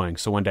really annoying.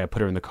 So one day I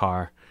put her in the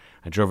car.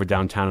 I drove her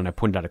downtown, and I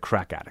pointed out a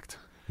crack addict.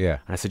 Yeah.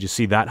 And I said, "You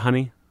see that,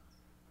 honey?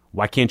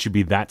 Why can't you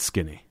be that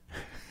skinny?"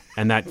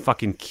 And that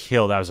fucking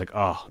killed. I was like,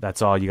 "Oh,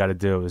 that's all you got to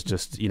do is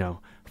just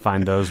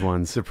find those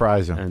ones,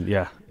 surprise them,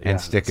 and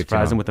and stick it to them.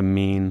 Surprise them with a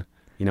mean."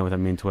 With a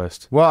mean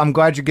twist. Well, I'm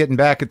glad you're getting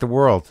back at the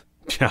world.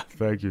 Yeah,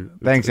 thank you.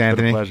 Thanks,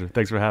 Anthony. It's been a pleasure.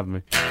 Thanks for having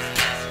me.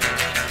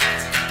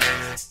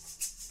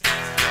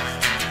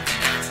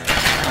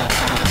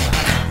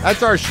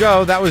 That's our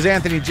show. That was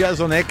Anthony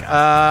Jeselnik.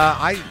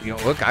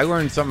 I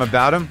learned something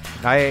about him.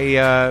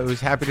 I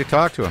was happy to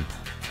talk to him.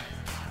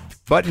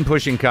 Button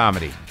pushing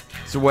comedy.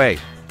 It's a way.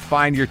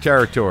 Find your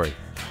territory.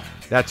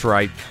 That's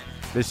right.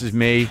 This is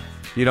me.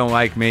 You don't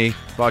like me.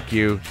 Fuck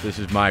you. This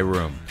is my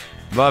room.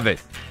 Love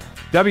it.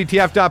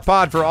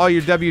 WTF.pod for all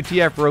your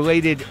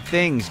WTF-related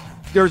things.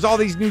 There's all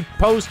these new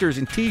posters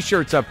and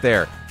T-shirts up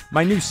there.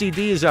 My new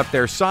CD is up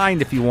there,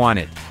 signed if you want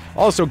it.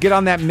 Also, get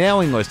on that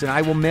mailing list, and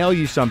I will mail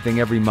you something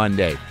every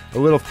Monday. A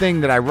little thing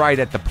that I write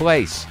at the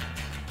place.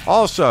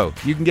 Also,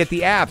 you can get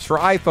the apps for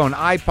iPhone,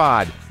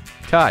 iPod,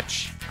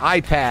 Touch,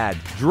 iPad,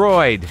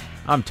 Droid.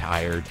 I'm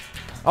tired.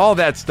 All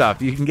that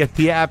stuff. You can get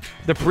the app,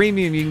 the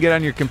premium you can get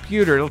on your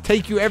computer. It'll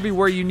take you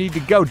everywhere you need to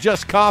go.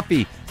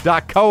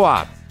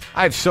 JustCoffee.coop.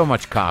 I have so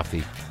much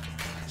coffee.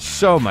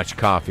 So much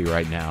coffee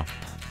right now.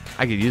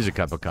 I could use a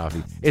cup of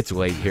coffee. It's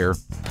late here,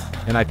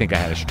 and I think I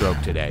had a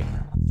stroke today.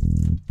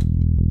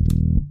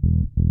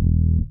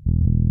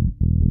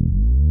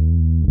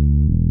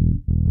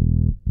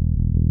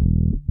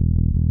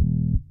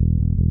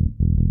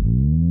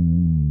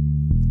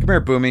 Come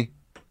here, Boomy.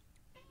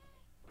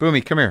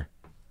 Boomy, come here.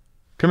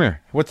 Come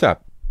here. What's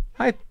up?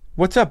 Hi.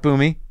 What's up,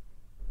 Boomy?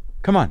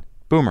 Come on.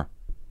 Boomer.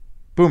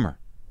 Boomer.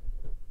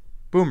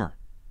 Boomer.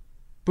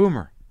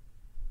 Boomer.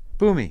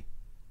 Boomy.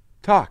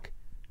 Talk.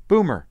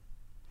 Boomer.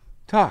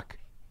 Talk.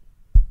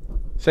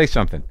 Say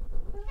something.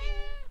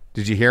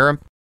 Did you hear him?